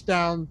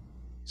touchdown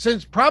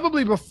since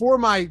probably before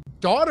my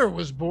daughter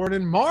was born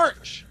in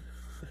March.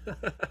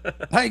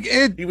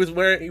 He was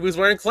wearing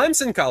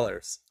Clemson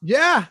colors.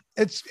 Yeah,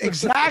 it's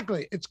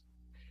exactly.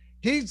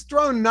 He's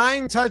thrown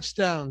 9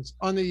 touchdowns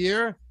on the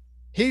year.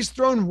 He's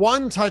thrown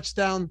 1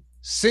 touchdown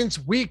since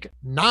week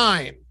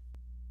 9.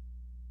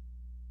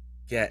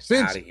 Get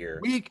out of here.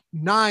 Week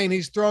 9,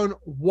 he's thrown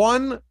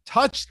 1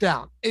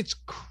 touchdown. It's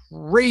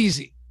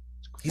crazy.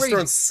 He's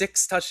thrown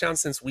 6 touchdowns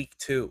since week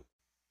 2.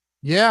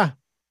 Yeah,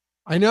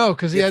 I know,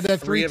 because he had that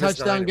 3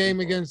 touchdown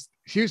game against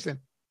Houston.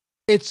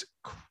 It's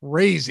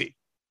crazy.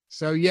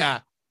 So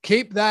yeah,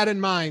 keep that in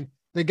mind.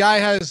 The guy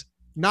has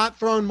not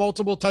thrown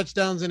multiple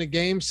touchdowns in a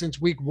game since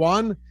week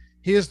 1.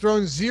 He has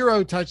thrown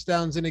 0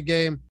 touchdowns in a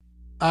game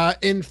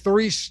in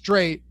 3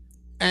 straight,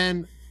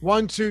 and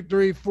 1, 2,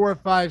 3, 4,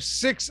 5,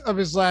 6 of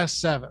his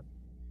last 7.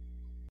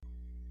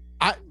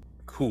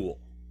 Cool.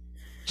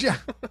 Yeah,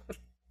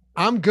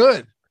 I'm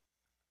good.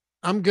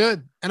 I'm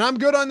good. And I'm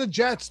good on the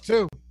Jets,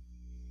 too.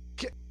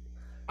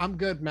 I'm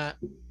good, Matt.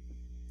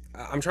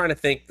 I'm trying to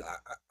think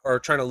or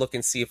trying to look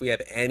and see if we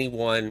have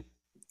anyone.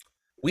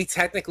 We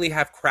technically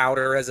have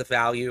Crowder as a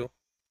value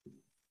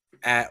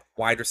at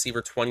wide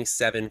receiver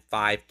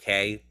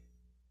 27.5K.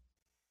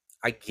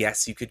 I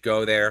guess you could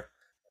go there.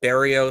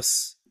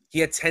 Barrios, he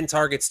had 10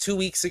 targets 2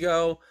 weeks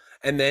ago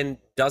and then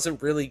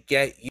doesn't really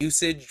get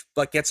usage,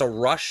 but gets a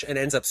rush and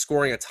ends up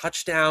scoring a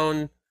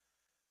touchdown.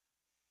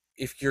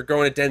 If you're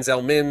going to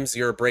Denzel Mims,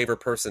 you're a braver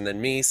person than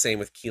me. Same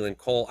with Keelan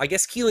Cole. I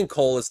guess Keelan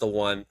Cole is the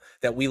one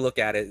that we look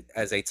at it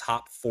as a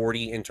top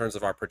 40 in terms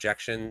of our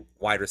projection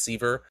wide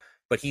receiver,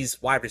 but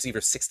he's wide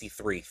receiver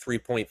 63,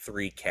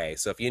 3.3K.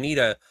 So if you need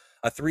a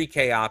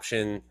 3K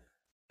option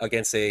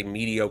against a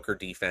mediocre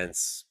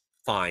defense,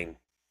 fine.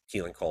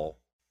 Keelan Cole,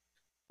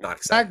 not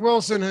excited. Zach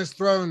Wilson has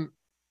thrown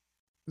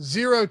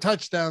 0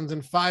 touchdowns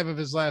in 5 of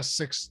his last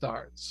 6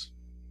 starts.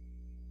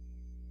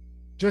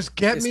 Just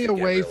get me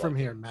away from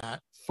here,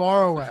 Matt.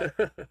 Far away.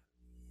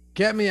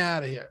 Get me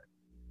out of here.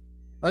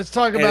 Let's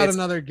talk about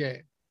another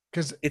game.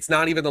 Because it's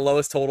not even the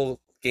lowest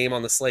total game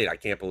on the slate. I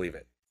can't believe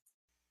it.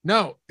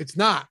 No, it's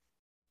not.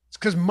 It's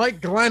because Mike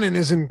Glennon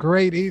isn't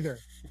great either.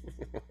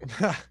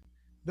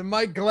 The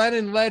Mike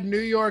Glennon-led New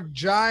York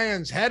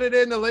Giants headed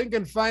into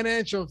Lincoln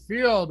Financial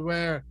Field,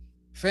 where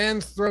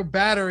fans throw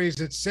batteries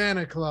at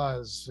Santa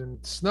Claus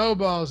and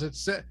snowballs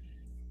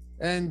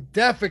and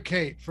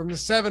defecate from the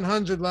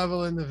 700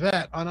 level in the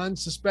vet on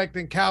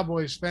unsuspecting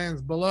Cowboys fans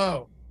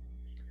below.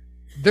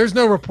 There's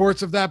no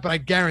reports of that, but I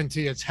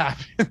guarantee it's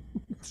happened.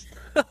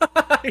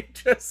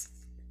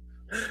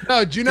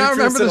 No, do you not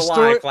remember the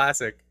story?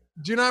 Classic.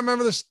 Do you not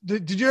remember this?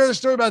 Did you hear the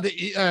story about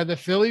the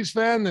Phillies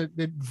fan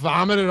that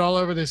vomited all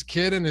over this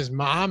kid and his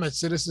mom at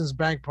Citizens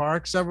Bank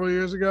Park several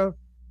years ago?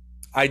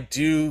 I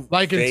do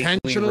like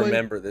intentionally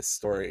remember this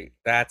story.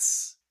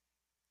 That's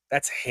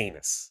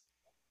heinous.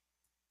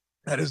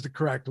 That is the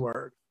correct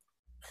word.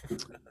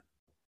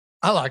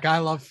 I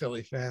love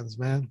Philly fans,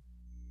 man.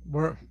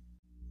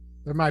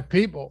 They're my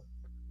people.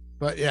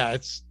 But yeah,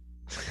 it's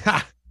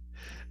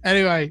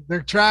anyway,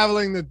 they're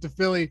traveling to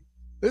Philly.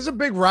 There's a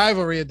big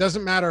rivalry. It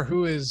doesn't matter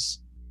who is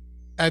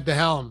at the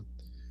helm.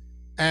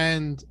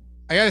 And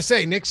I got to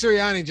say, Nick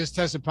Sirianni just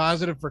tested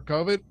positive for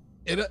COVID.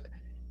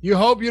 You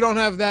hope you don't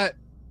have that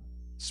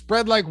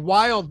spread like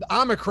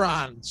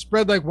Omicron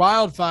spread like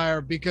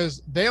wildfire,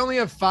 because they only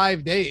have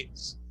 5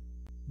 days.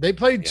 They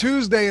played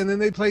Tuesday and then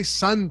they play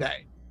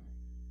Sunday.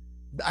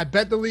 I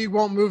bet the league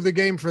won't move the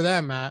game for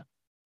them, Matt.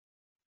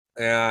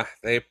 Yeah,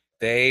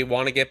 they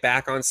want to get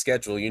back on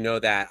schedule. You know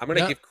that. I'm going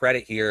to give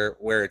credit here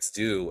where it's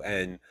due.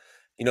 And,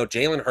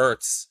 Jalen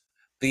Hurts,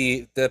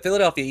 the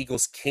Philadelphia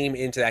Eagles came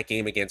into that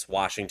game against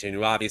Washington,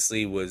 who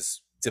obviously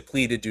was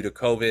depleted due to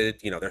COVID.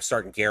 They're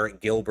starting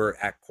Garrett Gilbert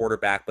at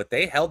quarterback, but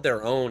they held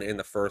their own in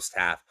the first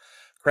half.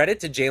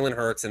 Credit to Jalen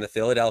Hurts and the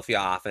Philadelphia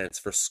offense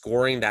for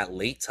scoring that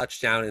late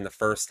touchdown in the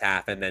first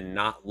half and then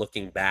not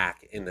looking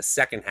back in the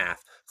second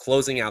half,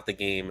 closing out the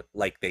game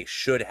like they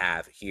should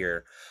have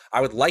here.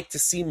 I would like to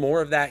see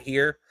more of that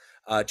here.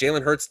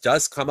 Jalen Hurts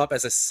does come up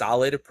as a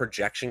solid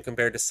projection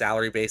compared to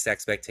salary-based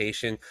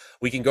expectation.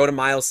 We can go to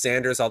Miles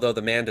Sanders, although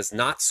the man does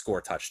not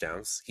score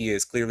touchdowns. He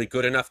is clearly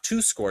good enough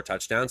to score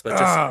touchdowns, but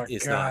just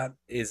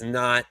is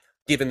not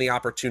given the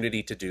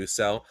opportunity to do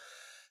so.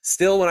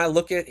 Still, when I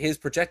look at his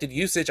projected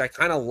usage, I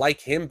kind of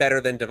like him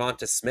better than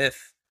Devonta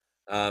Smith.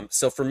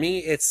 So for me,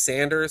 it's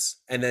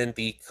Sanders, and then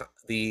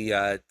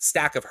the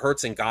stack of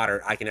Hurts and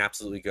Goddard I can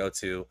absolutely go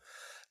to.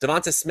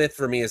 Devonta Smith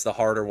for me is the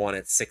harder one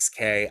at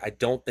 6K. I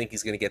don't think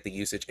he's going to get the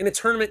usage. In a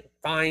tournament,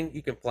 fine,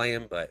 you can play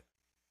him, but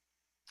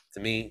to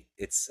me,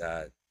 it's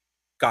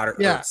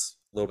Goddard, Hurts,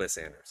 a little bit of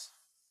Sanders.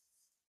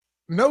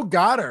 No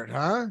Goddard,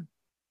 huh?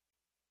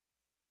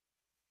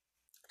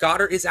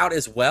 Goddard is out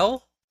as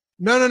well?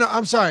 No.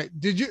 I'm sorry.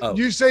 Did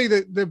you say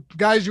that the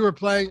guys you were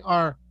playing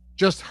are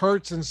just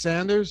Hurts and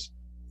Sanders?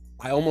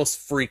 I almost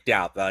freaked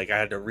out. I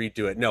had to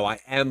redo it. No, I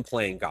am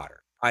playing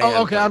Goddard.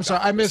 Okay. I'm sorry.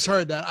 I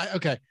misheard that.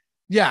 Okay.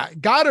 Yeah.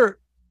 Goddard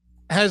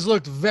has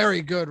looked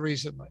very good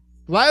recently.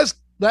 Last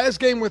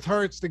game with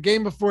Hurts, the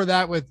game before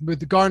that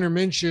with Gardner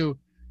Minshew,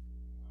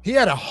 he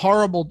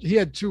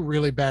had 2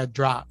 really bad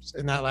drops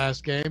in that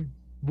last game.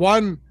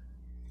 One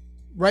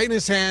right in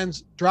his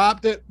hands,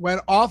 dropped it,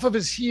 went off of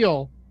his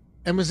heel,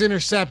 and was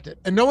intercepted.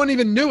 And no one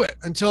even knew it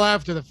until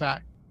after the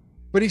fact.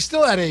 But he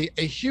still had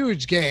a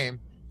huge game.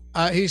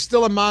 He's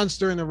still a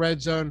monster in the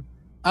red zone.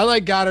 I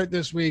like Goddard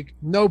this week.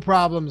 No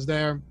problems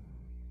there.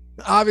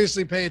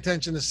 Obviously, pay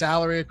attention to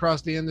salary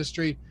across the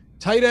industry.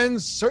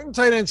 Certain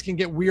tight ends can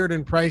get weird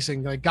in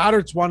pricing. Like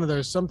Goddard's one of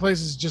those. Some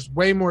places just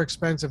way more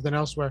expensive than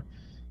elsewhere.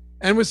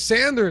 And with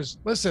Sanders,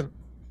 listen,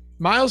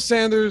 Miles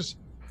Sanders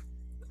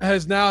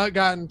has now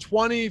gotten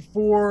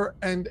 24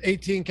 and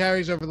 18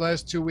 carries over the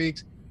last 2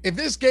 weeks. If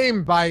this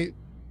game by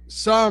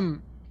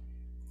some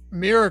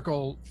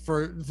miracle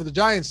for the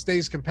Giants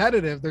stays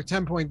competitive, they're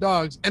 10-point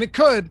dogs, and it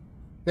could.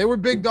 They were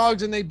big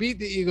dogs and they beat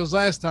the Eagles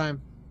last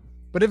time.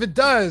 But if it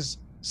does,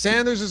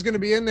 Sanders is going to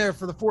be in there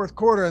for the fourth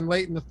quarter and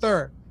late in the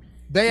third.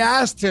 They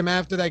asked him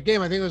after that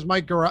game, I think it was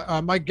Mike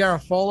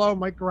Garafolo.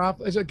 Mike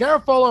Garafolo. Is it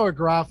Garafolo or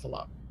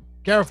Garafolo?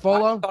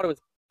 Garafolo? I thought it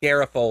was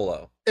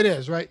Garafolo. It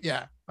is, right?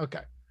 Yeah.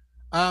 Okay.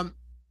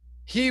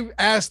 He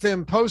asked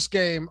him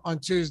post-game on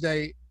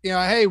Tuesday,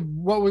 hey,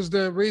 what was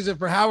the reason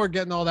for Howard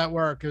getting all that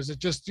work? Is it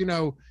just,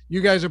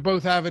 you guys are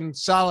both having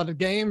solid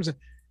games?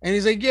 And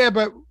he's like, yeah,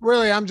 but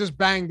really I'm just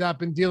banged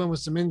up and dealing with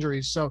some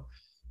injuries. So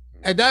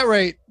at that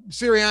rate,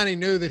 Sirianni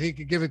knew that he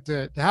could give it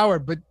to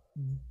Howard, but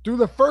through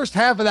the first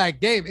half of that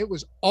game, it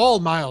was all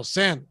Miles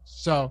Sanders.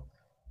 So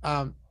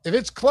if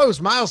it's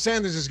close, Miles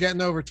Sanders is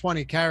getting over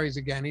 20 carries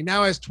again. He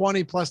now has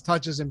 20 plus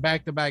touches in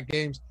back-to-back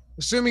games.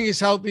 Assuming he's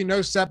healthy,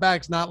 no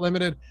setbacks, not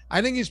limited,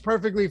 I think he's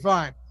perfectly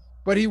fine.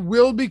 But he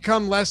will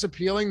become less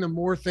appealing the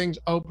more things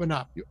open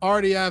up. You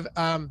already have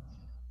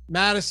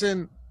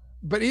Madison,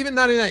 but even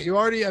not in that, you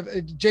already have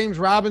James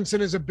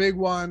Robinson is a big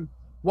one.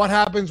 What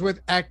happens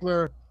with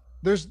Eckler?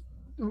 There's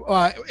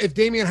if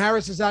Damian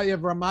Harris is out, you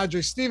have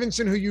Ramondre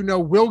Stevenson, who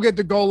will get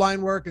the goal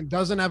line work and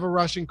doesn't have a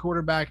rushing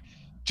quarterback.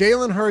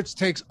 Jalen Hurts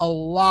takes a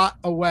lot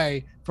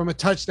away from a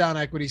touchdown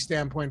equity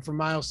standpoint from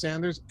Miles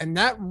Sanders, and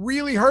that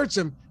really hurts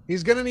him.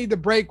 He's going to need to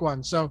break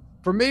one. So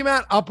for me,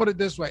 Matt, I'll put it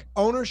this way.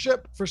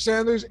 Ownership for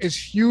Sanders is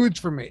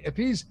huge for me. If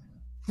he's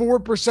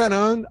 4%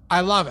 owned,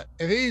 I love it.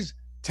 If he's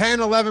 10,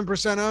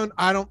 11% owned,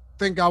 I don't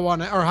think I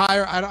want to, or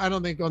higher, I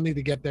don't think I'll need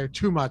to get there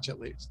too much at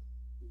least.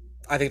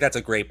 I think that's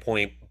a great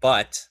point,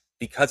 but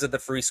because of the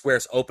free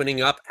squares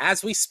opening up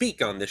as we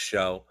speak on this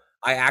show,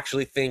 I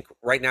actually think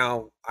right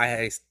now,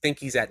 I think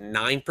he's at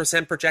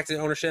 9% projected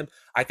ownership.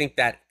 I think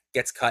that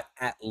gets cut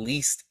at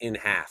least in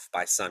half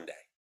by Sunday.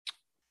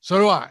 So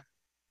do I.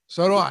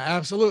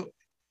 Absolutely.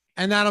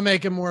 And that'll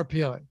make him more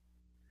appealing.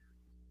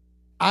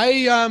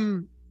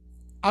 I'll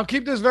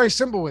keep this very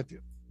simple with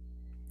you.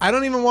 I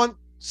don't even want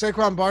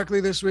Saquon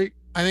Barkley this week.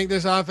 I think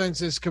this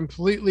offense is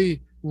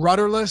completely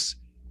rudderless.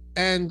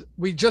 And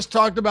we just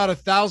talked about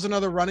 1,000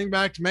 other running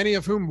backs, many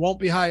of whom won't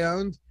be high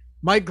owned.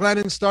 Mike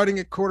Glennon starting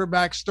at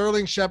quarterback,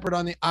 Sterling Shepard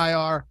on the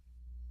IR.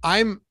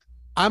 I'm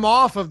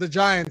off of the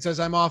Giants as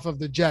I'm off of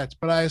the Jets,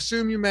 but I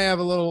assume you may have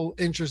a little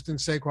interest in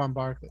Saquon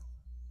Barkley.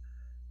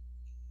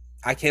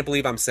 I can't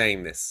believe I'm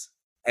saying this.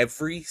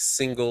 Every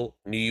single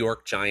New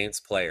York Giants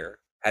player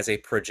has a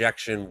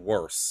projection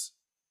worse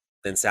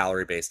than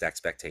salary-based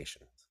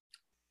expectations.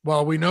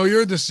 Well, we know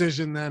your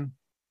decision then.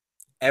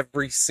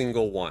 Every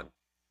single one.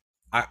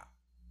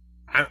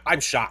 I'm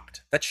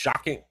shocked. That's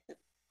shocking.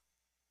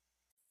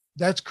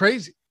 That's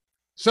crazy.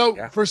 So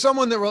for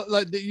someone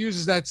that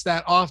uses that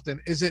stat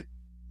often, is it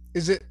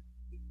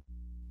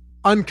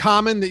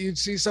uncommon that you'd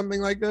see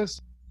something like this?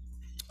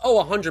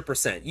 Oh,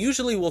 100%.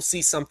 Usually we'll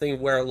see something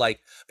where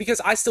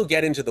because I still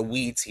get into the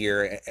weeds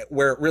here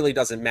where it really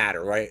doesn't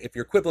matter, right? If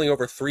you're quibbling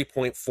over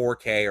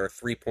 3.4K or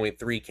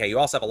 3.3K, you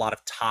also have a lot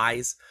of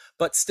ties,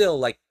 but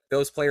still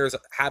those players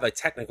have a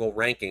technical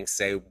ranking,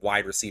 say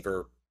wide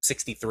receiver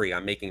 63,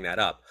 I'm making that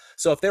up.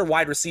 So if they're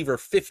wide receiver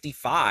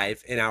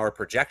 55 in our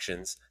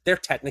projections, they're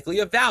technically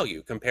a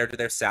value compared to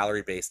their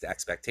salary-based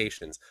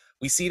expectations.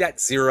 We see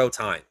that 0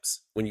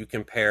 times when you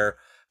compare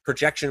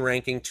projection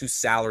ranking to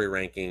salary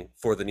ranking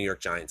for the New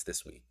York Giants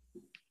this week.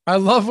 I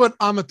love what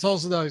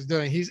Amatolsa is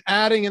doing. He's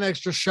adding an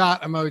extra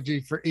shot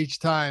emoji for each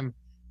time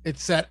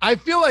it's set. I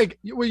feel like,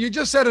 you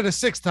just said it a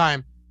 6th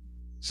time,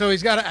 so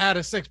he's got to add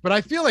a 6th, but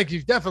I feel like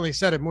you've definitely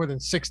said it more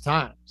than 6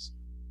 times.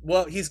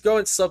 Well, he's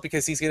going slow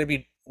because he's going to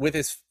be with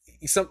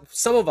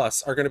some of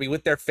us are going to be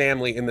with their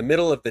family in the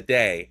middle of the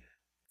day,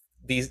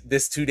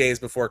 this 2 days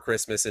before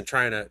Christmas, and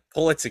trying to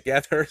pull it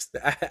together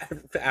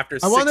after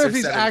 6 I wonder if or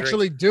he's 7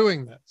 actually drinks.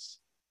 doing this.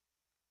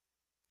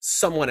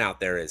 Someone out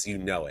there is,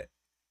 it.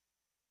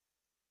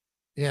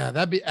 Yeah,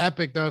 that'd be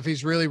epic though if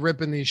he's really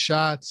ripping these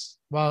shots.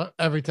 Well,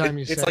 every time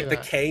you say it's like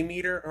that. the K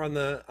meter on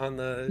the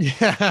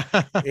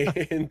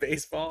yeah in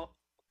baseball.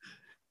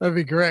 That'd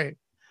be great.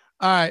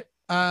 All right.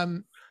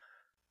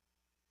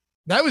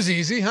 That was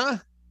easy, huh?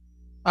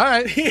 All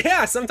right.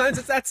 Yeah, sometimes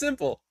it's that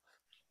simple.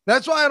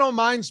 That's why I don't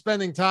mind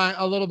spending time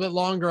a little bit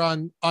longer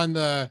on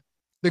the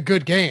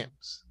good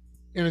games,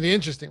 the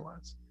interesting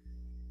ones.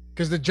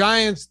 Because the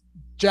Giants,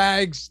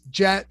 Jags,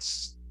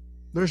 Jets,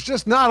 there's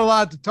just not a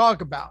lot to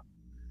talk about.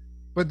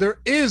 But there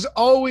is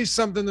always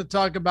something to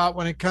talk about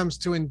when it comes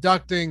to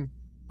inducting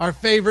our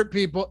favorite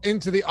people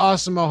into the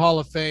Awesemo Hall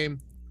of Fame.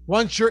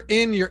 Once you're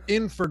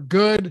in for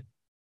good,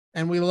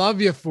 and we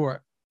love you for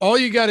it. All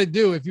you got to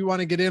do if you want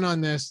to get in on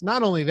this,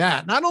 not only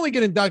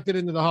get inducted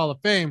into the Hall of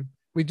Fame,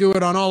 we do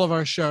it on all of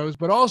our shows,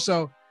 but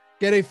also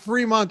get a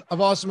free month of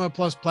Awesemo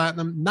Plus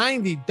Platinum,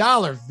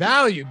 $90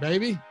 value,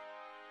 baby.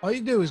 All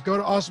you do is go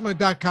to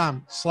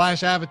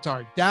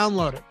awesemo.com/avatar,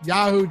 download it,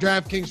 Yahoo,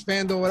 DraftKings,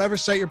 FanDuel, whatever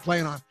site you're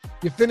playing on.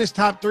 You finish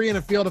top 3 in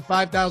a field of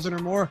 5,000 or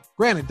more.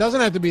 Granted, it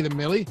doesn't have to be the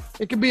millie.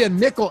 It could be a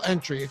nickel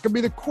entry. It could be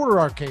the quarter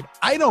arcade.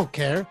 I don't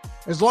care.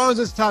 As long as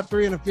it's top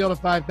 3 in a field of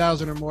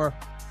 5,000 or more.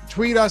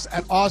 Tweet us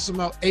at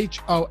Awesemo,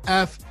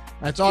 HOF.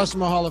 That's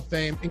Awesemo Hall of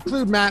Fame.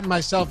 Include Matt and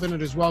myself in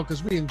it as well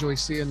because we enjoy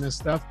seeing this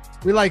stuff.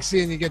 We like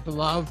seeing you get the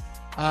love.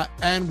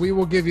 And we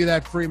will give you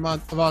that free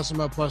month of Awesome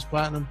Mode Plus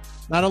Platinum.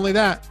 Not only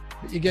that,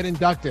 but you get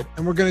inducted.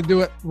 And we're going to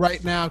do it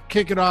right now.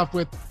 Kick it off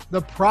with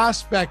the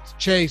Prospect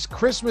Chase.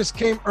 Christmas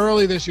came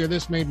early this year.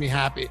 This made me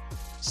happy.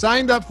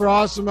 Signed up for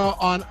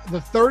Awesemo on the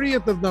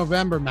 30th of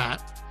November,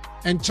 Matt,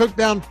 and took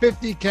down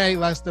 50K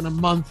less than a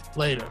month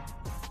later.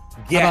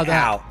 Get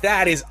out.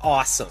 That is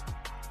awesome.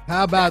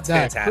 How about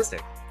that?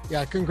 Fantastic.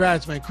 Yeah,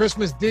 congrats, man.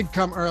 Christmas did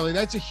come early.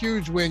 That's a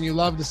huge win. You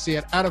love to see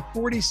it. Out of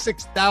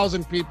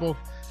 46,000 people.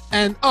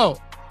 And,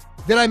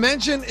 did I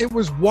mention it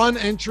was one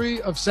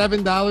entry of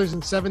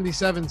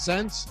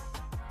 $7.77?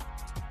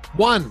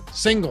 One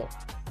single.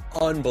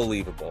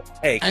 Unbelievable.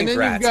 Hey, congrats, and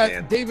then you've got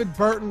man. David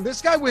Burton.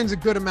 This guy wins a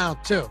good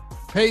amount, too.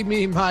 Pay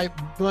me my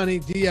money,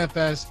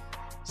 DFS.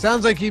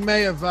 Sounds like he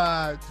may have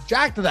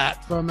jacked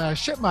that from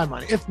Ship My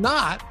Money. If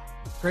not,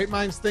 great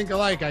minds think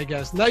alike, I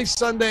guess. Nice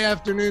Sunday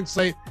afternoon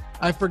slate.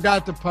 I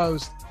forgot to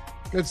post.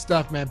 Good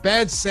stuff, man.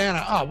 Bad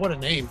Santa. Oh, what a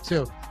name,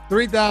 too.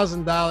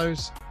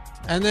 $3,000.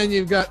 And then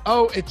you've got,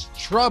 it's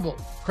trouble.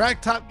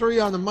 Crack top 3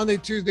 on the Monday,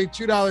 Tuesday,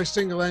 $2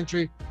 single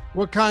entry.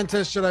 What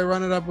contest should I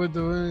run it up with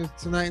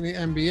tonight in the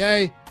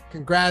NBA?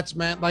 Congrats,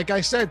 man. Like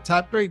I said,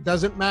 top 3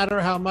 doesn't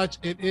matter how much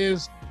it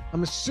is.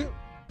 I'm assuming.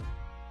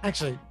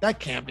 Actually, that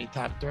can't be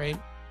top 3.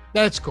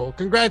 That's cool.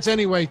 Congrats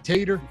anyway,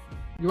 Tater.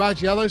 You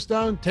watch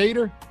Yellowstone,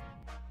 Tater?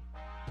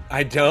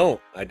 I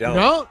don't. You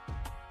don't?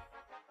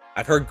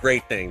 I've heard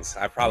great things.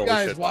 I probably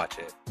should watch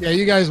it. Yeah,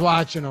 you guys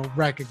watching will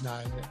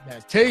recognize it.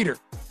 That Tater.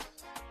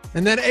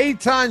 And then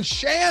Eitan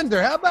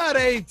Shander. How about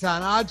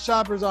Eitan? Odd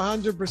Shoppers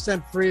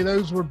 100% free.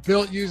 Those were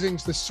built using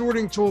the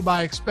sorting tool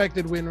by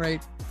expected win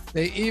rate.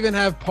 They even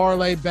have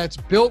parlay bets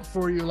built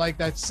for you, like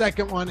that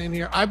second one in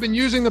here. I've been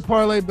using the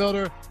parlay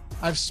builder.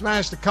 I've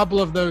smashed a couple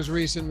of those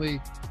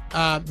recently.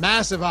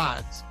 Massive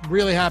odds.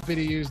 Really happy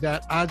to use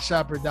that.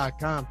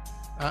 Oddshopper.com.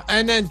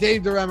 And then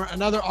Dave DeRemer,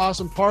 another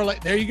awesome parlay.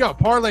 There you go.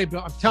 Parlay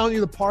builder. I'm telling you,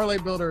 the parlay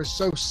builder is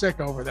so sick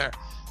over there.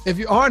 If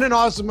you aren't an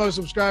Awesemo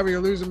subscriber, you're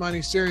losing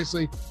money.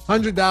 Seriously,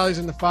 $100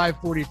 in the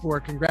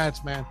 544.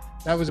 Congrats, man.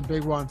 That was a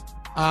big one.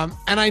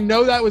 And I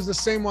know that was the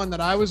same one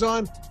that I was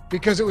on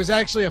because it was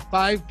actually a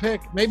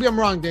 5-pick. Maybe I'm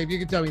wrong, Dave. You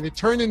can tell me. They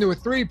turned into a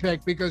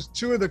 3-pick because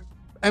 2 of the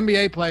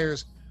NBA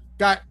players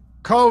got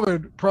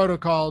COVID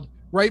protocoled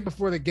right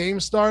before the game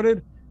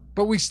started.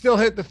 But we still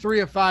hit the 3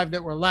 of 5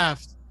 that were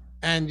left.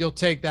 And you'll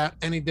take that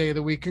any day of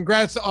the week.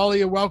 Congrats to all of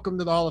you. Welcome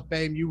to the Hall of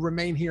Fame. You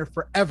remain here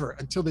forever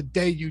until the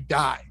day you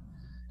die.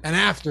 And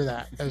after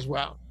that as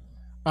well.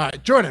 All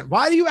right, Jordan,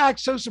 why do you act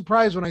so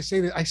surprised when I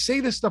say this? I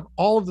say this stuff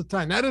all of the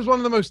time. That is one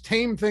of the most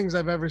tame things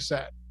I've ever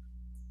said.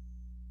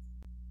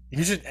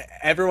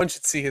 Everyone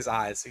should see his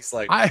eyes. He's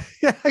like,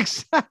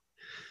 exactly.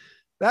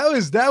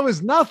 That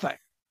was nothing.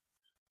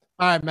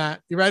 All right,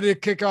 Matt, you ready to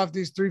kick off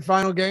these 3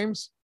 final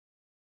games?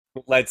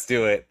 Let's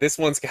do it. This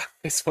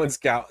one's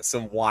got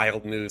some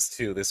wild news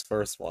too. This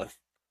first one.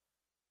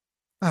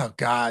 Oh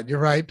God, you're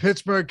right.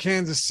 Pittsburgh,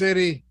 Kansas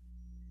City.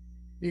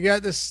 You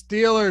got the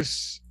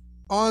Steelers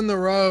on the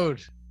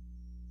road.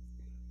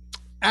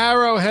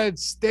 Arrowhead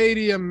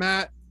Stadium,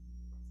 Matt.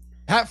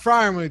 Pat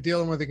Fryermuth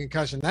dealing with a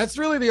concussion. That's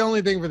really the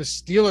only thing for the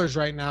Steelers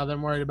right now that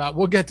I'm worried about.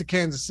 We'll get to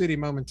Kansas City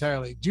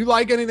momentarily. Do you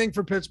like anything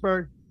for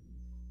Pittsburgh?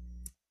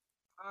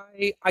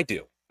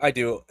 I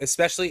do,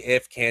 especially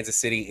if Kansas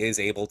City is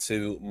able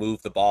to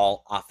move the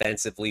ball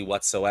offensively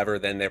whatsoever,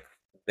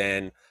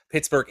 then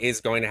Pittsburgh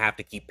is going to have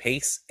to keep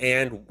pace.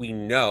 And we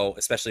know,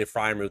 especially if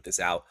Fryermuth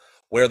is out,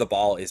 where the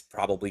ball is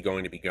probably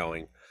going to be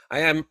going. I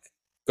am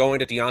going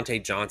to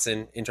Deontay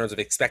Johnson in terms of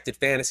expected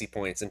fantasy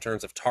points, in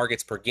terms of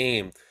targets per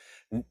game.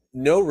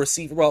 No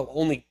receiver, well,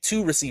 only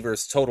 2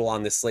 receivers total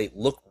on this slate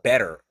look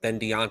better than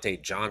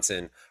Deontay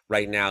Johnson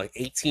right now.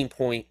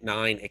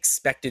 18.9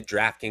 expected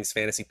DraftKings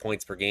fantasy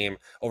points per game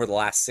over the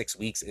last 6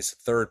 weeks is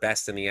 3rd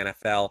best in the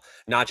NFL.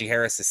 Najee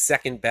Harris is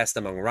 2nd best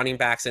among running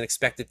backs in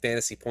expected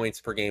fantasy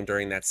points per game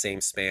during that same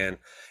span.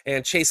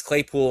 And Chase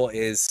Claypool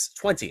is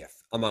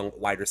 20th among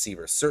wide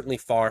receivers, certainly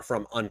far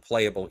from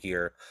unplayable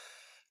here.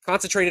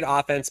 Concentrated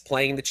offense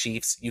playing the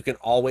Chiefs. You can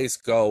always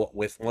go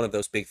with one of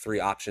those big 3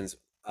 options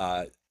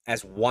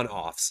as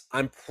one-offs.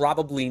 I'm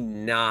probably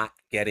not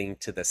getting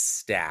to the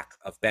stack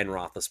of Ben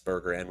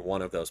Roethlisberger and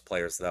one of those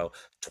players, though.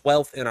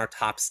 12th in our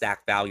top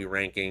stack value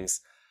rankings.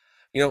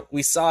 You know,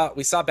 we saw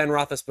Ben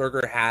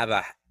Roethlisberger have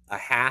a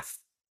half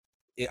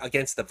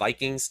against the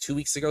Vikings 2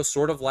 weeks ago,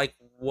 sort of like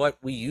what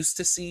we used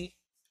to see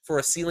for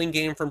a ceiling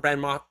game from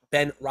Ben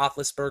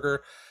Roethlisberger.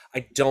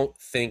 I don't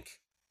think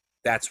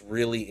that's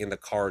really in the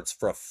cards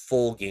for a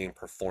full game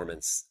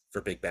performance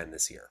for Big Ben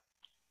this year.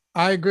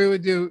 I agree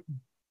with you.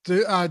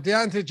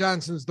 Deontay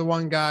Johnson's the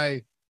one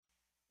guy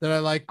that I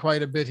like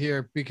quite a bit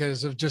here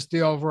because of just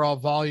the overall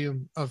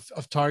volume of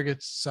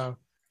targets. So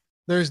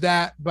there's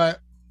that. But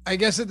I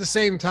guess at the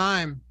same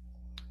time,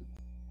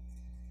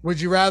 would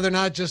you rather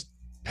not just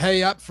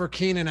pay up for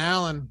Keenan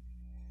Allen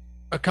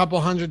a couple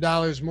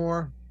 $100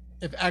 more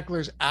if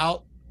Eckler's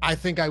out? I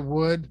think I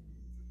would.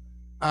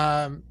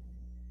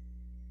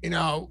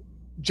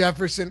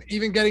 Jefferson,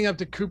 even getting up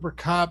to Cooper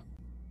Kupp,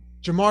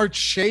 Jamar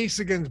Chase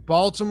against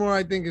Baltimore,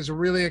 I think is a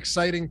really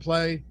exciting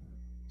play.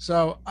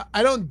 So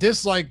I don't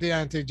dislike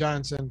Deontay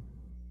Johnson,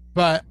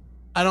 but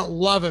I don't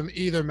love him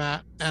either,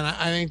 Matt. And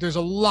I think there's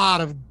a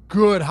lot of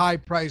good high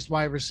priced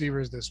wide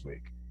receivers this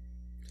week.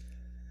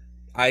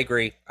 I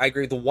agree. I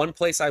agree. The one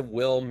place I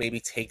will maybe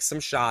take some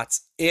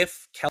shots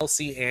if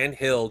Kelsey and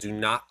Hill do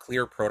not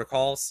clear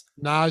protocols,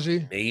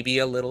 Najee. maybe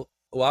a little.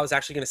 Well, I was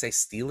actually going to say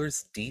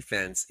Steelers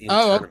defense in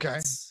Oh, okay.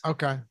 tournaments.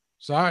 Okay.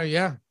 Sorry.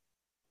 Yeah.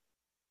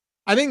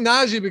 I think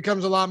Najee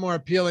becomes a lot more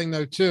appealing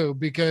though, too,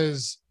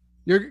 because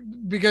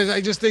I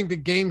just think the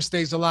game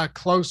stays a lot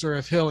closer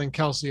if Hill and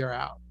Kelsey are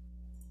out.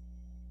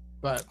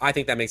 But I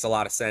think that makes a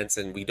lot of sense,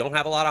 and we don't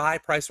have a lot of high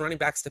price running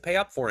backs to pay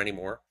up for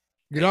anymore.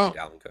 you Thank you,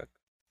 don't, Dalvin Cook.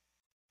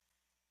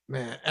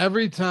 man,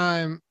 every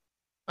time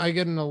I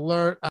get an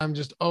alert, I'm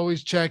just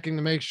always checking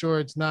to make sure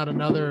it's not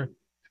another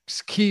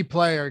key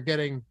player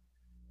getting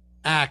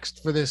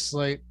axed for this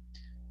slate.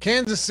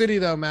 Kansas City,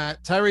 though,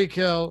 Matt, Tyreek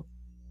Hill,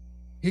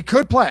 he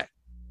could play.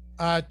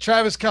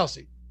 Travis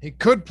Kelsey, he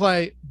could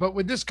play. But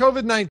with this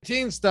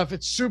COVID-19 stuff,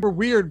 it's super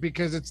weird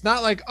because it's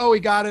not like, oh, he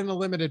got in a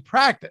limited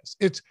practice.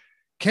 It's,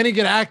 can he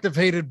get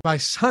activated by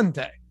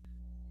Sunday?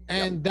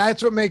 And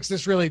that's what makes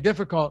this really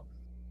difficult.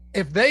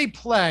 If they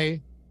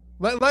play,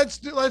 if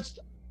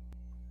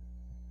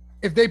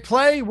they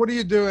play, what are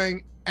you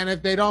doing? And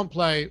if they don't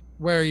play,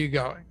 where are you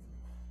going?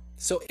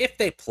 So if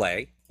they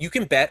play, you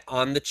can bet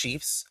on the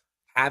Chiefs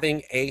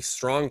having a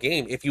strong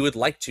game if you would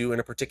like to in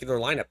a particular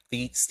lineup.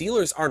 The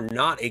Steelers are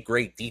not a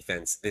great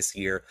defense this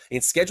year.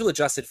 In schedule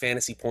adjusted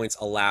fantasy points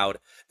allowed,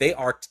 they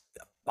are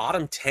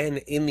bottom 10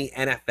 in the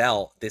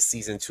NFL this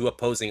season to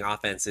opposing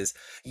offenses.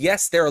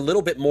 Yes, they're a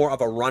little bit more of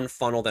a run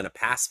funnel than a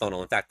pass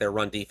funnel. In fact, their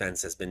run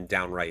defense has been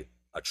downright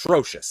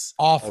atrocious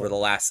Awful over the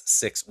last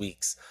 6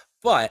 weeks.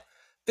 But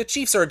the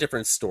Chiefs are a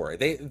different story.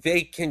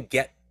 They can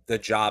get the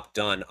job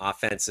done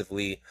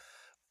offensively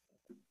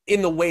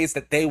in the ways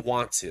that they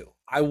want to.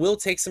 I will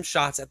take some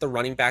shots at the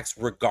running backs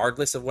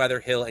regardless of whether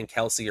Hill and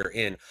Kelsey are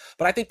in,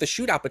 but I think the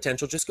shootout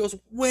potential just goes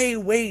way,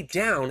 way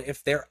down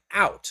if they're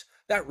out.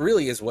 That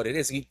really is what it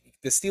is. The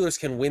Steelers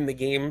can win the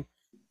game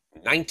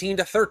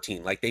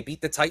 19-13, like they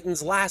beat the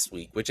Titans last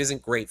week, which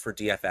isn't great for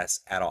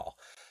DFS at all.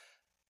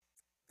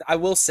 I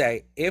will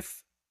say,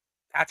 if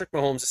Patrick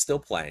Mahomes is still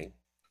playing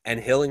and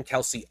Hill and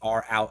Kelsey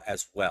are out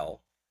as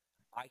well,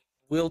 I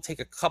will take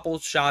a couple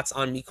shots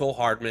on Mecole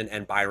Hardman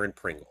and Byron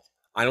Pringle.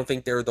 I don't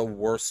think they're the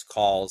worst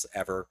calls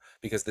ever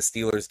because the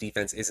Steelers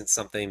defense isn't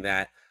something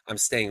that I'm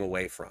staying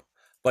away from.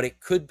 But it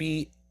could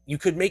be, you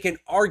could make an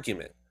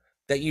argument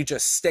that you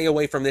just stay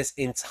away from this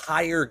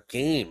entire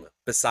game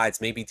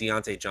besides maybe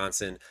Deontay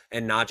Johnson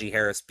and Najee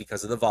Harris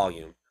because of the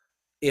volume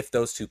if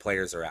those two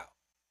players are out.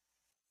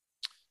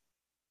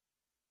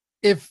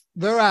 If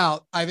they're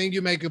out, I think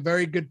you make a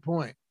very good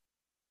point.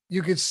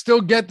 You could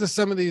still get to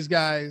some of these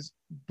guys,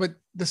 but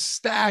the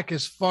stack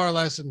is far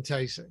less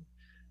enticing.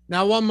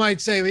 Now, one might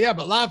say, yeah,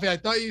 but Laffy, I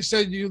thought you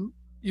said you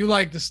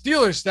like the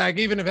Steelers stack,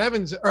 even if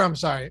Evans, or I'm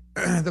sorry,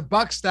 the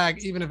Bucs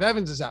stack, even if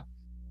Evans is out.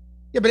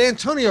 Yeah, but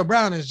Antonio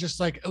Brown is just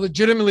like a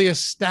legitimately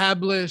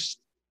established,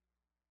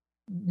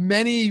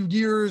 many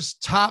years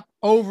top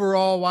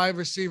overall wide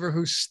receiver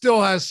who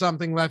still has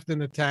something left in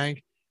the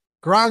tank.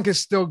 Gronk is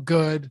still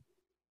good.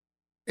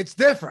 It's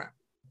different.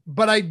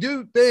 But I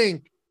do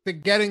think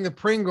that getting the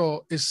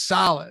Pringle is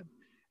solid.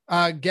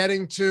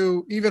 Getting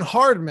to even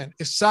Hardman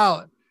is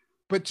solid.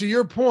 But to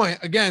your point,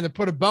 again, to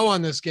put a bow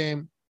on this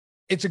game,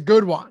 it's a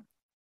good one.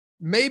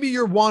 Maybe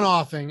you're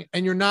one-offing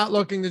and you're not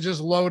looking to just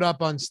load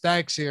up on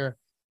stacks here.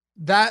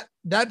 That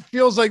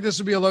feels like this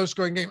would be a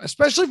low-scoring game,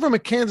 especially from a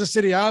Kansas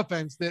City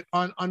offense that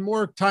on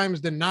more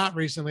times than not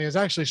recently has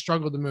actually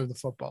struggled to move the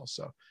football.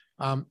 So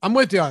I'm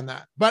with you on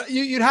that. But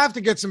you'd have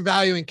to get some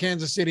value in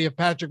Kansas City if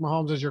Patrick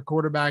Mahomes is your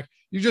quarterback.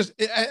 You just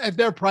at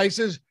their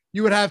prices,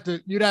 you'd have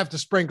to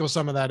sprinkle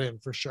some of that in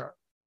for sure.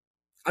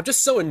 I'm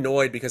just so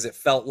annoyed because it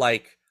felt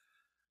like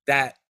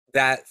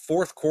that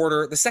fourth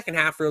quarter, the second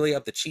half really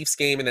of the Chiefs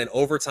game, and then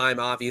overtime,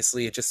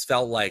 obviously, it just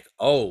felt like,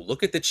 oh,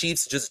 look at the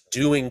Chiefs just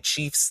doing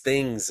Chiefs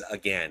things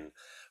again.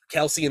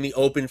 Kelsey in the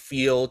open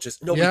field,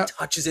 just nobody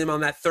touches him on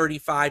that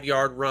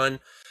 35-yard run.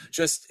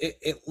 Just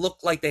it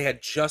looked like they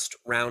had just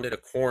rounded a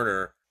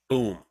corner,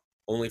 boom,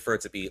 only for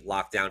it to be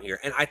locked down here.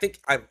 And I think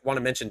I want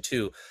to mention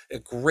too, a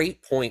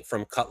great point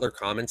from Color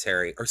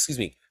commentary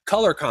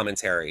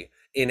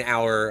in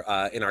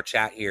our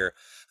chat here.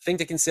 Thing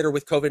to consider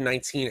with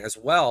COVID-19 as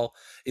well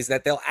is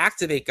that they'll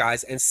activate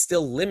guys and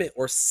still limit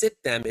or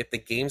sit them if the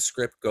game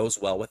script goes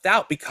well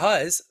without,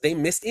 because they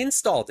missed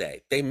install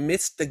day. They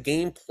missed the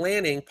game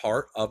planning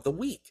part of the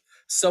week.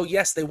 So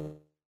yes, they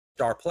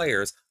are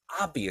players,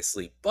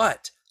 obviously,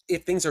 but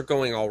if things are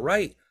going all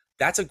right,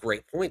 that's a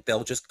great point.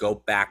 They'll just go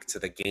back to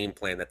the game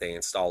plan that they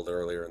installed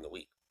earlier in the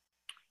week.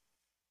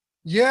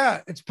 Yeah,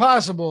 it's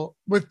possible.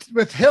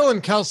 With Hill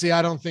and Kelsey,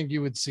 I don't think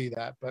you would see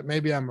that, but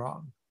maybe I'm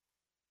wrong.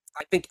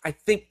 I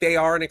think they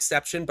are an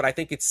exception, but I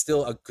think it's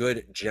still a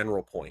good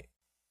general point.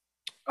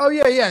 Oh,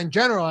 yeah. In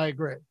general, I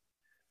agree.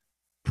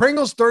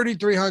 Pringle's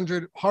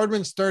 3,300,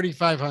 Hardman's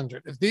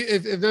 3,500.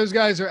 If those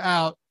guys are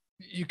out,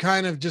 you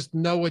kind of just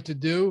know what to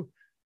do.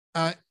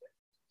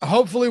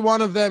 hopefully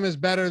one of them is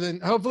better than.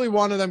 Hopefully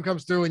one of them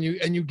comes through and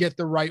you get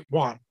the right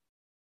one.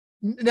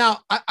 Now,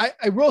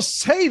 I will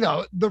say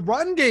though, the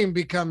run game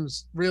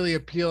becomes really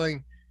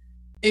appealing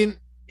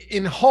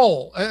in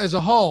whole as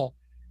a whole.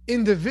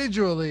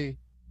 Individually,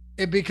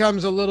 it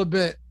becomes a little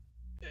bit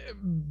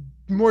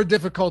more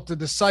difficult to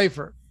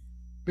decipher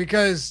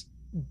because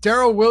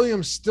Darrell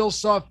Williams still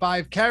saw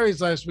 5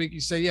 carries last week. You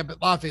say, yeah,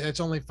 but Lafayette, that's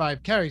only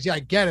 5 carries. Yeah, I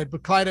get it,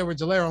 but Clyde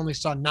Edwards-Helaire only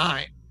saw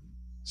 9.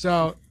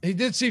 So he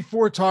did see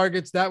 4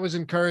 targets. That was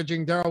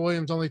encouraging. Darrell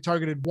Williams only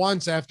targeted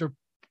once after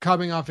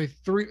coming off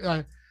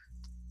a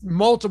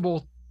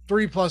multiple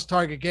 3+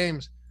 target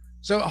games.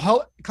 So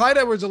Clyde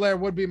Edwards-Helaire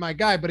would be my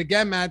guy. But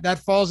again, Matt, that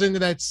falls into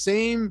that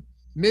same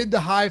mid to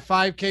high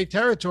 5K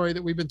territory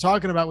that we've been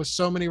talking about with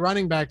so many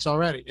running backs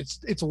already.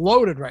 It's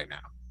loaded right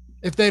now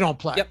if they don't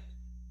play. Yep.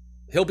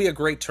 He'll be a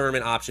great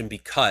tournament option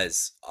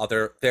because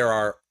there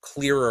are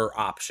clearer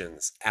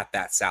options at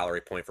that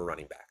salary point for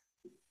running back.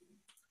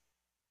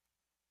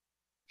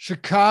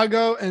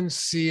 Chicago and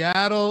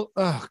Seattle.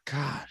 Oh,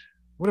 God.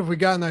 What have we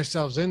gotten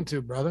ourselves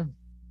into, brother?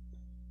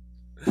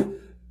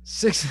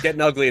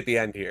 Getting ugly at the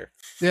end here.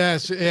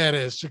 Yes, yeah, it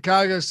is.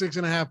 Chicago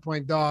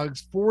 6.5-point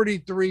dogs,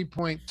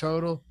 43-point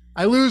total.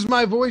 I lose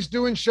my voice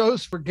doing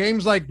shows for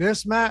games like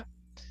this, Matt.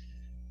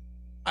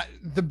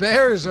 The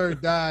Bears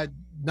are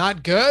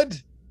not good.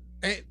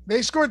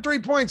 They scored 3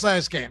 points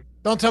last game.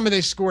 Don't tell me they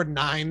scored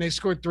 9. They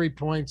scored 3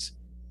 points.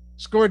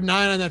 Scored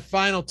 9 on that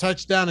final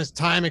touchdown as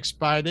time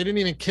expired. They didn't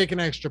even kick an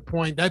extra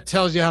point. That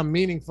tells you how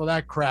meaningful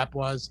that crap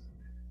was.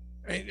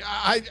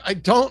 I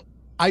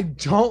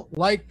don't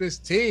like this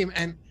team.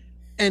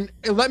 And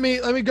let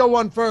me go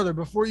one further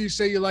before you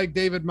say you like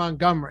David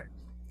Montgomery.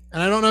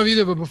 And I don't know if you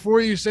do, but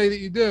before you say that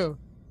you do,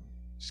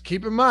 just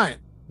keep in mind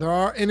there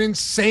are an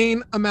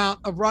insane amount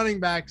of running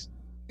backs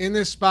in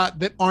this spot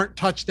that aren't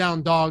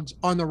touchdown dogs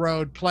on the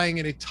road playing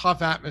in a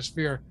tough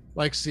atmosphere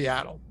like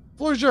Seattle.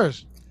 Floor's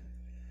yours.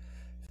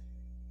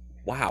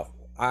 Wow.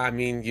 I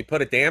mean, you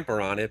put a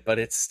damper on it, but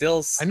it's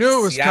still I knew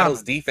it was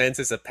Seattle's coming. defense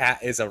is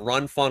a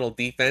run funnel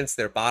defense.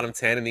 They're bottom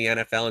 10 in the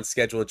NFL in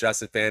schedule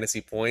adjusted fantasy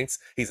points.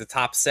 He's a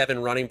top 7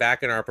 running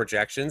back in our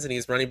projections, and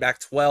he's running back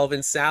 12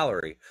 in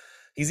salary.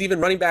 He's even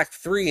running back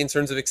 3 in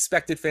terms of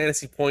expected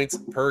fantasy points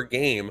per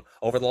game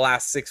over the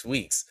last 6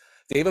 weeks.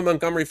 David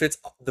Montgomery fits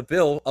the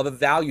bill of a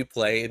value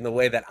play in the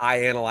way that I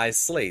analyze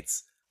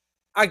slates.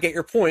 I get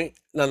your point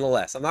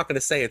nonetheless. I'm not going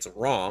to say it's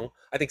wrong.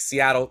 I think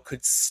Seattle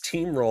could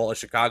steamroll a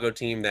Chicago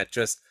team that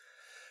just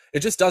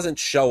doesn't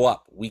show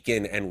up week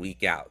in and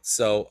week out.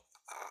 So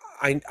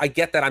I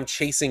get that I'm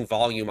chasing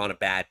volume on a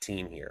bad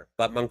team here,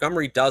 but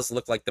Montgomery does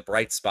look like the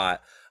bright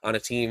spot on a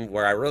team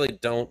where I really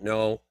don't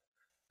know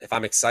if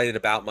I'm excited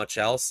about much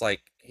else.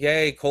 Like,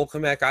 yay, Cole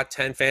Kmet got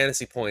 10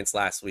 fantasy points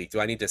last week. Do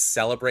I need to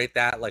celebrate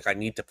that? Like, I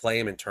need to play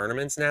him in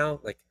tournaments now?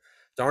 Like,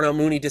 Darnell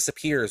Mooney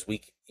disappears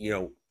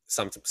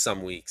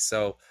some weeks.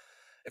 So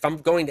if I'm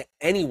going to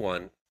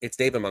anyone, it's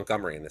David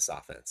Montgomery in this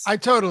offense. I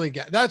totally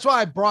get it. That's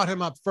why I brought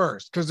him up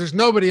first, because there's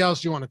nobody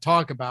else you want to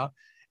talk about.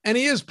 And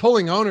he is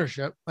pulling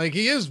ownership. Like,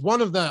 he is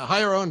one of the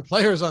higher owned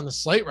players on the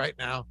slate right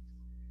now.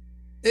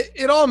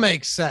 It all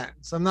makes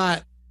sense. I'm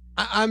not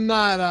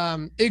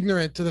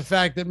ignorant to the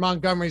fact that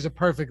Montgomery's a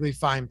perfectly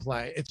fine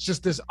play. It's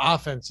just this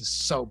offense is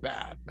so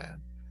bad, man.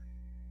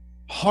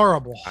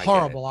 Horrible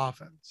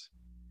offense.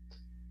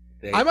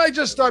 I might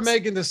just start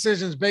making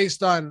decisions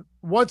based on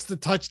what's the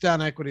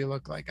touchdown equity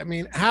look like. I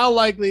mean, how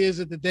likely is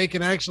it that they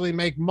can actually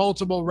make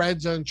multiple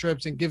red zone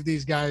trips and give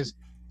these guys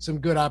some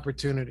good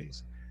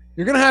opportunities?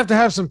 You're going to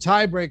have some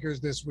tiebreakers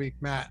this week,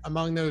 Matt,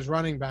 among those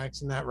running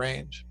backs in that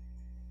range.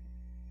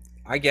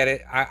 I get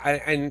it.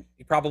 And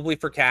probably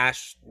for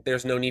cash,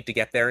 there's no need to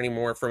get there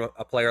anymore from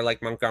a player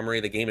like Montgomery.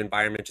 The game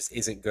environment just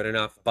isn't good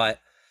enough. But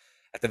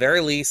at the very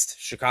least,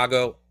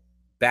 Chicago,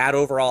 bad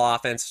overall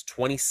offense,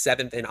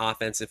 27th in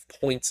offensive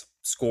points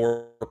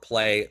score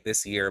play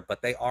this year,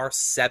 but they are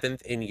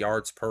 7th in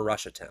yards per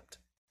rush attempt.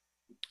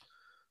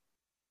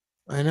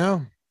 I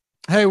know.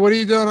 Hey, what are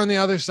you doing on the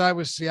other side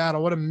with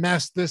Seattle? What a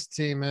mess this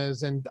team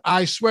is. And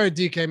I swear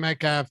DK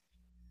Metcalf,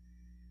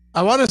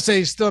 I want to say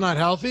he's still not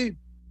healthy,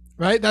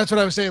 right? That's what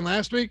I was saying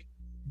last week.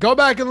 Go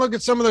back and look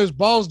at some of those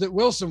balls that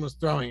Wilson was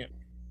throwing it.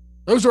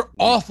 Those are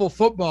awful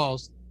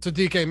footballs to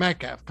DK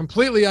Metcalf,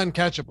 completely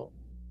uncatchable.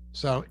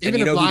 So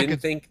even if Lockett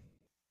think,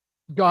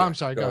 I'm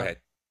sorry. Go ahead.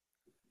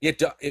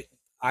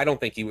 I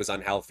don't think he was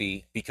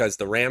unhealthy because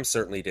the Rams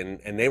certainly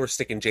didn't, and they were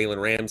sticking Jalen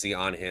Ramsey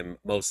on him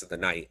most of the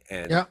night,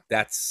 and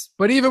that's.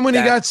 But even when he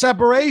got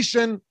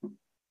separation,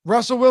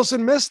 Russell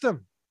Wilson missed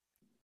him.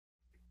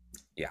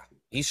 Yeah,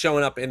 he's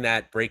showing up in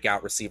that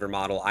breakout receiver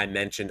model I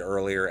mentioned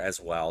earlier as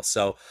well.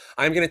 So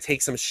I'm going to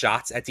take some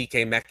shots at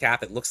DK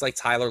Metcalf. It looks like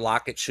Tyler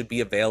Lockett should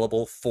be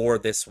available for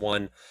this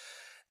one.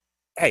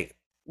 Hey,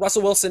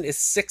 Russell Wilson is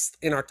 6th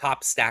in our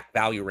top stack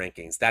value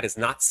rankings. That is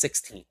not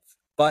 16th,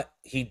 but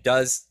he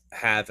does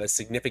have a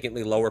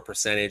significantly lower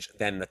percentage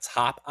than the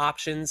top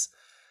options.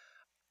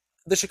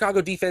 The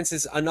Chicago defense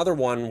is another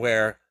one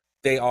where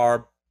they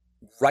are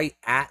right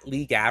at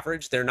league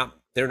average. They're not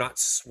they're not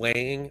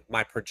swaying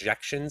my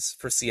projections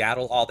for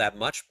Seattle all that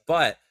much,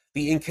 but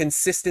the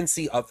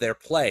inconsistency of their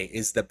play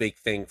is the big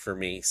thing for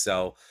me.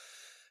 So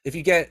if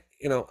you get,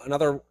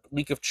 another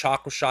week of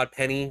chalk with Rashad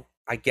Penny,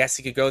 I guess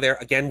you could go there.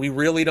 Again, we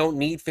really don't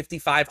need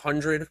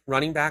 5,500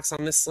 running backs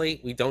on this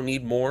slate. We don't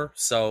need more.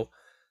 So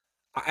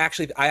I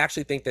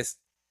actually think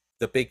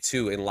the big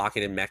two in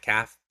Lockett and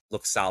Metcalf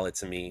looks solid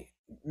to me.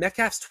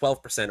 Metcalf's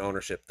 12%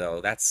 ownership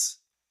though. That's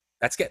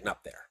getting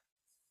up there.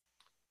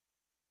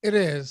 It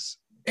is.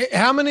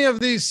 How many of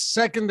these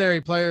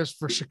secondary players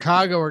for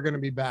Chicago are going to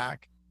be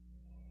back?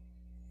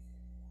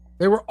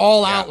 They were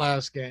all out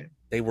last game.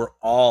 They were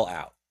all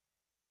out.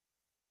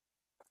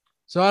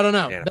 So I don't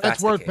know. Man,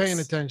 that's worth paying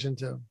attention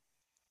to.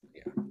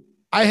 Yeah.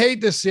 I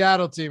hate this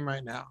Seattle team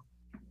right now.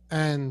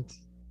 And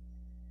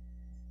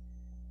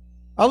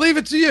I'll leave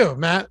it to you,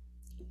 Matt.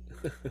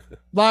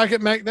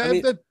 Lockett,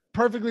 that's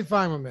perfectly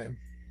fine with me.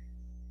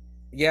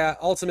 Yeah,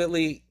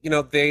 ultimately,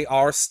 they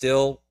are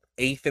still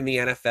 8th in the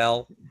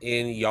NFL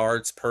in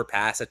yards per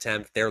pass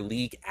attempt. Their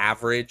league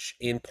average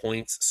in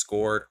points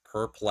scored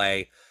per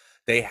play.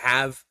 They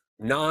have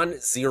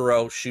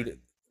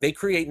they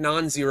create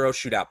non-zero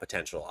shootout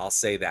potential. I'll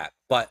say that.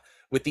 But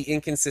with the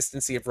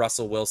inconsistency of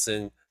Russell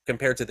Wilson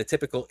compared to the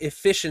typical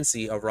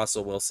efficiency of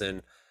Russell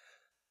Wilson,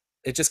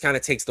 it just kind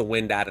of takes the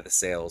wind out of the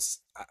sails.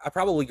 I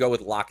probably go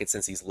with Lockett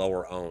since he's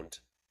lower owned,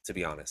 to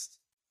be honest.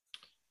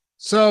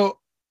 So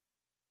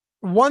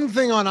one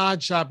thing on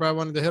OddsShopper I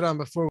wanted to hit on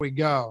before we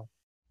go.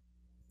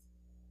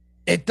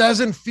 It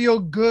doesn't feel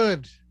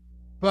good,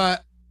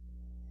 but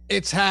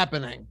it's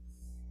happening.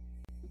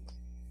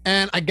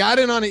 And I got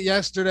in on it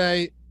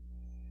yesterday.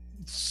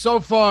 So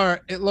far,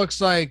 it looks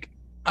like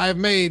I've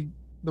made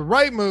the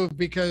right move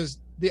because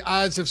the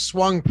odds have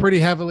swung pretty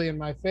heavily in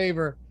my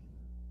favor.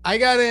 I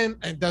got in,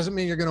 it doesn't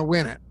mean you're going to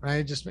win it,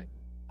 right?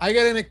 I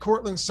got in at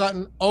Courtland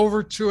Sutton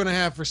over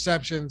 2.5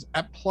 receptions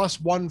at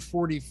plus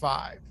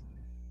 145.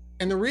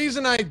 And the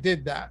reason I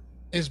did that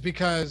is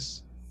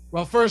because,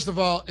 well, first of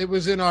all, it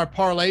was in our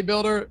parlay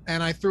builder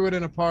and I threw it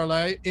in a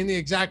parlay, in the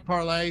exact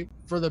parlay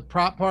for the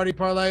prop party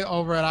parlay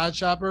over at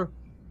OddsShopper.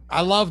 I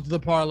loved the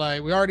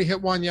parlay. We already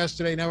hit one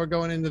yesterday. Now we're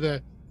going into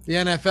the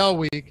NFL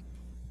week.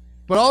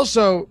 But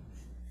also,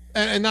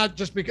 and not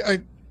just because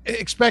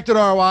expected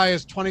ROI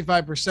is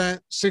 25%,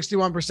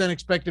 61%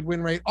 expected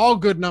win rate, all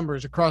good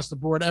numbers across the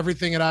board.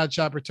 Everything at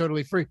OddsShopper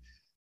totally free.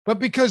 But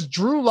because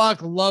Drew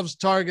Lock loves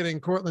targeting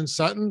Courtland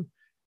Sutton,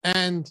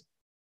 and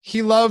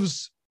he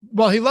loves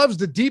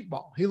the deep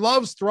ball. He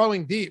loves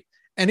throwing deep.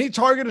 And he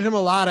targeted him a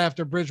lot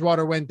after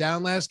Bridgewater went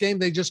down last game.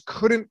 They just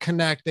couldn't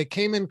connect. He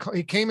came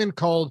in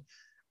cold.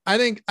 I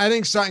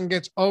think Sutton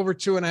gets over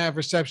 2.5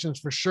 receptions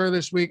for sure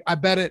this week. I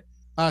bet it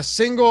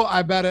single.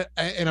 I bet it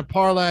in a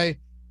parlay.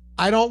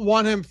 I don't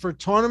want him for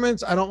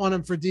tournaments. I don't want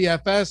him for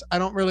DFS. I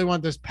don't really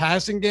want this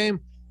passing game.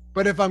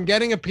 But if I'm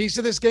getting a piece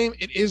of this game,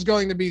 it is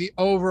going to be the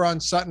over on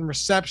Sutton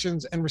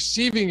receptions and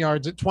receiving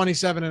yards at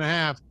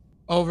 27.5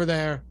 over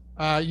there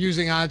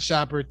using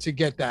OddsShopper to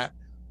get that.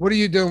 What are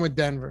you doing with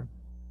Denver?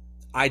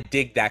 I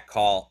dig that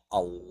call a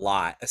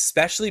lot,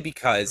 especially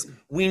because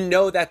we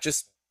know that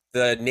just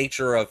the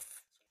nature of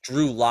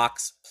Drew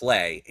Lock's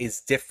play is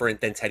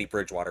different than Teddy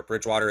Bridgewater.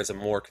 Bridgewater is a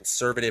more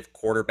conservative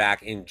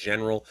quarterback in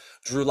general.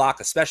 Drew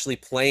Lock, especially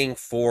playing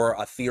for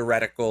a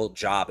theoretical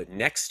job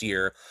next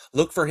year,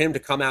 look for him to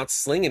come out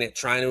slinging it,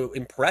 trying to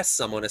impress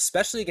someone,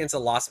 especially against a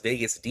Las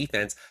Vegas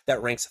defense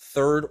that ranks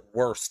 3rd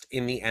worst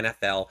in the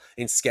NFL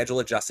in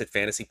schedule-adjusted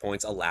fantasy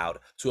points allowed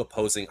to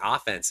opposing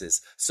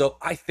offenses. So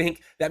I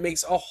think that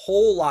makes a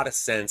whole lot of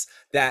sense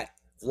that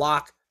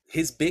Lock,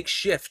 his big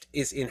shift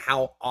is in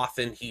how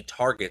often he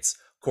targets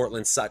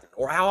Courtland Sutton,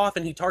 or how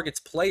often he targets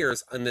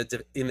players in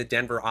the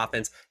Denver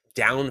offense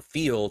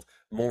downfield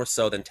more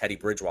so than Teddy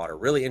Bridgewater.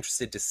 Really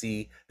interested to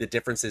see the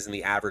differences in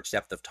the average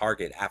depth of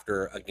target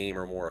after a game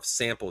or more of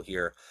sample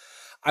here.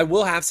 I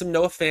will have some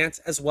Noah Fant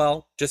as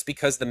well, just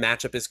because the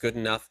matchup is good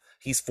enough.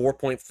 He's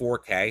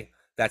 4.4K.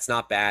 That's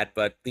not bad,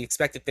 but the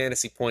expected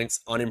fantasy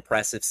points,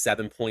 unimpressive,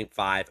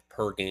 7.5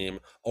 per game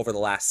over the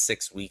last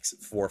 6 weeks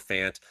for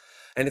Fant.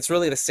 And it's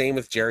really the same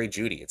with Jerry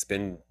Jeudy. It's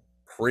been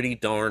pretty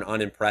darn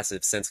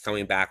unimpressive since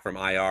coming back from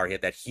IR. He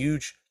had that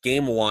huge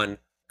game 1,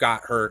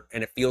 got hurt,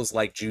 and it feels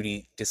like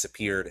Jeudy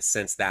disappeared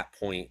since that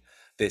point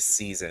this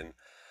season.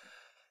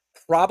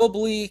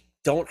 Probably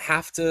don't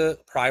have to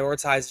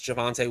prioritize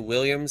Javonte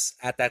Williams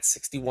at that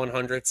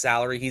 6,100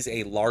 salary. He's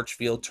a large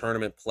field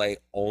tournament play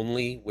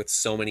only with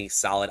so many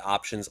solid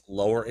options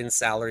lower in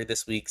salary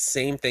this week.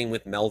 Same thing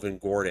with Melvin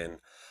Gordon.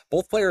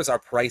 Both players are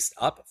priced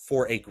up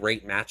for a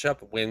great matchup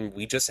when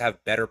we just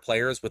have better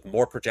players with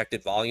more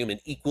projected volume and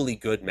equally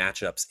good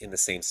matchups in the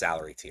same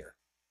salary tier.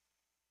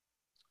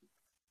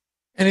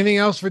 Anything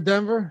else for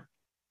Denver?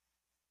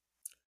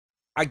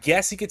 I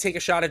guess you could take a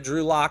shot at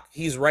Drew Lock.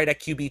 He's right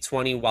at QB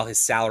 20 while his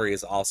salary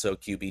is also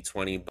QB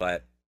 20,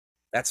 but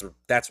that's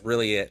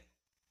really it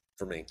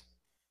for me.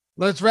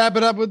 Let's wrap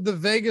it up with the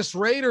Vegas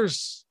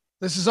Raiders.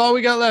 This is all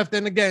we got left.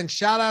 And again,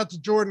 shout out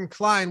to Jordan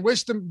Klein.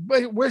 Wish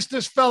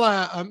this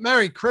fella a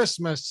Merry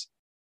Christmas,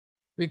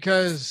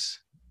 because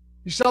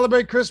you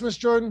celebrate Christmas,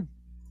 Jordan?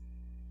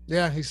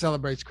 Yeah, he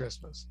celebrates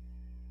Christmas.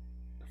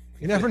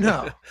 You never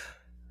know.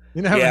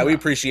 You never Yeah, know. we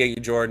appreciate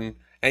you, Jordan.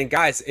 And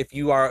guys, if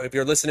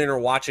you're listening or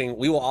watching,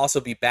 we will also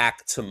be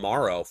back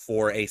tomorrow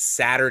for a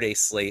Saturday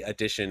slate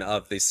edition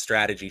of the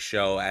strategy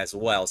show as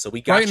well. So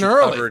we Bright got and you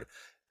early. covered.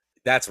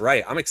 That's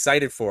right. I'm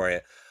excited for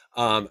it.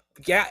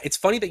 Yeah, it's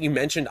funny that you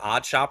mentioned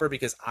Odd Shopper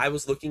because I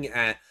was looking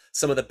at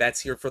some of the bets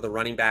here for the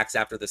running backs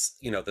after this,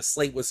 the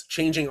slate was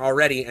changing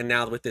already. And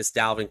now with this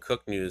Dalvin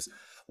Cook news,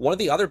 one of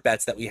the other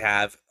bets that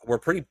we're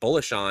pretty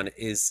bullish on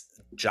is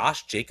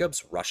Josh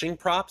Jacobs rushing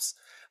props.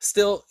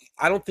 Still,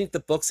 I don't think the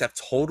books have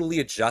totally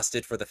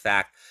adjusted for the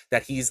fact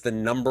that he's the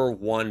number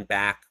one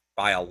back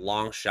by a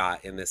long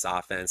shot in this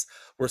offense.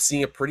 We're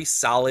seeing a pretty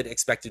solid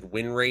expected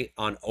win rate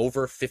on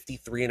over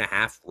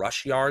 53.5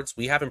 rush yards.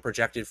 We have him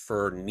projected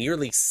for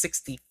nearly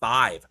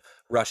 65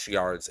 rush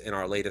yards in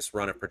our latest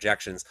run of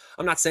projections.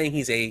 I'm not saying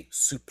he's a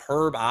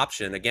superb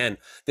option. Again,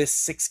 this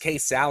 6K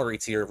salary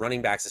tier of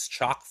running backs is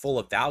chock full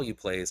of value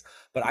plays,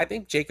 but I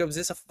think Jacobs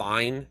is a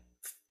fine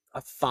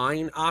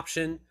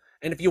option.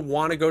 And if you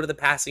want to go to the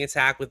passing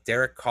attack with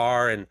Derek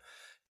Carr and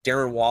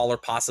Darren Waller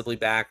possibly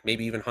back,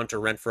 maybe even Hunter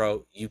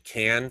Renfrow, you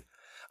can.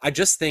 I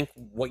just think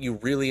what you're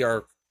really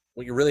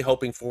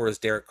hoping for is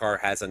Derek Carr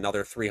has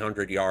another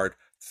 300-yard,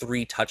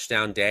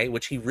 3-touchdown day,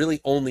 which he really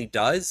only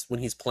does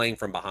when he's playing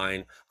from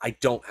behind. I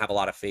don't have a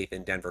lot of faith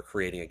in Denver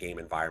creating a game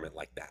environment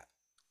like that.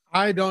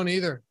 I don't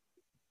either.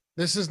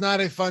 This is not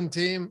a fun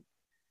team.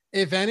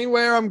 If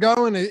anywhere I'm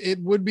going, it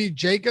would be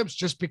Jacobs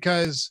just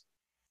because,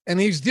 and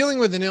he's dealing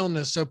with an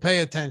illness, so pay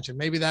attention.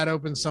 Maybe that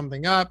opens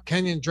something up.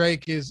 Kenyon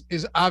Drake is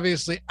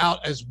obviously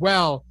out as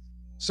well.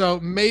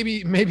 So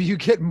maybe you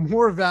get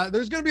more value.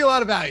 There's going to be a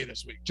lot of value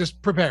this week. Just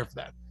prepare for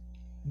that.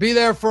 Be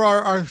there for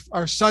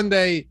our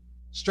Sunday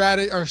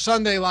strategy, our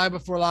Sunday live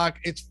before lock.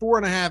 It's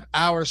 4.5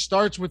 hours.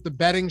 Starts with the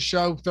betting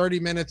show,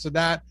 30 minutes of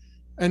that.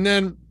 And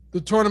then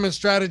the tournament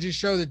strategy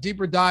show, the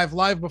deeper dive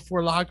live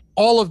before lock,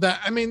 all of that.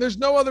 I mean, there's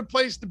no other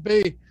place to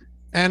be.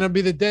 And it'll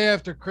be the day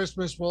after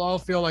Christmas. We'll all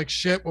feel like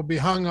shit. We'll be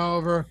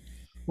hungover.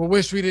 We'll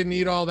wish we didn't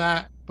eat all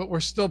that, but we're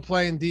still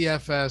playing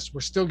DFS. We're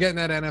still getting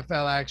that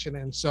NFL action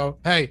in. So,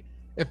 hey,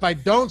 if I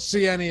don't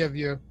see any of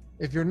you,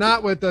 if you're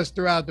not with us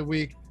throughout the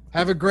week,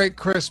 have a great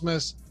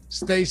Christmas.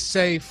 Stay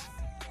safe.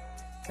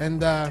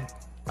 And,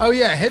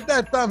 hit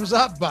that thumbs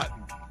up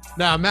button.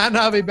 Now, Matt and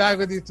I'll be back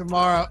with you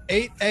tomorrow,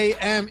 8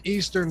 a.m.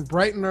 Eastern,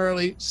 bright and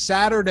early,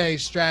 Saturday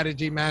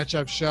strategy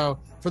matchup show.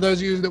 For those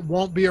of you that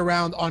won't be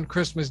around on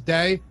Christmas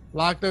Day,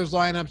 lock those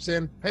lineups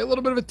in. Pay a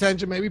little bit of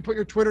attention. Maybe put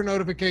your Twitter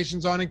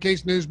notifications on in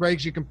case news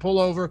breaks. You can pull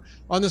over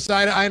on the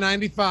side of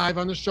I-95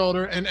 on the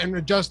shoulder and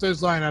adjust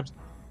those lineups.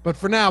 But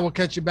for now, we'll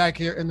catch you back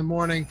here in the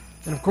morning.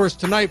 And, of course,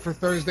 tonight for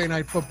Thursday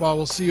Night Football,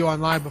 we'll see you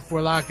on Live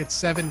Before Lock at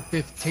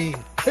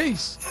 7:15.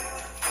 Peace.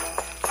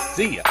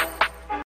 See ya.